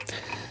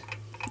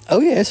 Oh,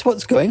 yes,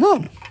 what's going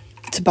on?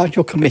 It's about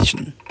your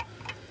commission.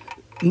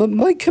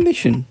 My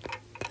commission?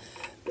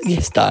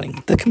 Yes,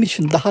 darling, the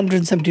commission, the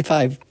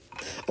 175,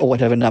 or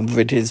whatever number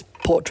it is,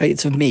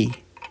 portraits of me.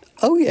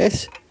 Oh,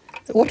 yes.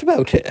 What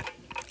about it?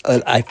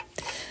 I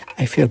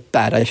feel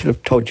bad. I should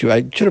have told you.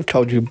 I should have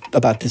told you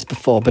about this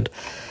before, but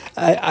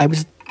I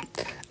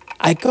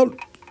got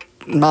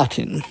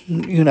Martin,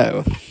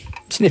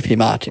 Sniffy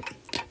Martin,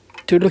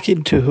 to look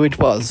into who it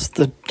was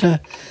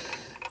that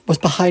was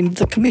behind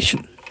the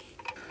commission.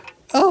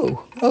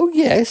 Oh,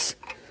 yes.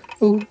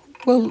 Oh,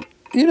 well,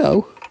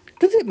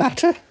 does it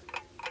matter?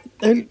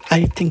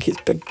 I think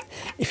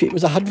if it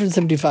was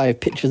 175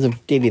 pictures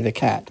of Dilly the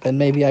cat, then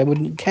maybe I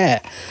wouldn't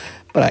care.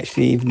 But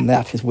actually, even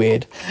that is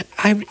weird.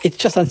 It's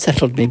just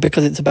unsettled me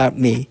because it's about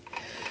me.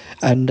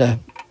 And,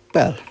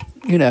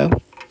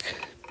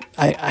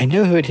 I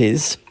know who it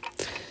is,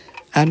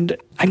 and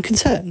I'm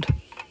concerned.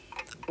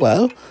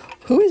 Well,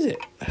 who is it?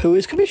 Who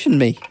has commissioned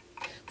me?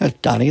 Well,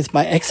 darling, it's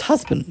my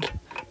ex-husband,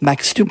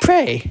 Max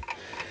Dupre.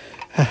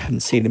 I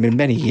haven't seen him in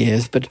many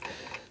years, but,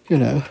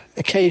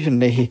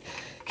 occasionally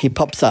he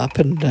pops up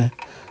and,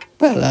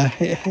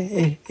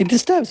 it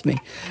disturbs me.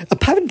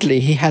 Apparently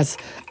he has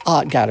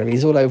art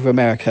galleries all over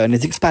America and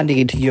is expanding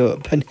into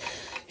Europe, and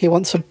he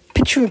wants a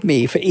picture of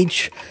me for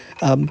each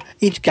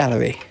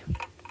gallery.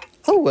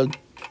 Oh, well,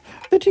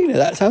 Bettina,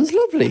 that sounds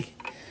lovely.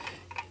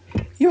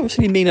 You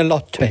obviously mean a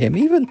lot to him,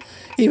 even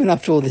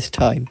after all this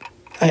time.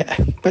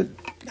 But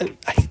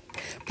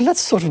that's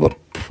sort of what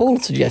Paul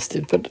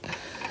suggested, but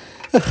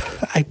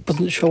I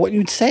wasn't sure what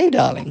you'd say,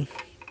 darling.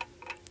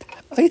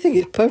 I think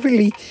it's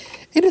perfectly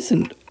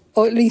innocent,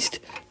 or at least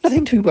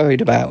nothing to be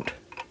worried about.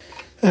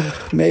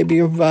 Maybe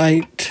you're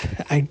right.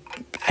 I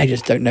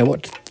just don't know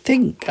what to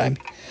think.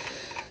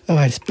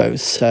 I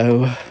suppose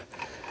so.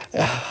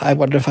 I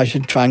wonder if I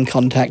should try and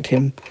contact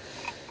him.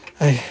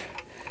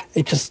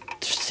 It just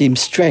seems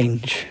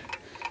strange.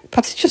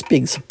 Perhaps he's just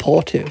being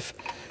supportive.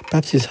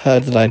 Perhaps he's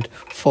heard that I'd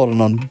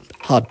fallen on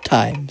hard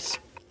times.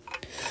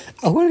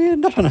 Oh, well, you're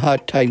not on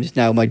hard times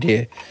now, my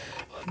dear.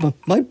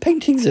 My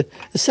paintings are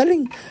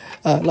selling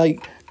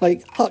like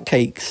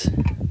hotcakes.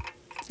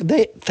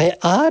 They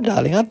are,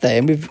 darling, aren't they?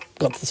 And we've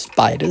got the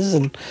spiders,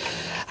 and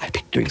I've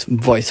been doing some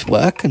voice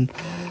work, and,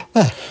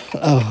 well,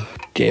 oh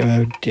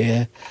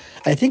dear.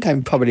 I think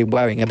I'm probably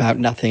worrying about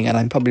nothing, and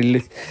I'm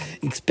probably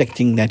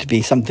expecting there to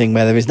be something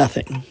where there is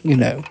nothing,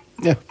 Yeah,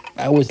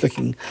 I'm always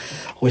looking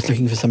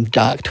for some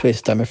dark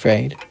twist, I'm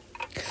afraid.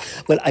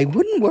 Well, I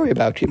wouldn't worry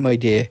about it, my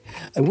dear.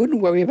 I wouldn't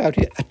worry about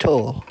it at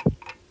all.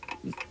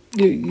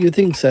 You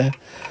think so?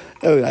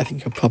 Oh, I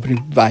think you're probably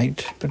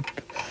right, but,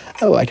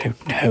 I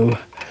don't know.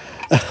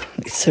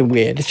 It's so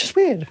weird. It's just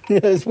weird.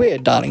 It's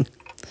weird, darling.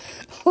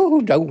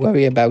 Oh, don't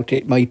worry about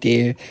it, my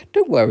dear.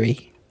 Don't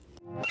worry.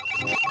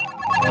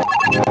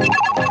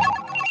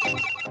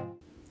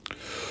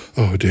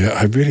 Oh dear,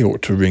 I really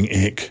ought to ring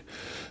Ick.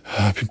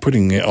 I've been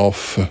putting it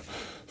off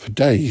for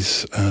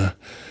days.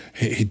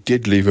 He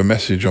did leave a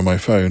message on my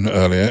phone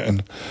earlier,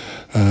 and,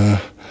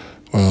 okay.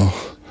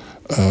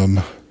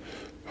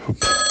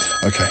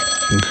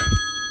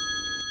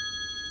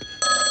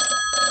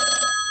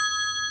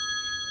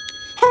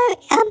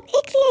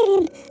 Ick the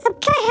alien.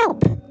 Can I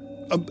help?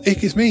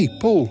 Ick, it's me,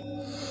 Paul.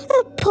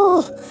 Oh,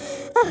 Paul.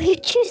 Oh, you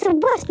choose the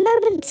worst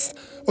moments.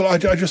 Well, I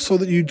just saw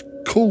that you'd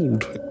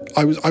called.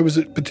 I was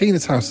at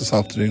Bettina's house this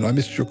afternoon. I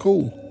missed your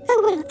call.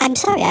 Oh, well, I'm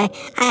sorry. I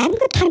haven't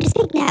got time to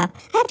speak now.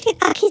 I have to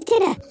get Aki's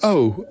dinner.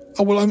 Oh,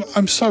 well,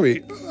 I'm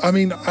sorry. I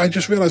mean, I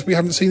just realised we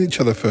haven't seen each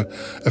other for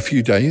a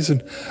few days,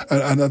 and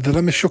that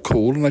I missed your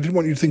call, and I didn't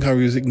want you to think I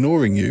was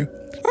ignoring you.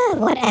 Oh,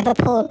 whatever,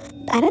 Paul.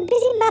 I'm a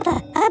busy mother,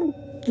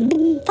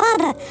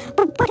 father,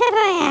 whatever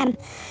I am.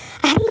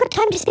 I haven't got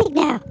time to speak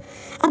now.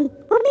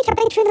 We'll meet up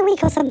later in the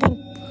week or something.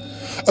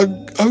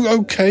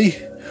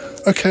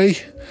 Okay.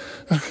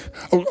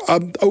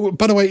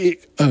 By the way,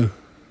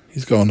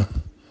 he's gone.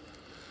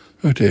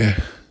 Oh dear.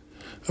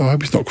 Oh, I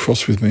hope he's not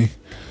cross with me.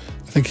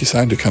 I think he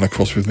sounded kind of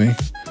cross with me.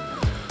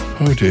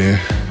 Oh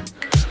dear.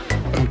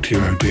 Oh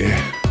dear.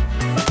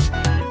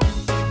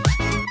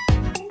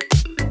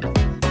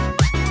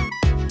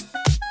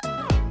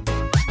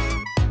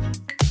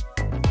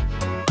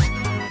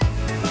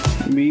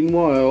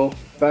 Meanwhile,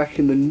 back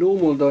in the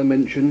normal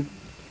dimension,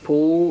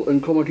 Paul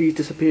and Cromitty's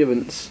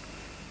disappearance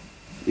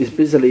is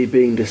busily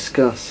being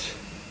discussed.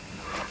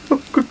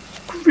 Oh, good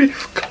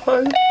grief,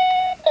 Clive.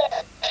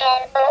 It's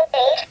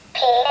 10:08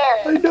 p.m.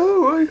 I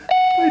know. It's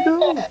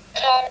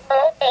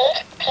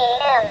 10:08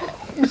 p.m.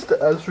 Mr.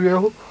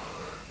 Asriel,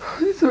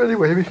 is there any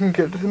way we can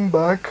get him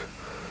back?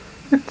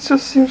 It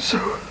just seems so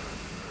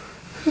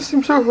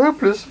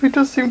hopeless. We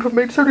just seem to have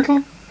made so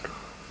little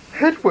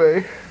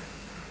headway.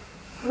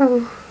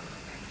 Oh,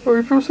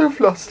 I feel so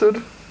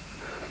flustered.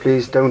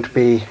 Please don't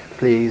be.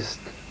 Please.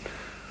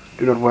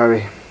 Do not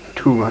worry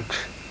too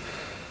much.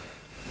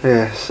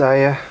 Yes,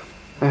 I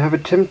have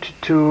attempted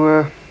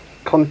to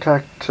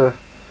contact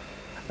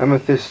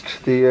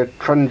Amethyst, the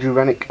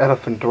Transuranic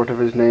elephant, or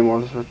whatever his name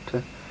was,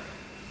 but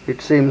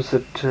it seems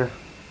that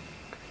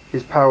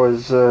his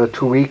power's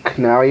too weak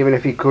now. Even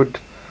if he could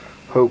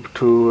hope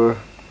to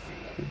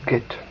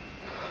get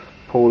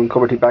Paul and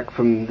Cromitty back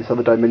from this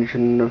other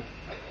dimension,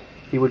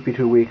 he would be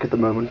too weak at the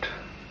moment.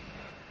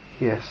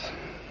 Yes,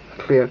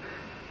 clear.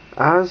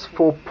 As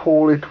for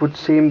Paul, it would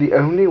seem the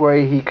only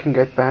way he can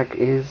get back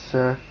is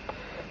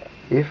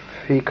if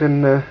he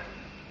can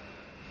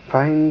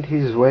find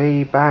his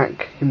way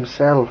back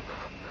himself.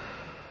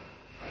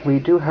 We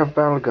do have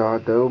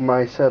Valgard, though,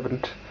 my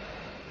servant,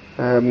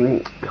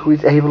 who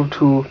is able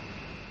to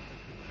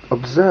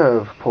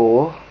observe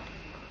Paul,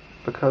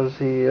 because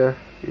he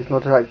is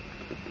not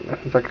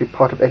exactly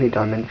part of any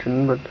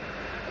dimension, but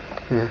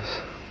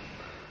yes.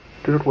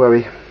 Do not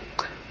worry.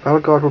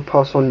 Valgard will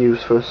pass on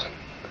news for us,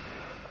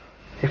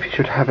 if he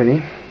should have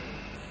any.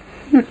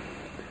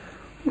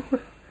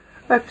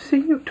 I've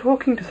seen you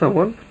talking to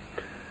someone.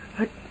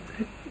 I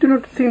do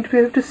not seem to be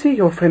able to see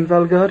your friend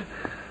Valgard.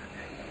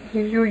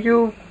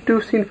 You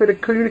do seem to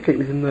communicate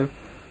with him, though.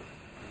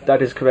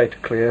 That is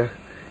correct, Clea.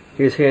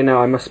 He is here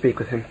now. I must speak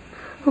with him.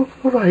 Oh,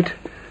 all right.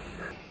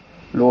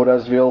 Lord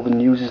Asriel, the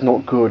news is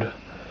not good.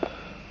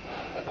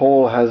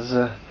 Paul has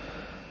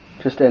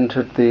just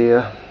entered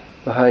the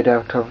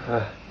hideout of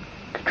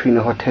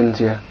Katrina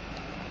Hortensia.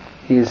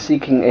 He is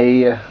seeking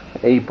a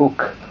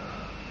book,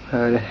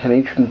 an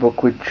ancient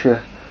book which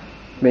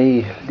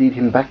may lead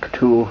him back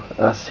to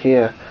us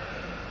here.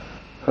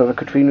 However,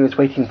 Katrina is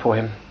waiting for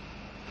him.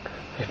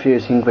 I fear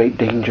he's in great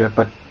danger,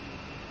 but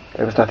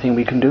there is nothing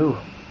we can do.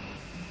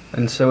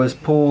 And so as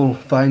Paul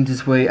finds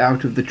his way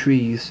out of the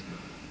trees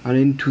and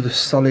into the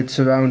solid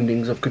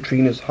surroundings of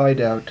Katrina's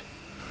hideout,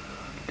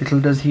 little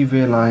does he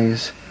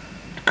realize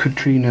that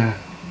Katrina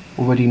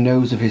already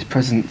knows of his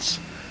presence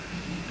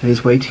and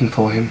is waiting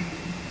for him.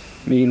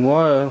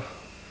 Meanwhile,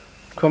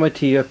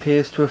 Cromitty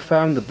appears to have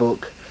found the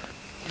book.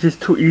 It is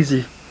too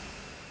easy.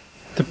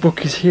 The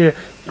book is here.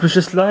 It was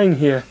just lying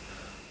here.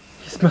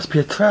 This must be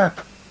a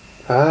trap.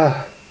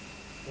 Ah,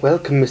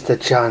 welcome, Mr.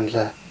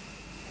 Chandler.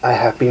 I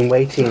have been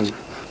waiting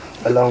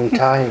a long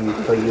time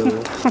for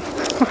you.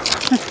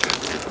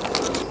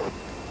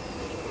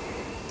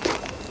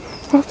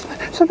 Oh,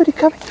 somebody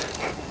coming.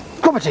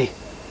 Cromitty!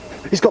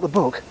 He's got the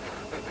book.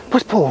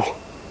 Where's Paul?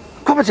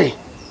 Cromitty!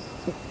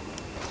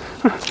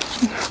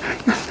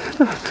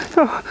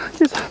 Oh,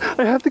 yes,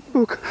 I have the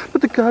book,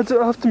 but the guards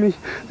are after me.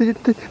 They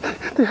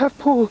have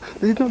Paul.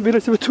 They did not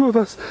realize there were two of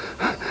us.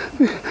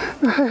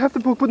 I have the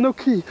book, but no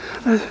key.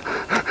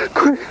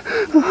 Quick.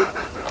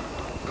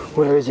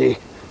 Where is he?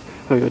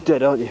 Oh, you're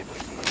dead, aren't you?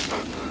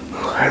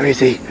 Where is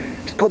he?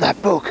 He's got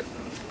that book.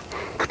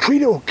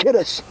 Katrina will kill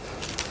us.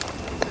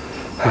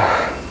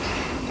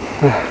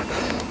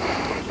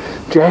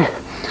 Jay,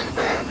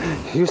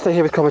 you stay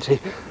here with Cromitty.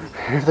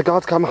 If the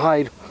guards come,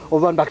 hide or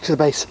run back to the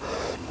base.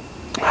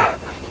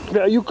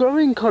 Where are you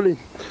going, Colin?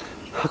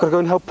 I've got to go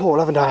and help Paul,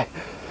 haven't I?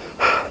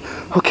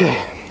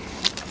 Okay.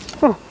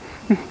 Oh,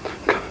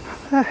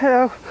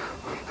 hello,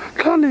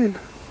 Colin.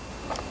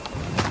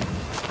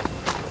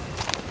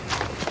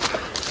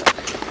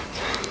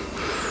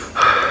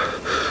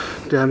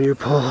 Damn you,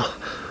 Paul.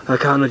 I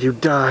can't let you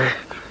die.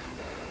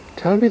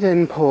 Tell me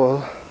then,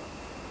 Paul.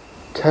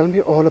 Tell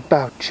me all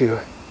about you.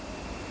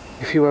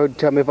 If you won't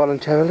tell me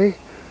voluntarily,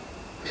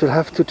 we shall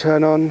have to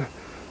turn on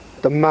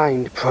the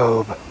mind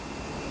probe.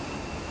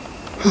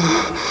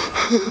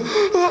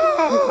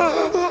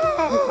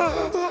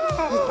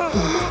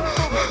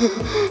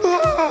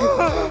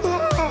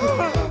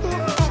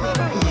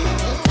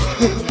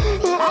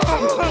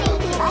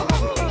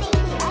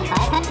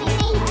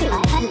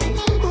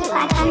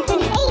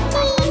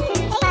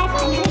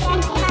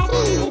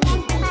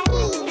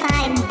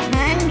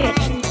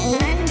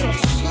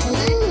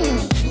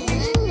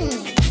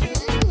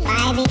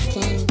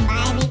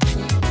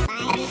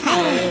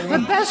 The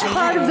best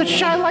part of the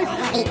Shy Life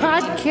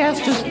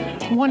podcast is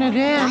when it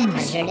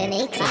ends.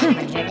 580.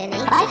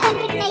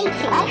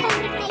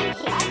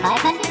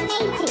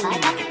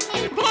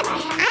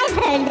 I've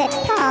heard that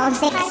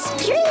Paul's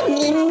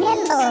extremely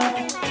nimble.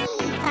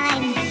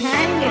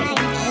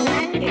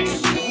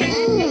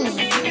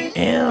 580.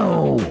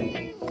 Ew!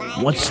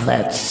 What's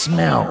that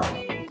smell?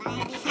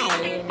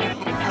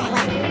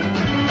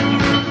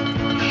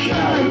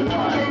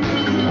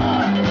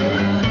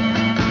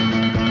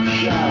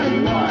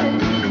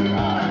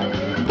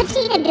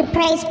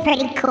 Prey's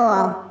pretty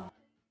cool.